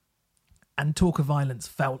 And Talk of Violence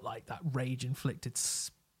felt like that rage-inflicted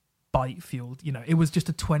spite-fueled, it was just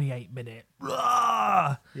a 28-minute...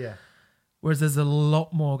 Yeah. Whereas there's a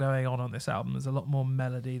lot more going on this album. There's a lot more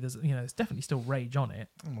melody. There's definitely still rage on it,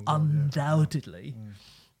 undoubtedly.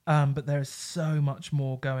 Yeah. But there is so much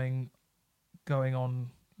more going on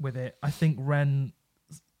with it. I think Ren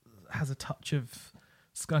has a touch of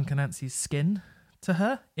Skunk Anansie's skin to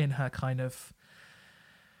her in her kind of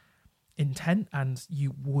intent, and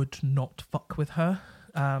you would not fuck with her.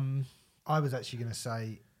 I was actually going to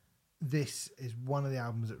say this is one of the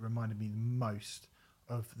albums that reminded me the most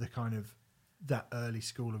of the kind of that early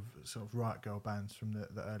school of sort of Riot Girl bands from the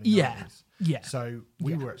early 90s. Yeah. So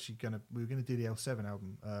we were actually going to do the L7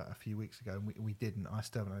 album a few weeks ago, and we didn't. I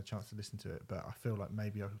still haven't had a chance to listen to it, but I feel like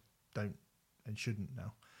maybe I don't and shouldn't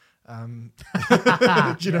now. Do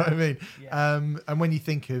you know what I mean? Yeah. And when you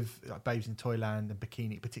think of like Babes in Toyland and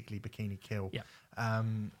Bikini, particularly Bikini Kill,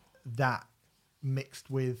 that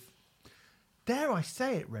mixed with, dare I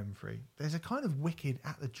say it, Renfrey, there's a kind of Wicked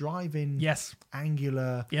at the Drive-In, Yes.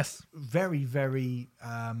 angular, Yes. very, very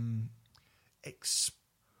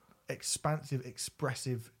expansive,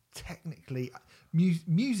 expressive, technically,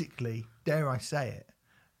 musically, dare I say it,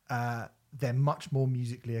 they're much more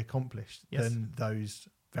musically accomplished than those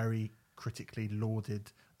very critically lauded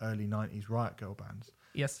early 90s Riot Girl bands.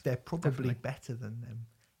 Yes. They're probably definitely. better than them.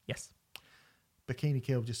 Yes. Bikini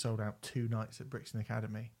Kill just sold out 2 nights at Brixton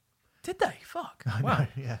Academy. Did they? Fuck. I Wow. know,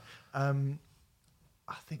 yeah.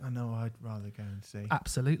 I think I know I'd rather go and see.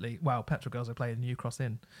 Absolutely. Well, Petrol Girls are playing New Cross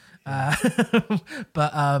Inn.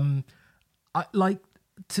 But I like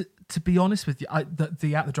to be honest with you,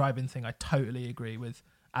 the At the Drive-In thing I totally agree with,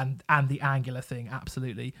 and the angular thing,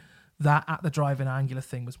 absolutely. That At the Drive-In angular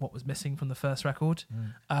thing was what was missing from the first record.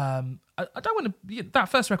 I don't want to... That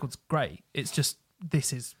first record's great. It's just,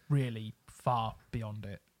 this is really far beyond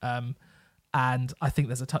it. And I think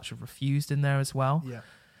there's a touch of Refused in there as well. Yeah.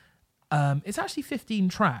 It's actually 15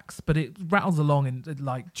 tracks, but it rattles along in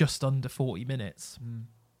like just under 40 minutes.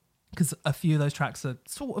 Because a few of those tracks are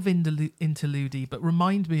sort of interlude-y, but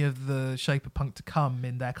remind me of the Shape of Punk to Come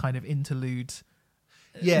in their kind of interlude.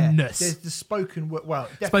 Yeah, there's the spoken word. Well,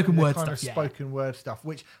 spoken word kind stuff. Of spoken word stuff.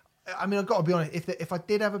 Which, I mean, I've got to be honest. If I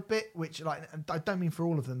did have a bit, which like I don't mean for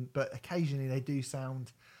all of them, but occasionally they do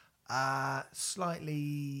sound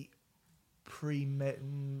slightly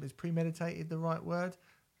is premeditated the right word?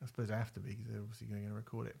 I suppose they have to be because they're obviously going to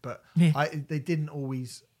record it. But they didn't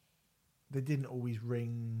always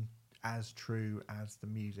ring as true as the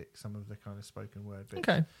music. Some of the kind of spoken word bits.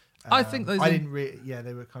 Okay, I think those. I didn't really. Yeah,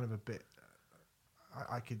 they were kind of a bit.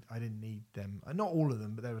 I didn't need them. Not all of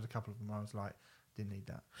them, but there was a couple of them I was like, didn't need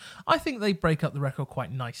that. I think they break up the record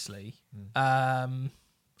quite nicely. I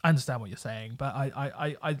understand what you're saying, but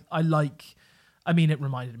I like. I mean, it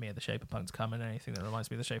reminded me of The Shape of Punk to Come, and anything that reminds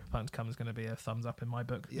me of The Shape of Punk to Come is going to be a thumbs up in my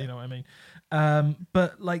book. Yeah. You know what I mean?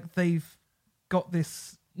 But like they've got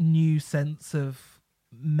this new sense of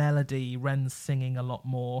melody. Ren's singing a lot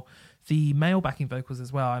more. The male backing vocals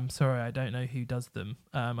as well. I'm sorry, I don't know who does them,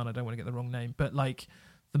 and I don't want to get the wrong name. But like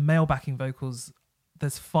the male backing vocals,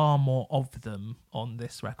 there's far more of them on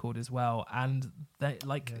this record as well. And they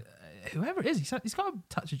like whoever it is, he's got a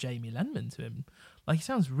touch of Jamie Lenman to him. Like he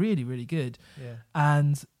sounds really, really good. Yeah.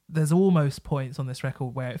 And there's almost points on this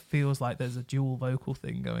record where it feels like there's a dual vocal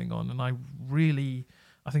thing going on, and I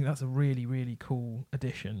think that's a really, really cool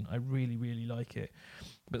addition. I really, really like it.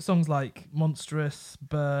 But songs like Monstrous,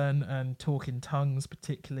 Burn, and Talk in Tongues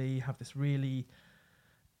particularly have this really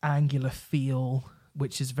angular feel,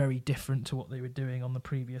 which is very different to what they were doing on the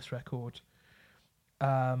previous record.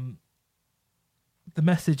 The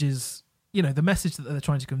message is, the message that they're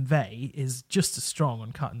trying to convey is just as strong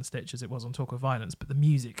on Cut and Stitch as it was on Talk of Violence, but the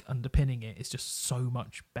music underpinning it is just so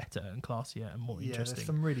much better and classier and more interesting. There's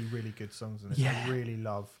some really, really good songs in it. Yeah. I really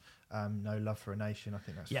love No Love for a Nation. I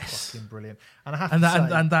think that's fucking brilliant. And I have and to that,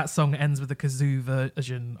 say... and that song ends with the kazoo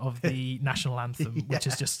version of the national anthem, which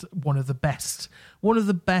is just one of the best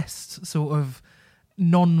sort of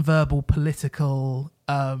non-verbal political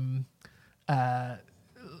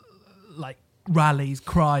like rallies,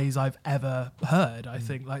 cries I've ever heard. I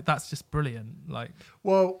think like that's just brilliant. Like,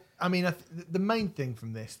 well, I mean, the main thing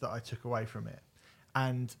from this that I took away from it,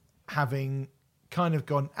 and having kind of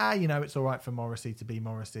gone, it's all right for Morrissey to be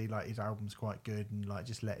Morrissey, like his album's quite good, and like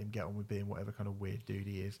just let him get on with being whatever kind of weird dude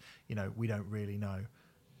he is. We don't really know.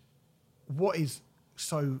 What is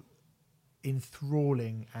so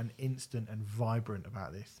enthralling and instant and vibrant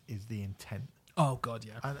about this is the intent. Oh God,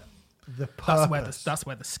 yeah. And the purpose. That's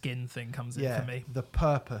where the skin thing comes in for me. The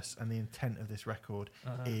purpose and the intent of this record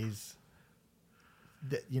is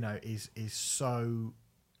that is so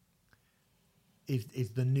is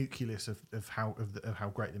the nucleus of how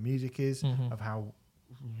great the music is, of how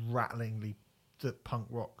rattlingly the punk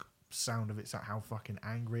rock sound of it's how fucking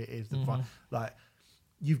angry it is. Like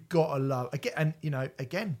you've got to love again, and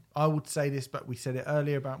again, I would say this, but we said it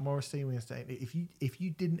earlier about Morrissey. We were saying if you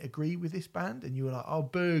didn't agree with this band and you were like, oh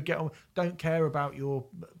boo, get on, don't care about your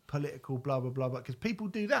political blah blah blah, because people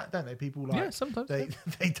do that, don't they? People like sometimes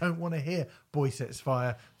they don't want to hear Boy Sets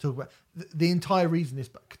Fire talk about the entire reason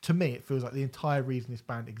this. To me, it feels like the entire reason this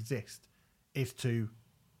band exists is to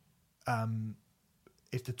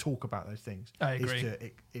talk about those things. I agree.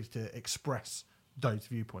 Is to express those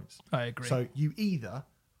viewpoints. I agree. So you either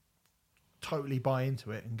totally buy into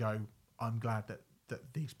it and go, I'm glad that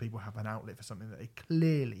these people have an outlet for something that they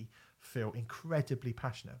clearly feel incredibly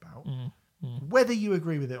passionate about, whether you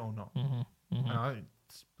agree with it or not. And I don't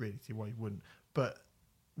really see why you wouldn't, but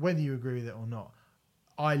whether you agree with it or not,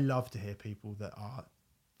 I love to hear people that are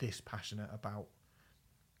this passionate about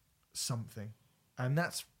something. And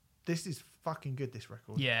this is fucking good, this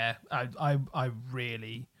record. Yeah, I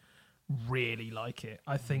really like it.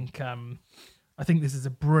 I think this is a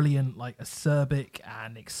brilliant, like, acerbic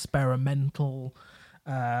and experimental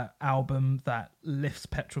album that lifts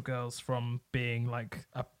Petrol Girls from being like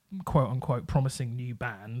a quote unquote promising new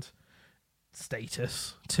band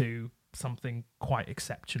status to something quite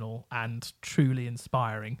exceptional and truly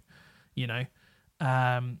inspiring,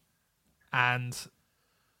 and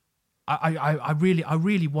I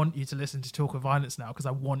really want you to listen to Talk of Violence now, because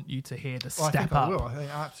I want you to hear the step up. I think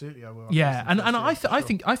absolutely I will. Yeah, and I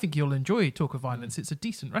think you'll enjoy Talk of Violence. It's a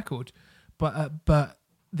decent record, but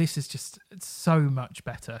this is just so much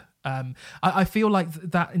better. I feel like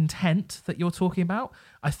that intent that you're talking about,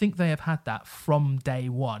 I think they have had that from day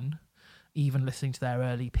one. Even listening to their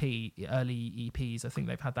early EPs, I think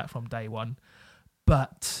they've had that from day one.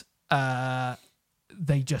 But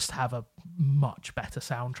they just have a much better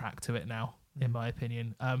soundtrack to it now, in my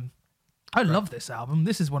opinion. I love this album.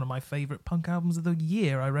 This is one of my favourite punk albums of the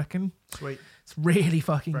year, I reckon. Sweet. It's really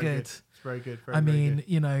fucking good. It's very good. I mean,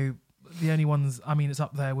 the only ones, it's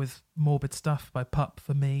up there with Morbid Stuff by Pup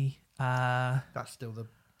for me. That's still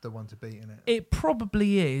the one to beat, isn't it? It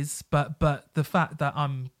probably is, but the fact that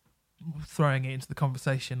I'm throwing it into the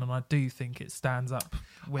conversation, and I do think it stands up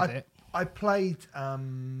with it. I played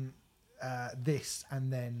this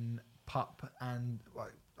and then Pup, and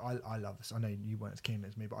I love this. I know you weren't as keen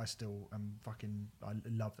as me, but I still I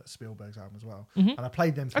love that Spielberg's album as well. And I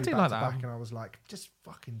played them three back to back, and I was like, just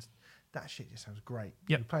fucking, that shit just sounds great.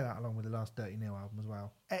 Yep. You play that along with the last Dirty Nil album as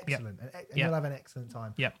well. Excellent. Yep. And you'll have an excellent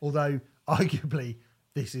time. Yep. Although arguably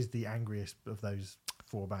this is the angriest of those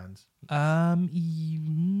four bands.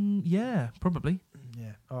 Yeah, probably.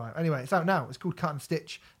 Yeah. All right. Anyway, it's out now. It's called Cut and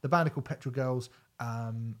Stitch. The band are called Petrol Girls.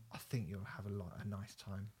 I think you'll have a nice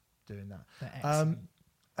time doing that. They're excellent.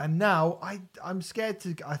 And now I'm scared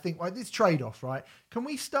to. I think it's trade-off, right? Can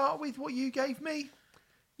we start with what you gave me?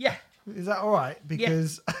 Yeah. Is that all right?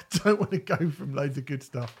 Because I don't want to go from loads of good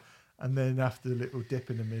stuff and then after a little dip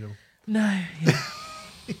in the middle. No. Yeah.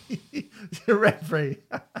 You're rent-free.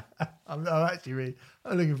 I'm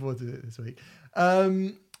looking forward to it this week.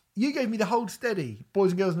 You gave me the Hold Steady,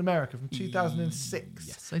 Boys and Girls in America from 2006.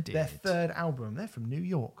 Yes, I did. Their third album. They're from New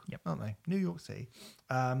York, aren't they? New York City.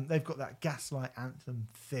 They've got that Gaslight Anthem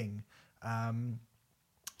thing. But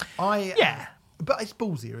it's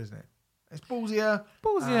ballsier, isn't it? It's ballsier.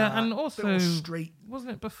 And bit also more street.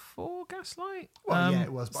 wasn't it before Gaslight? Well, yeah,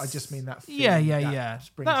 it was, but I just mean that. Yeah. That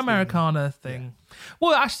That Americana thing.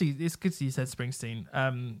 Well, actually, it's good that you said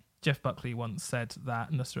Springsteen. Jeff Buckley once said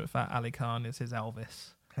that Nusrat Ali Khan is his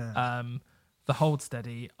Elvis. The Hold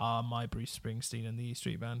Steady are my Bruce Springsteen and the E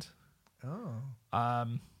Street Band. Oh.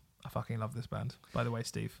 I fucking love this band, by the way,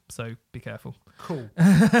 Steve. So be careful. Cool.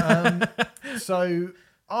 So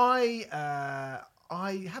I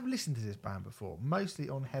have listened to this band before, mostly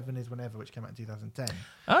on Heaven Is Whenever, which came out in 2010.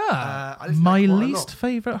 Ah, I listened to my that quite a least lot.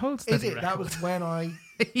 favourite Hold Steady Is it? record. That was when I'd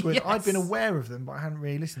Yes. been aware of them, but I hadn't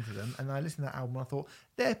really listened to them. And I listened to that album and I thought,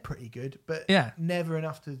 they're pretty good, but Yeah. never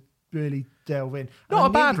enough to really delve in. Not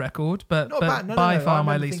And a I bad nearly- record, but, Not but bad. No, by no, no. far I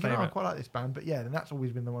my remember least thinking, I favourite. quite like this band, but yeah, and that's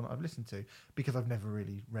always been the one that I've listened to because I've never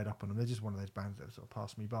really read up on them. They're just one of those bands that have sort of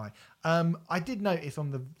passed me by. I did notice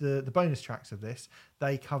on the bonus tracks of this,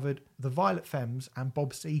 they covered the Violet Femmes and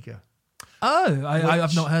Bob Seger, Oh, I've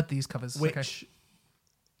Which- not heard these covers. which Okay.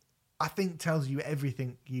 I think tells you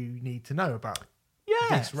everything you need to know about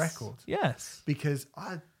Yes. this record. Yes. Because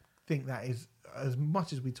I think that is, as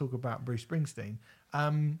much as we talk about Bruce Springsteen,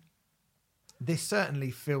 this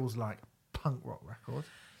certainly feels like a punk rock record.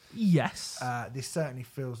 Yes. This certainly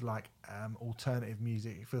feels like alternative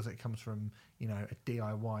music. It feels like it comes from, a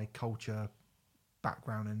DIY culture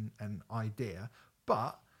background and idea.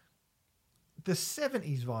 But the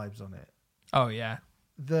 70s vibes on it, oh, yeah.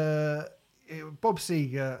 Bob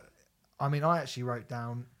Seger, I mean, I actually wrote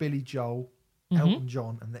down Billy Joel, Mm-hmm. Elton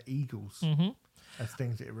John and the Eagles as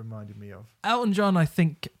things that it reminded me of. Elton John, I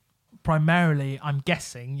think, primarily, I'm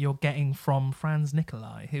guessing, you're getting from Franz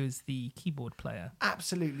Nicolai, who is the keyboard player.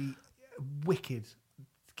 Absolutely wicked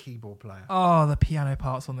keyboard player. Oh, the piano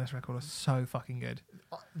parts on this record are so fucking good.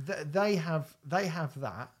 They have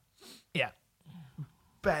that Yeah.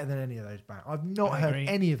 better than any of those bands. I've not I heard agree.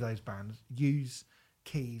 any of those bands use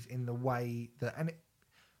keys in the way that,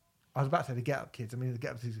 I was about to say the Get Up Kids. I mean, the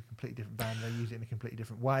Get Up Kids is a completely different band. They use it in a completely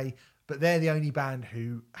different way, but they're the only band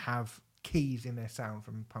who have keys in their sound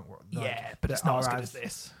from punk rock. Yeah, but it's that not are as good as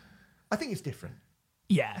this. I think it's different.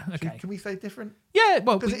 Yeah, okay. Can we say different? Yeah,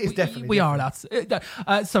 well, 'Cause it is definitely we are different.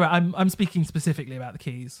 allowed to. Sorry, I'm speaking specifically about the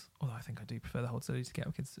keys, although I think I do prefer the Hold Steady to Get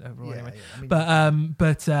Up Kids overall Yeah, anyway. yeah. I mean,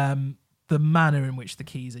 But the manner in which the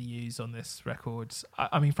keys are used on this record,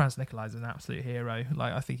 I mean, Franz Nicolai is an absolute hero.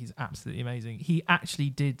 Like, I think he's absolutely amazing. He actually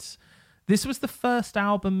did. This was the first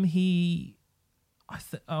album I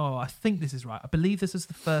think this is right. I believe this was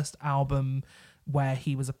the first album where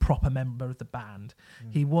he was a proper member of the band.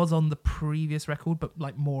 He was on the previous record, but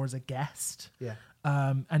like more as a guest. yeah.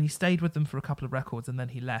 And he stayed with them for a couple of records and then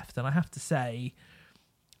he left. And I have to say,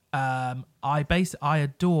 I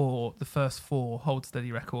adore the first 4 Hold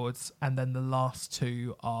Steady records, and then the last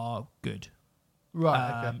 2 are good.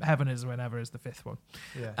 Right. Okay. Heaven Is Whenever is the 5th one.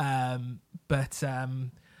 Yeah. But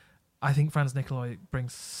I think Franz Nicolai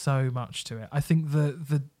brings so much to it. I think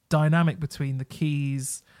the dynamic between the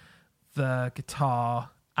keys, the guitar,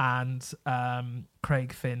 and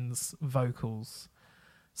Craig Finn's vocals,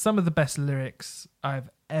 some of the best lyrics I've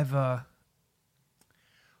ever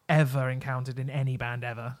encountered in any band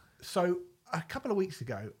ever. So a couple of weeks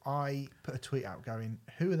ago, I put a tweet out going,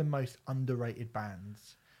 who are the most underrated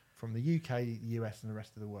bands from the UK, the US, and the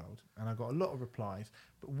rest of the world? And I got a lot of replies,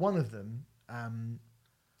 but one of them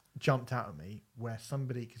jumped out at me where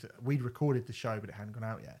somebody, because we'd recorded the show, but it hadn't gone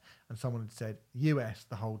out yet, and someone had said, US,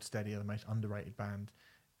 the Hold Steady are the most underrated band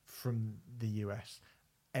from the US.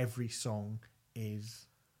 Every song is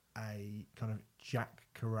a kind of Jack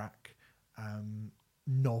Kerouac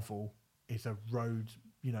novel, is a road,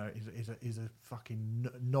 is a fucking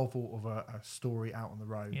novel of a story out on the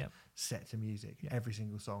road, Yep. set to music, Yep. every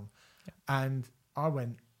single song. Yep. And I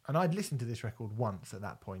went, and I'd listened to this record once at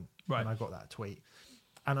that point, Right. when I got that tweet.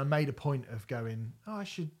 And I made a point of going, I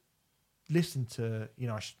should listen to,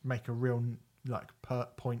 I should make a real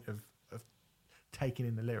point of taking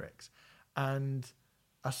in the lyrics. And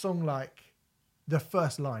a song like the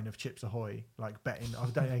first line of Chips Ahoy, like betting, I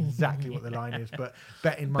don't know exactly what the line is, but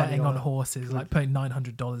betting money Betting on a- horses, like putting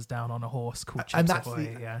 $900 down on a horse called Chips and that's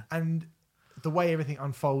Ahoy. Yeah. and the way everything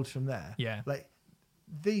unfolds from there. Yeah. Like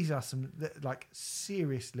these are some like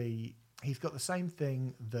seriously, he's got the same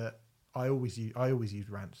thing that I always use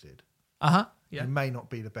Rancid. Yeah. It may not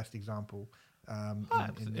be the best example.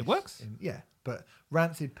 It works. But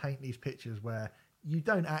Rancid paint these pictures where you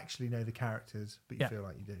don't actually know the characters, but you Yeah. feel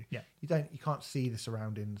like you do. Yeah. You can't see the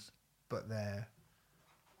surroundings, but they're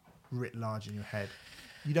writ large in your head.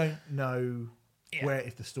 You don't know Yeah. where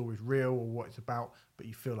if the story's real or what it's about, but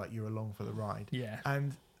you feel like you're along for the ride. Yeah.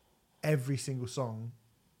 And every single song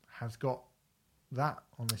has got that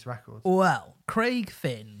on this record? Well, Craig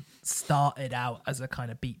Finn started out as a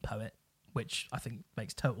kind of beat poet, which I think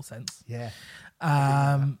makes total sense. Yeah.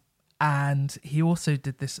 And he also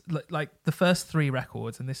did this, like the first 3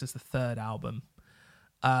 records, and this is the 3rd album,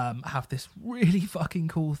 have this really fucking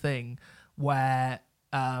cool thing where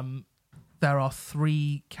there are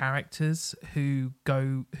 3 characters who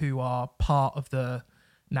are part of the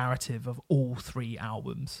narrative of all 3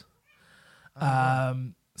 albums.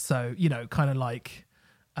 So, you know, kind of like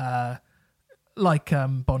Bon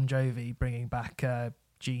Jovi bringing back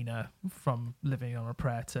Gina from Living on a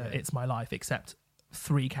Prayer to It's My Life, except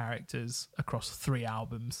 3 characters across 3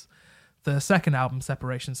 albums. The second album,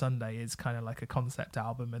 Separation Sunday, is kind of like a concept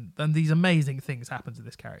album, and these amazing things happen to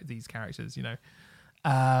these characters, you know.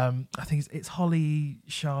 I think it's Holly,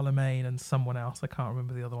 Charlemagne, and someone else. I can't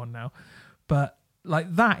remember the other one now. But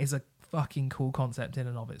like that is a fucking cool concept in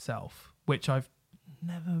and of itself, which I've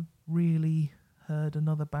never really heard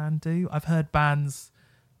another band do. I've heard bands,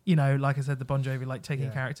 you know, like I said, the Bon Jovi, like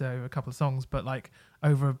taking character over a couple of songs, but like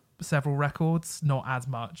over several records, not as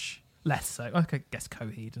much. Less so. I guess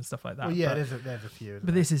Coheed and stuff like that. Well, yeah, there's a few.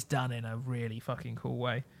 But this is done in a really fucking cool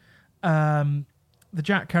way. The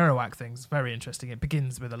Jack Kerouac thing's very interesting. It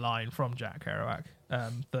begins with a line from Jack Kerouac.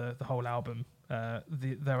 The whole album.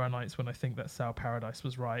 There are nights when I think that Sal Paradise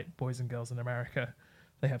was right. Boys and girls in America,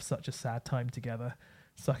 they have such a sad time together,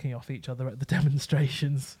 sucking off each other at the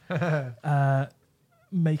demonstrations,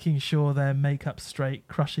 making sure their makeup's straight,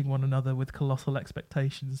 crushing one another with colossal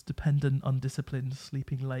expectations, dependent, undisciplined,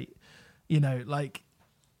 sleeping late. You know, like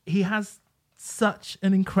he has such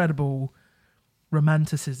an incredible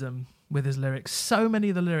romanticism with his lyrics. So many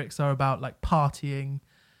of the lyrics are about like partying,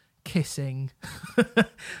 kissing.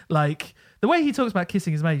 Like the way he talks about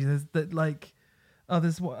kissing is amazing. There's that like,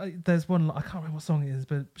 there's one, I can't remember what song it is,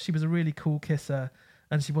 but she was a really cool kisser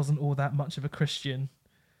and she wasn't all that much of a Christian.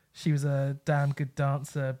 She was a damn good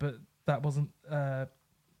dancer, but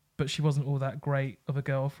she wasn't all that great of a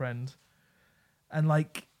girlfriend. And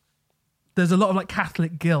like, there's a lot of like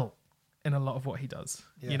Catholic guilt in a lot of what he does,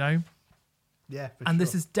 you know? Yeah, and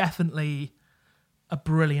this is definitely a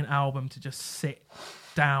brilliant album to just sit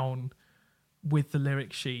down with the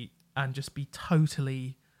lyric sheet and just be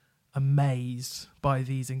totally amazed by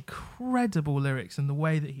these incredible lyrics and the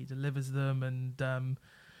way that he delivers them. And,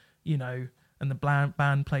 you know, and the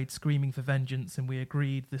band played Screaming for Vengeance, and we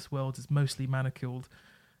agreed this world is mostly manacled.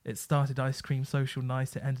 It started ice cream, social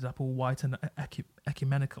nice. It ended up all white and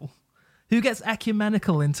ecumenical. Who gets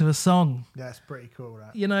ecumenical into a song? Yeah, it's pretty cool,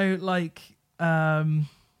 that. You know, like... and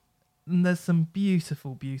there's some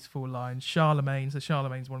beautiful, beautiful lines. Charlemagne's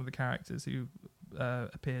one of the characters who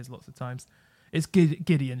appears lots of times. It's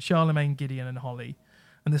Gideon, Charlemagne, Gideon, and Holly.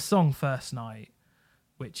 And the song First Night,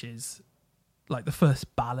 which is like the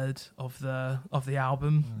first ballad of the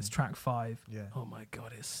album, it's track 5. Yeah. Oh my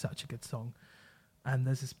God, it's such a good song. And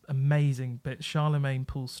there's this amazing bit. Charlemagne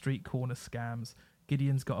pulls street corner scams.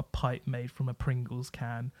 Gideon's got a pipe made from a Pringles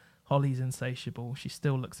can. Holly's insatiable. She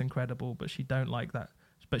still looks incredible, but she don't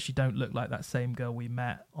look like that same girl we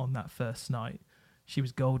met on that first night. She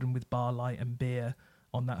was golden with bar light and beer.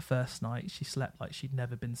 On that first night, she slept like she'd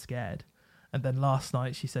never been scared. And then last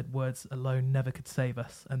night, she said words alone never could save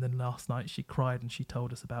us. And then last night, she cried and she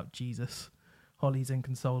told us about Jesus. Holly's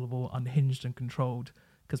inconsolable, unhinged and controlled,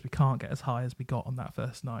 because we can't get as high as we got on that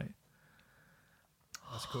first night.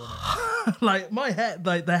 That's cool. Like my head,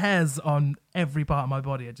 like the hairs on every part of my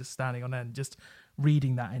body are just standing on end, just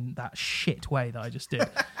reading that in that shit way that I just did.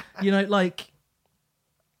 You know, like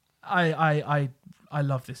I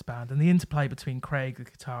love this band, and the interplay between Craig, the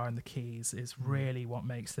guitar, and the keys is really what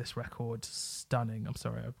makes this record stunning. I'm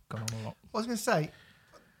sorry, I've gone on a lot. I was going to say,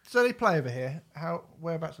 so they play over here.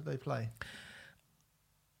 Whereabouts would they play?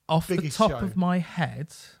 Off Biggest the top show. of my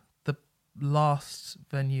head, the last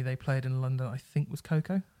venue they played in London, I think, was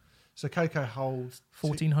Coco. So Coco holds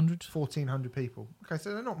 1,400 people. Okay,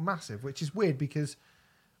 so they're not massive, which is weird because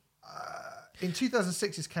in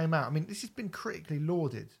 2006 this came out. I mean, this has been critically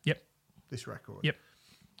lauded. Yep. This record. Yep.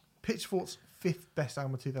 Pitchfork's 5th best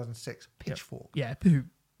album of 2006. Pitchfork. Yeah, who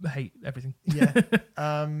hate everything. Yeah.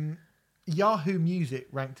 Yahoo Music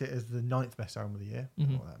ranked it as the 9th best album of the year. I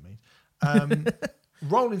don't know what that means.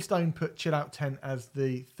 Rolling Stone put Chill Out Tent as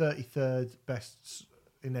the 33rd best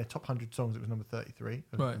in their top 100 songs. It was number 33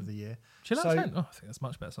 of the year. Chill Out Tent. Oh, I think that's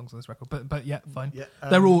much better songs on this record. But yeah, fine. Yeah,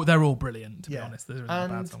 they're all brilliant, to be honest. There's not a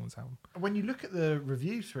bad song on this album. When you look at the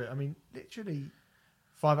reviews for it, I mean, literally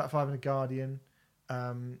 5 out of 5 in The Guardian, 8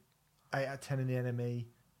 out of 10 in The NME.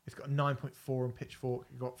 It's got a 9.4 on Pitchfork.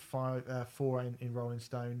 It's got 4 in Rolling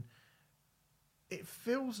Stone. It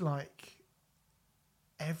feels like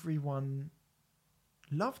everyone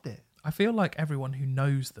Loved it. I feel like everyone who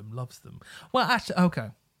knows them loves them. Well, actually, okay.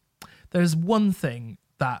 There's one thing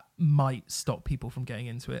that might stop people from getting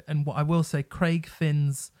into it, and what I will say, Craig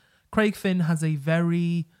Finn has a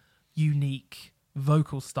very unique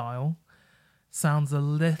vocal style. Sounds a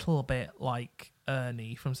little bit like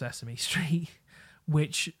Ernie from Sesame Street,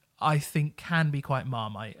 which I think can be quite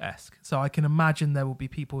Marmite-esque. So I can imagine there will be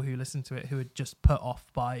people who listen to it who are just put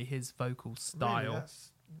off by his vocal style.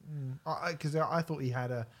 Because I thought he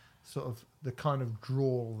had a sort of the kind of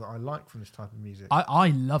drawl that I like from this type of music. I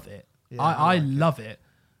love it. Yeah, I love it.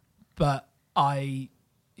 But I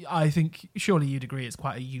think surely you'd agree it's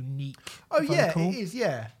quite a unique vocal. Yeah, it is,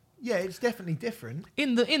 yeah. Yeah, it's definitely different.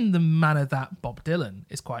 In the manner that Bob Dylan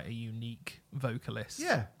is quite a unique vocalist.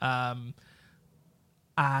 Yeah.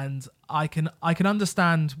 And I can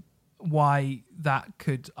understand why that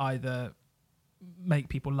could either make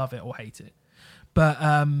people love it or hate it. But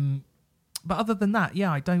other than that,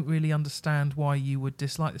 yeah, I don't really understand why you would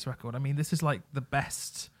dislike this record. I mean, this is like the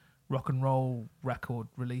best rock and roll record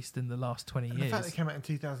released in the last 20 years. The fact that it came out in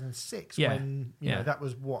 2006 Yeah. when you know that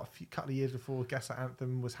was what couple of years before Gaslight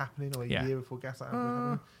Anthem was happening, or a year before Gaslight Anthem was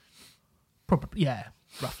happening. Probably, yeah,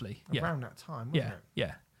 roughly. Around that time, wasn't it?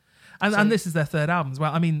 Yeah. And this is their third album as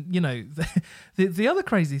well. I mean, you know, the other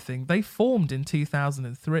crazy thing, they formed in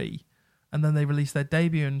 2003 and then they released their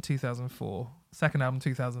debut in 2004, second album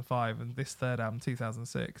 2005, and this third album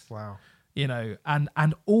 2006. Wow. You know,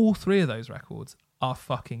 and all three of those records are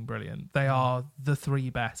fucking brilliant. They are the three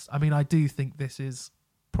best. I mean, I do think this is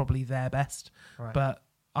probably their best, but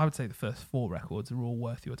I would say the first four records are all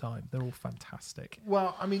worth your time. They're all fantastic.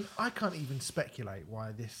 Well, I mean, I can't even speculate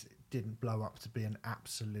why this didn't blow up to be an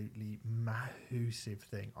absolutely massive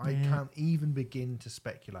thing. I can't even begin to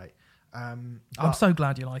speculate. I'm so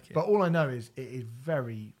glad you like it. But all I know is it is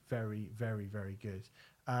very, very, very, very good.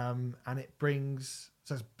 And it brings...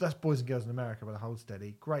 So that's Boys and Girls in America by the Hold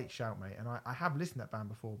Steady. Great shout, mate. And I have listened to that band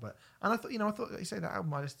before, and I thought, like you say, that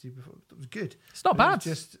album I listened to before, it was good. It's not bad. It's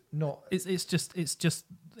just not. It's just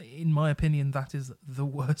in my opinion, that is the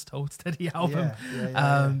worst Hold Steady album.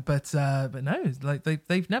 Yeah. But no, like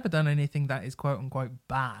they've never done anything that is quote unquote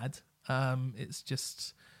bad. It's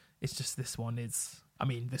just this one is. I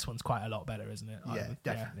mean, this one's quite a lot better, isn't it? Yeah,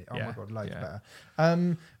 definitely. Yeah, my God, loads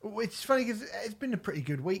better. It's funny because it's been a pretty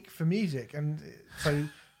good week for music, and so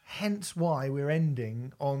hence why we're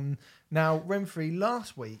ending on... Now, Renfrey,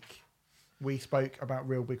 last week we spoke about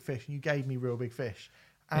Real Big Fish, and you gave me Real Big Fish.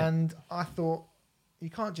 And I thought, you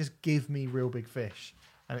can't just give me Real Big Fish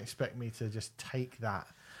and expect me to just take that.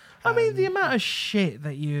 I mean, the amount of shit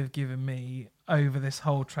that you have given me over this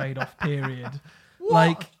whole trade-off period.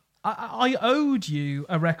 Like... I owed you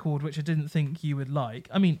a record which I didn't think you would like.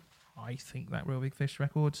 I mean, I think that Real Big Fish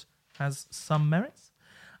record has some merits.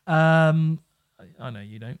 I know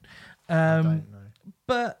you don't. I don't know.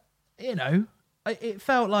 But, you know, it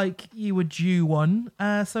felt like you were due one.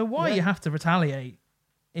 So why you have to retaliate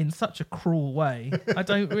in such a cruel way, I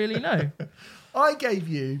don't really know. I gave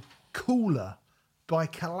you Cooler by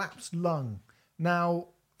Collapsed Lung. Now,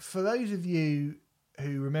 for those of you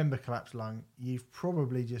who remember Collapsed Lung, you've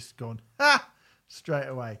probably just gone, straight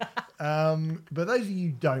away. But those of you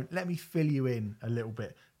who don't, let me fill you in a little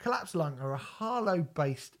bit. Collapsed Lung are a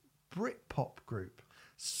Harlow-based Britpop group,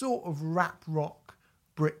 sort of rap rock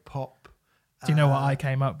Britpop. Do you know what I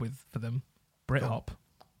came up with for them? Britpop.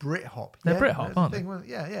 Britpop. They're Britpop, aren't they?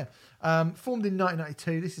 Yeah. Formed in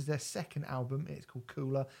 1992. This is their second album. It's called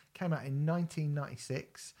Cooler. Came out in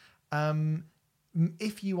 1996.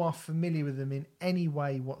 If you are familiar with them in any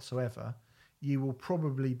way whatsoever, you will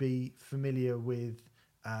probably be familiar with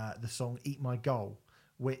the song Eat My Goal,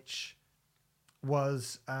 which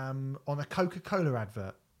was on a Coca-Cola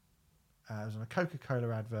advert. It was on a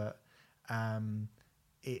Coca-Cola advert.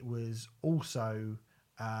 It was also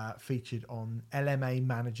featured on LMA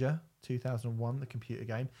Manager 2001, the computer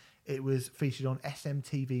game. It was featured on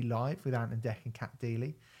SMTV Live with Ant and Dec and Cat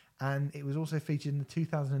Deeley. And it was also featured in the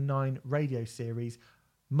 2009 radio series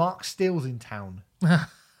Mark Steele's in Town.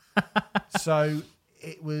 So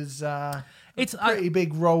it was it's a pretty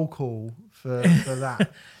big roll call for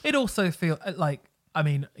that. It also feels like, I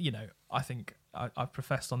mean, you know, I think I've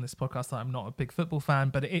professed on this podcast that I'm not a big football fan,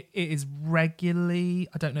 but it is regularly,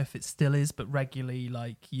 I don't know if it still is, but regularly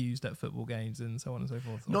like used at football games and so on and so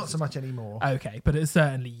forth. Not so much anymore. Okay, but it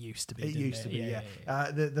certainly used to be. It used to be,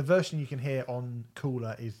 yeah. The version you can hear on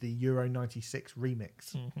Cooler is the Euro 96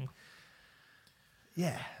 remix. Mm-hmm.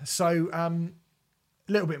 Yeah, so a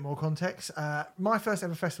little bit more context. My first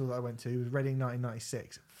ever festival that I went to was Reading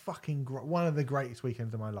 1996. Fucking one of the greatest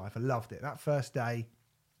weekends of my life. I loved it. That first day,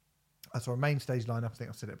 So our main stage lineup, I think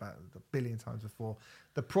I've said it about a billion times before.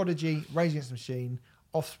 The Prodigy, Rage Against the Machine,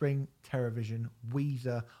 Offspring, Terrorvision,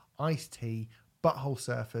 Weezer, Ice-T, Butthole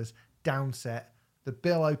Surfers, Downset. The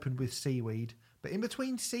bill opened with Seaweed, but in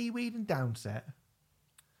between Seaweed and Downset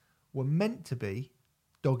were meant to be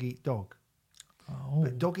Dog Eat Dog. Oh.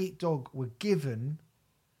 But Dog Eat Dog were given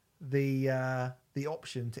the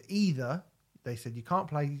option to either, they said you can't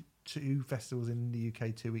play 2 festivals in the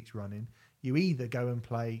UK 2 weeks running. You either go and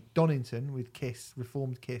play Donington with Kiss,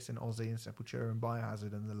 Reformed Kiss and Ozzy and Sepultura and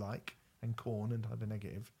Biohazard and the like, and Korn and Hyper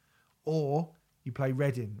Negative, or you play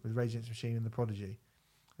Reading with Rage Against the Machine and the Prodigy.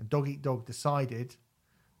 And Dog Eat Dog decided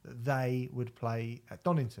that they would play at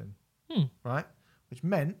Donington, right? Which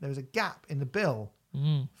meant there was a gap in the bill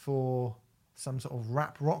for some sort of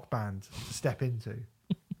rap rock band to step into.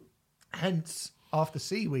 Hence, after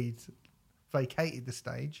Seaweed vacated the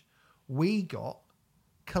stage, we got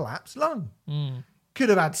Collapsed Lung. Could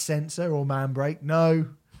have had Censor or Manbreak. No.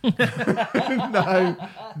 No.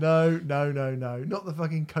 Not the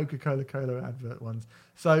fucking Coca-Cola Cola advert ones.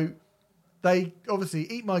 So they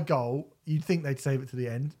obviously Eat My Goal. You'd think they'd save it to the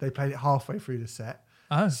end. They played it halfway through the set.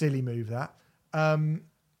 Oh. Silly move that.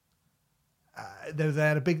 They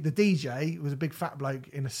had the DJ was a big fat bloke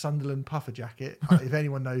in a Sunderland puffer jacket. If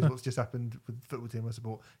anyone knows what's just happened with the football team I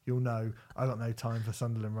support, you'll know I got no time for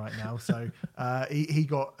Sunderland right now. So he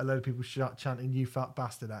got a load of people chanting "You fat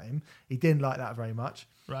bastard" at him. He didn't like that very much.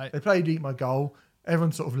 Right. They played "Eat My Goal."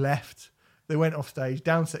 Everyone sort of left. They went off stage.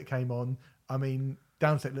 Downset came on. I mean,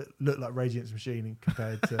 Downset looked like Rage Against the Machine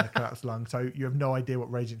compared to Collapsed Lung. So you have no idea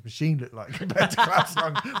what Rage Against the Machine looked like compared to Collapsed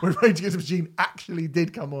Lung, when Rage Against the Machine actually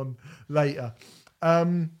did come on later.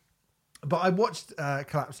 But I watched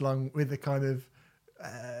Collapsed Lung with a kind of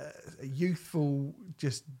youthful,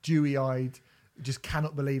 just dewy-eyed, just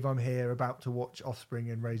cannot believe I'm here, about to watch Offspring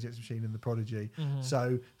and Rage Against the Machine and the Prodigy.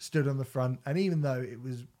 So stood on the front, and even though it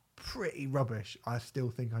was pretty rubbish, I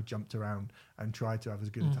still think I jumped around and tried to have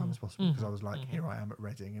as good a time as possible, because I was like, here I am at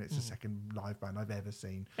Reading, and it's the second live band I've ever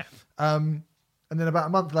seen. And then about a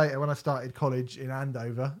month later, when I started college in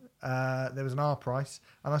Andover, there was an R Price,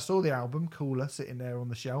 and I saw the album Cooler sitting there on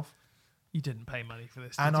the shelf. You didn't pay money for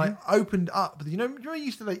this, And did I you? opened up. You know, they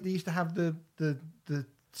used to have the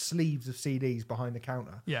sleeves of CDs behind the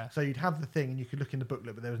counter. Yeah. So you'd have the thing, and you could look in the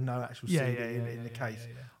booklet, but there was no actual CD in the case.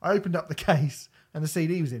 Yeah. I opened up the case, and the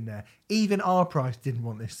CD was in there. Even R Price didn't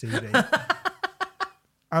want this CD, and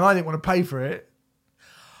I didn't want to pay for it,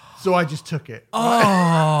 so I just took it.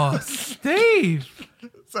 Oh, Steve!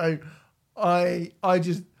 So I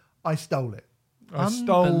stole it.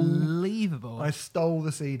 Unbelievable. I stole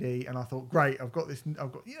the CD, and I thought, great, I didn't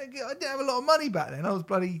have a lot of money back then. I was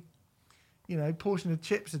bloody, portion of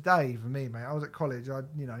chips a day for me, mate. I was at college. I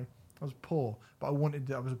was poor, but I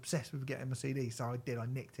was obsessed with getting my CD, so I did. I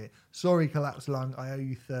nicked it. Sorry, Collapsed Lung. I owe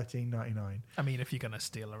you $13.99. I mean, if you're going to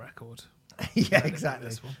steal a record. Yeah, exactly.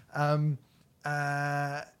 This one.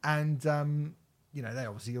 They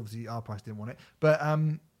obviously our price didn't want it, but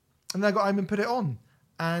and they got home and put it on.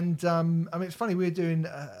 And I mean, it's funny, we were doing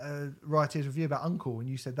a Rioters review about Uncle, and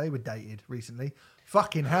you said they were dated recently.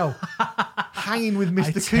 Fucking hell. Hanging with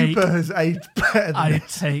Mr. Cooper has aged better than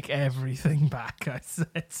this. take everything back. I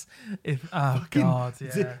said, God,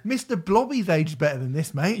 yeah. Mr. Blobby's aged better than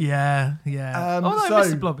this, mate. Yeah.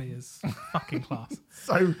 Mr. Blobby is fucking class.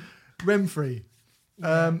 So, Renfrey,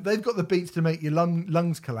 they've got the beats to make your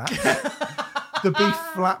lungs collapse. The beef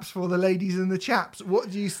flaps for the ladies and the chaps.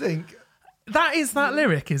 What do you think? That is that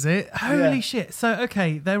lyric, is it? Holy shit. So,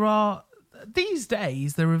 okay, these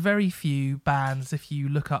days, there are very few bands, if you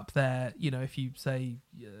look up if you say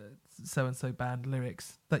so-and-so band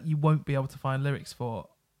lyrics, that you won't be able to find lyrics for.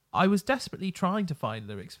 I was desperately trying to find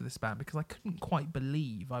lyrics for this band because I couldn't quite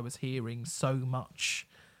believe I was hearing so much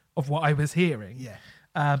of what I was hearing. Yeah.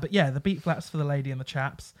 But yeah, the beat flaps for the lady and the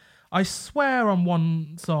chaps. I swear on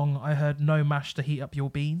one song I heard "No mash to heat up your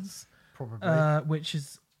beans," Probably.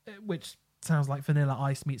 which sounds like Vanilla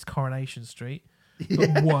Ice meets Coronation Street,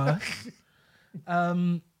 but worse.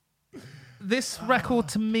 This record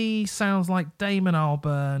to me sounds like Damon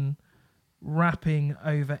Albarn rapping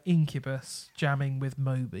over Incubus, jamming with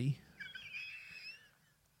Moby.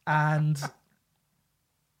 And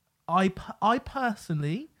I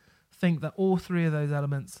personally think that all three of those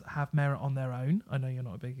elements have merit on their own. I know you're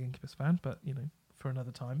not a big Incubus fan, but, for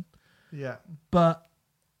another time. Yeah. But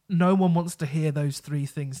no one wants to hear those three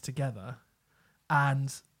things together.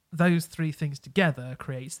 And those three things together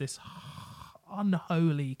creates this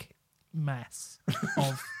unholy mess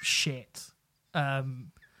of shit. I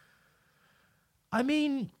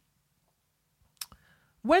mean,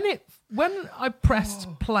 when I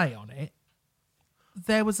pressed play on it,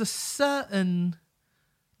 there was a certain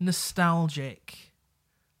nostalgic.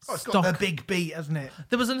 Oh, it's got the big beat, hasn't it?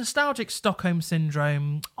 There was a nostalgic Stockholm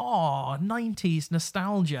Syndrome, 90s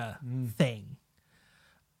nostalgia thing.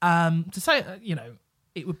 To say,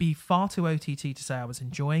 it would be far too OTT to say I was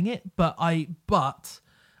enjoying it, but I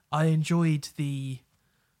enjoyed if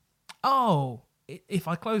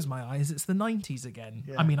I close my eyes, it's the 90s again.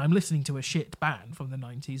 Yeah. I mean, I'm listening to a shit band from the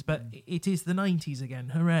 90s, but it is the 90s again.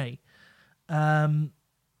 Hooray.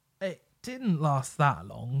 It didn't last that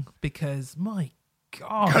long because, my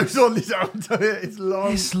God. Goes on this album, it's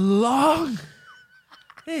long. It's long.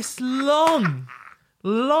 It's long.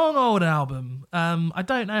 Long old album. I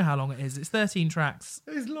don't know how long it is. It's 13 tracks.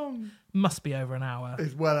 It's long. Must be over an hour.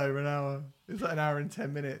 It's well over an hour. It's like an hour and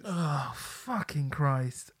 10 minutes. Oh, fucking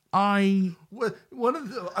Christ. One of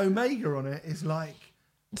the Omega on it is like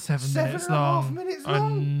 7 minutes and a half long. minutes I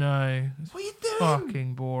long. know. It's What are you doing?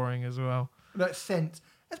 fucking boring as well. That Scent.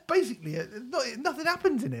 That's basically it. Nothing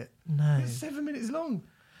happens in it. No. It's 7 minutes long.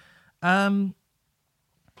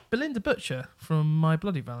 Belinda Butcher from My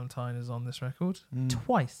Bloody Valentine is on this record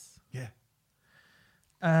twice. Yeah.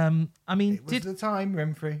 I mean, It was the time,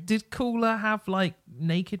 Renfrey. did Cooler have like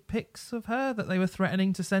naked pics of her that they were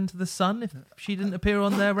threatening to send to the Sun if she didn't appear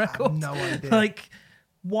on their record? no idea. Like,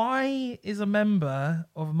 why is a member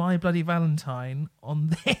of My Bloody Valentine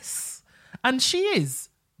on this? And she is,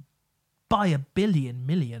 by a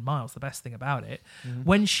million miles, the best thing about it.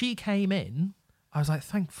 When she came in, I was like,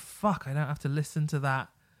 thank fuck I don't have to listen to that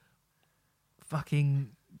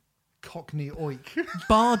fucking Cockney oik.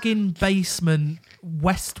 bargain basement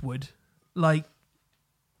Westwood, like,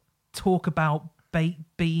 talk about baked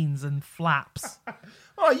beans and flaps.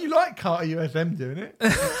 Oh, you like Carter USM doing it?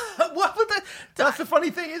 What would That's the funny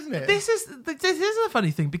thing, isn't it? This is a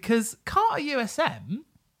funny thing because Carter USM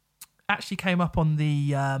actually came up on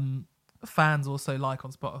the fans also like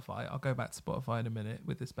on Spotify. I'll go back to Spotify in a minute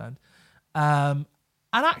with this band. And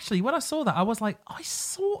actually, when I saw that, I was like, I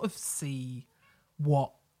sort of see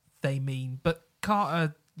what they mean, but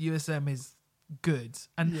Carter USM is good.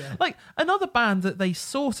 And like another band that they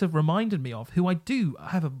sort of reminded me of, who I do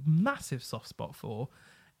have a massive soft spot for,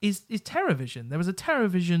 is Terrorvision. There was a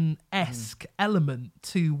Terrorvision-esque element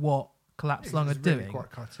to what Collapse Lung are doing. Really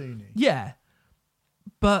quite cartoony. Yeah.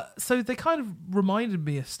 But so they kind of reminded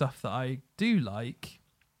me of stuff that I do like,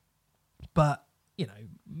 but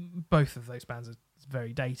both of those bands are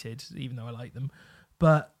very dated, even though I like them.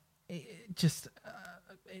 But it just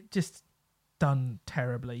done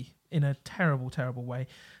terribly in a terrible way.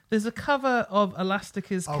 There's a cover of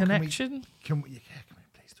Elastica's Connection. Can we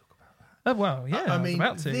please talk about that? Oh well, yeah. I mean,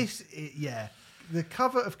 about to. The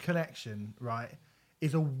cover of Connection, right,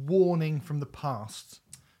 is a warning from the past.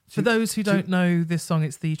 For those who don't know this song,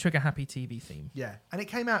 it's the Trigger Happy TV theme. Yeah, and it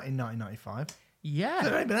came out in 1995. Yeah, So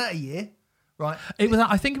it had been out a year, right? it was.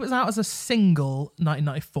 I think it was out as a single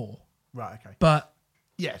 1994. Right, okay. But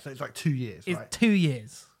Yeah, so it's like 2 years, it's right? 2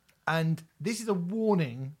 years. And this is a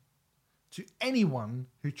warning to anyone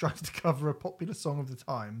who tries to cover a popular song of the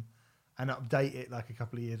time and update it like a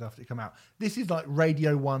couple of years after it come out. This is like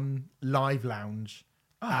Radio 1 Live Lounge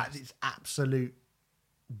at its absolute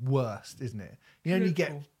worst, isn't it? You only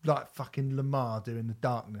get like fucking Lamar doing The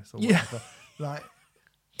Darkness or whatever. Like,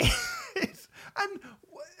 and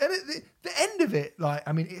at the end of it, like,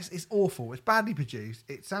 I mean, it's awful. It's badly produced.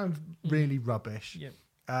 It sounds really rubbish. Yep.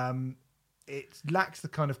 It lacks the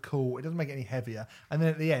kind of cool. It doesn't make it any heavier. And then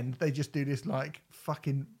at the end, they just do this like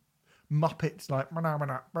fucking Muppets, like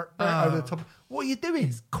over the top. What are you doing?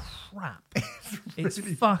 It's crap. It's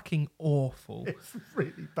It's fucking awful. It's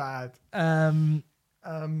really bad. Um,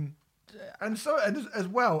 And so as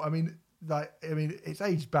well, I mean, it's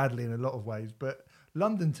aged badly in a lot of ways. But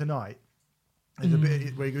London Tonight is a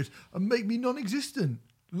bit where he goes, "And make me non-existent,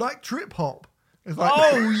 like trip hop." It's like,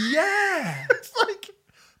 oh yeah. it's like,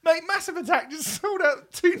 mate, Massive Attack just sold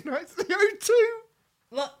out 2 nights at the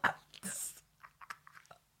O2. Look,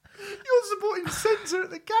 You're supporting Centre at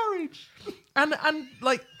the Garage. and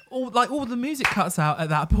like all the music cuts out at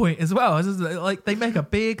that point as well. It's just like they make a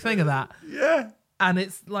big thing of that, Yeah. and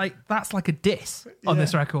it's like that's like a diss on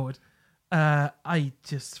this record. I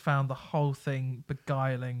just found the whole thing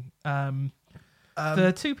beguiling.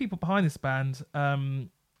 The two people behind this band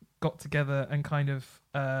got together and kind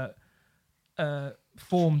of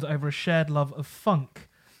formed over a shared love of funk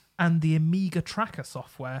and the Amiga Tracker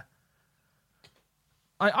software.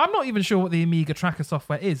 I'm not even sure what the Amiga Tracker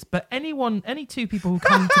software is, but any two people who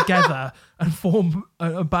come together and form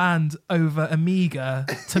a band over Amiga,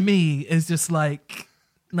 to me, is just like,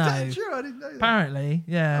 no. Is that true? I didn't know that. Apparently,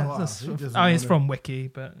 yeah. Oh, wow. Who doesn't It's want from Wiki,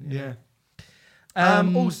 but Yeah.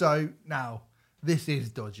 yeah. Also, now, this is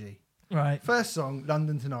dodgy. Right. First song,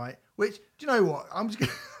 London Tonight, which, do you know what? I'm just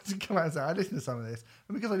going to come out and say, I listened to some of this,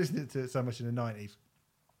 and because I listened to it so much in the 90s,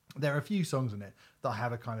 there are a few songs in it that I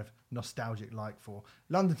have a kind of nostalgic like for.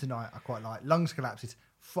 London Tonight, I quite like. Lungs Collapse is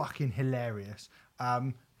fucking hilarious.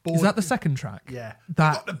 Is that the second track? Yeah.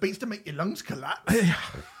 That- We got the beats to make your lungs collapse.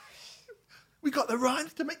 We got the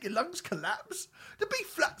rhymes to make your lungs collapse. The B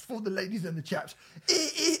flats for the ladies and the chaps.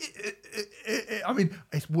 I mean,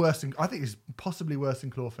 it's worse than... I think it's possibly worse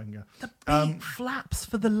than Clawfinger. The beat flaps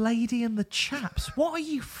for the lady and the chaps. What are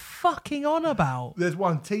you fucking on about? There's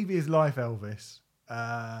one, TV is Life, Elvis.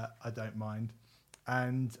 I don't mind.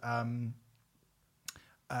 And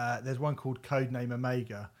there's one called Codename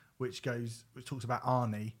Omega, which talks about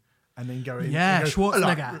Arnie. And then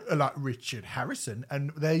Schwarzenegger. like Richard Harrison. And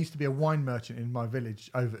there used to be a wine merchant in my village,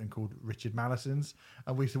 Overton, called Richard Mallison's.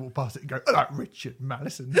 And we used to walk past it and go, like Richard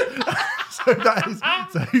Mallison. so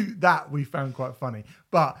that we found quite funny.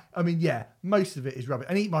 But, I mean, yeah, most of it is rubbish.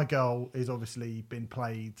 And Eat My Girl is obviously been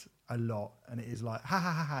played a lot. And it is like, ha,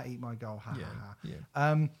 ha, ha, ha, Eat My Girl, ha, ha, ha.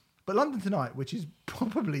 Yeah. But London Tonight, which is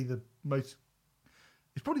probably it's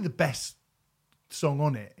probably the best song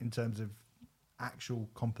on it in terms of actual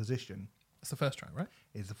composition. That's the first track, right?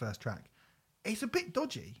 Is the first track. It's a bit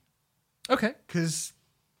dodgy Okay. because,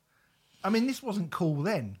 I mean, this wasn't cool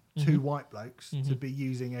then. Two white blokes to be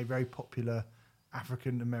using a very popular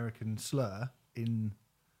African American slur in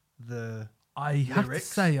the I have to lyrics.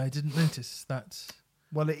 say, I didn't notice that.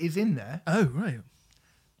 Well, it is in there, Oh, right.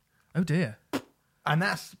 Oh, dear. and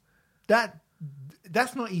that's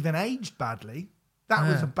not even aged badly. That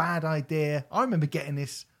was a bad idea. I remember getting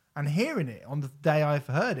this and hearing it on the day I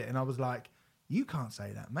heard it, and I was like, "You can't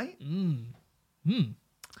say that, mate." Right.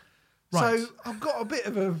 So I've got a bit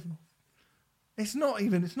of a. It's not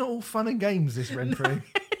all fun and games, this Renfrew.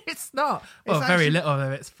 It's not. Well, It's very actually- little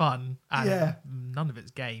of it's fun. And Yeah. none of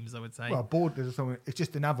it's games, I would say. Well, there's a song. It's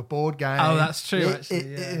just another board game. Oh, that's true, actually,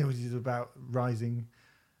 It was about rising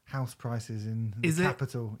house prices in Is the it?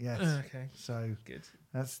 capital. Yes. Okay. So Good.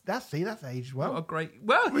 that's aged well. What a great.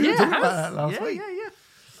 Well, We were yeah, talking it about has. that last yeah, week.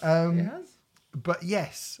 Yeah. It has. But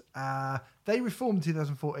yes, they reformed in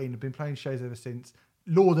 2014. Have been playing shows ever since.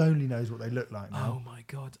 Lord only knows what they look like now. Oh my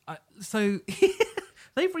god. So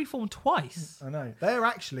they've reformed twice. I know. They're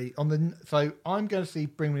actually on the... So I'm going to see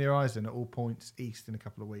Bring Me the Horizon at All Points East in a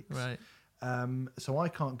couple of weeks. Right. So I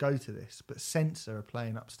can't go to this, but Censor are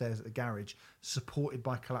playing upstairs at the garage, supported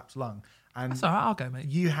by Collapsed Lung. And That's all right. I'll go, mate.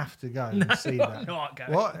 you have to go and see that. I'm not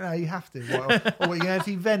going. What? No, you have to. What, you're going to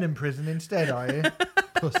see Venom Prison instead, are you?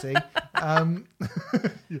 Pussy.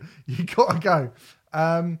 You got to go.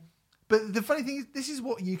 But the funny thing is, this is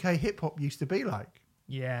what UK hip-hop used to be like.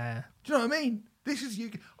 Yeah. Do you know what I mean? This is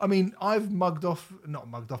UK. I mean, I've not mugged off,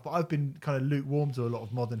 but I've been kind of lukewarm to a lot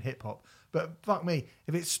of modern hip hop. But fuck me,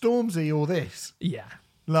 if it's Stormzy or this, Yeah.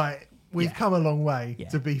 like we've Yeah. come a long way. Yeah.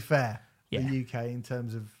 To be fair, Yeah. the UK in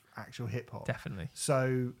terms of actual hip hop. Definitely.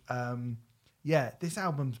 So, yeah, this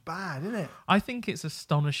album's bad, isn't it? I think it's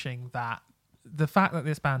astonishing that the fact that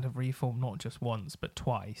this band have reformed not just once but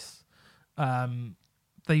twice.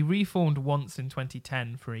 They reformed once in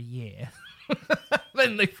 2010 for a year.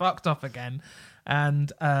 Then they fucked off again.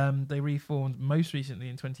 And they reformed most recently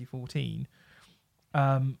in 2014.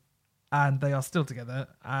 And they are still together.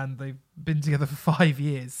 And they've been together for 5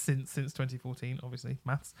 years since 2014, obviously,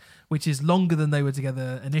 maths, which is longer than they were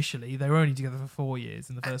together initially. They were only together for 4 years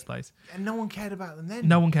in the first place. And no one cared about them then.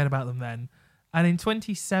 No one cared about them then. And in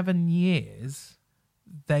 27 years,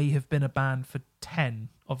 they have been a band for 10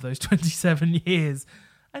 of those 27 years.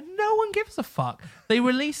 And no one gives a fuck. They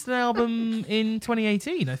released an album in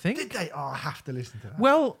 2018, I think. Did they? Oh, I have to listen to that.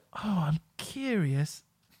 Well, I'm curious,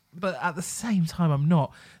 but at the same time, I'm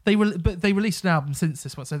not. They released an album since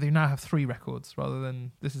this one, so they now have 3 records rather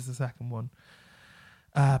than this is the second one.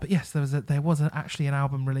 But yes, there was actually an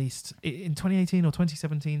album released in 2018 or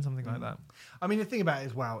 2017, something like that. I mean, the thing about it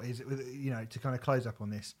as well is, to kind of close up on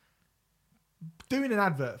this, doing an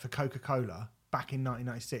advert for Coca-Cola back in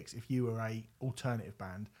 1996, if you were a alternative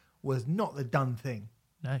band, was not the done thing.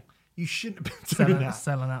 No, You shouldn't have been doing that.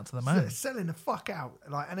 selling out to the man. Selling the fuck out,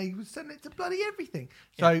 and he was selling it to bloody everything.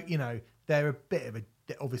 So they're a bit of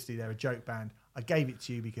obviously they're a joke band. I gave it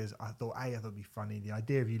to you because I thought it'd be funny. The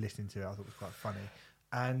idea of you listening to it, I thought was quite funny,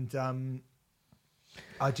 and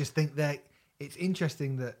I just think that it's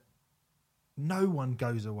interesting that no one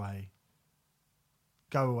goes away.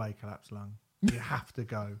 Go away, Collapsed Lung. You have to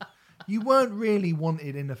go. You weren't really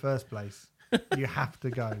wanted in the first place. You have to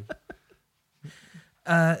go.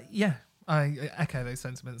 Yeah, I echo those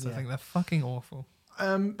sentiments. Yeah. I think they're fucking awful.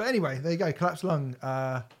 But anyway, there you go. Collapsed Lung,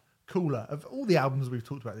 Cooler. Of all the albums we've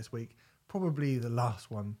talked about this week, probably the last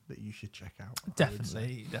one that you should check out. I would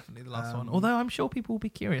say. Definitely the last one. Although I'm sure people will be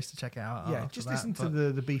curious to check it out. Yeah, after just that, listen to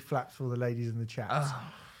but- the B flaps for all the ladies in the chat.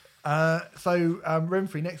 Oh.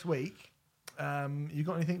 Renfrey, next week, you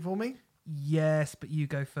got anything for me? Yes, but you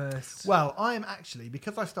go first. Well, I am actually,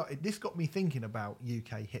 because I started, this got me thinking about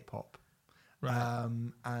UK hip hop. Right.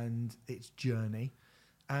 And its journey.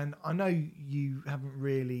 And I know you haven't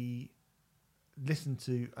really listened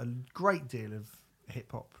to a great deal of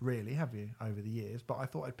hip hop, really, have you, over the years? But I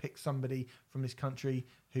thought I'd pick somebody from this country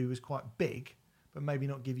who was quite big, but maybe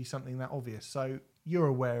not give you something that obvious. So you're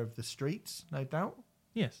aware of The Streets, no doubt.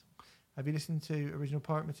 Yes. Have you listened to Original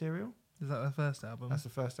Pirate Material? Is that the first album? That's the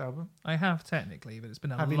first album. I have technically, but it's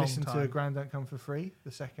been a long Have time. you listened to Grand Don't Come For Free,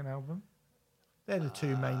 the second album? They're the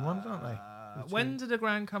two main ones, aren't they? The two. When did A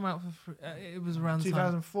Grand come out for free? It was around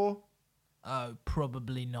 2004? Oh,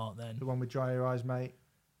 probably not then. The one with Dry Your Eyes, Mate,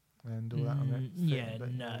 and all that on it. Yeah,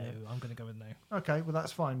 But, no. I'm going to go with no. Okay, well,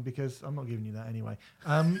 that's fine because I'm not giving you that anyway.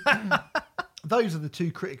 Those are the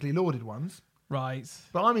two critically lauded ones. Right.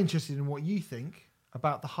 But I'm interested in what you think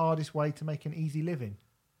about the hardest way to make an easy living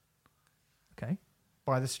Okay.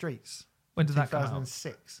 by The Streets. When did that come out?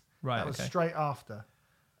 2006. Right, That was okay. straight after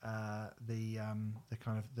the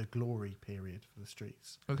kind of the glory period for The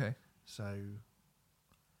Streets. Okay. So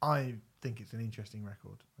I think it's an interesting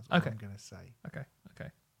record. That's what Okay. I'm going to say. Okay.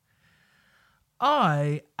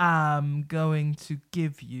 I am going to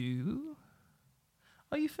give you...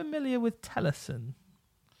 Are you familiar with Tellison?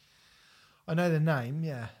 I know the name,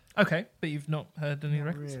 yeah. Okay, but you've not heard any Not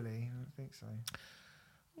records? really, I don't think so.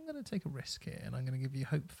 I'm going to take a risk here, and I'm going to give you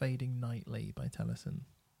Hope Fading Nightly by Tellison.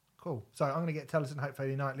 Cool. So I'm going to get Tellison, Hope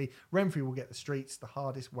Fading Nightly. Renfrey will get The Streets, the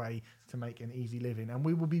hardest way to make an easy living. And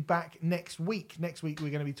we will be back next week. Next week, we're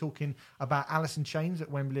going to be talking about Alice in Chains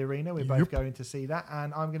at Wembley Arena. We're both going to see that.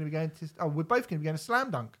 And I'm going to be going to... Oh, we're both going to be going to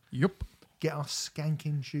Slam Dunk. Yep. Get our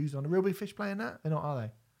skanking shoes on. Are Real Big Fish playing that? They're not, are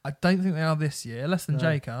they? I don't think they are this year. Less Than No.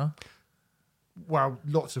 Jake are. Well,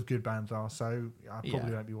 lots of good bands are, so I probably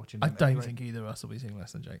Yeah. won't be watching I them don't anyway. think either of us will be seeing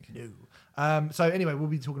Less Than Jake. No. So anyway, we'll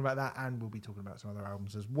be talking about that, and we'll be talking about some other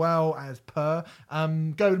albums as well as per.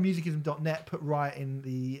 Go to musicism.net, put Riot in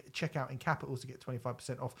the checkout in capitals to get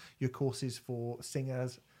 25% off your courses for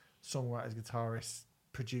singers, songwriters, guitarists,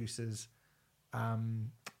 producers, and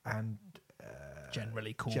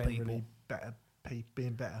Generally cool generally people. better,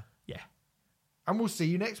 being better. Yeah. And we'll see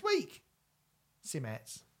you next week.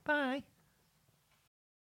 Simets. Bye.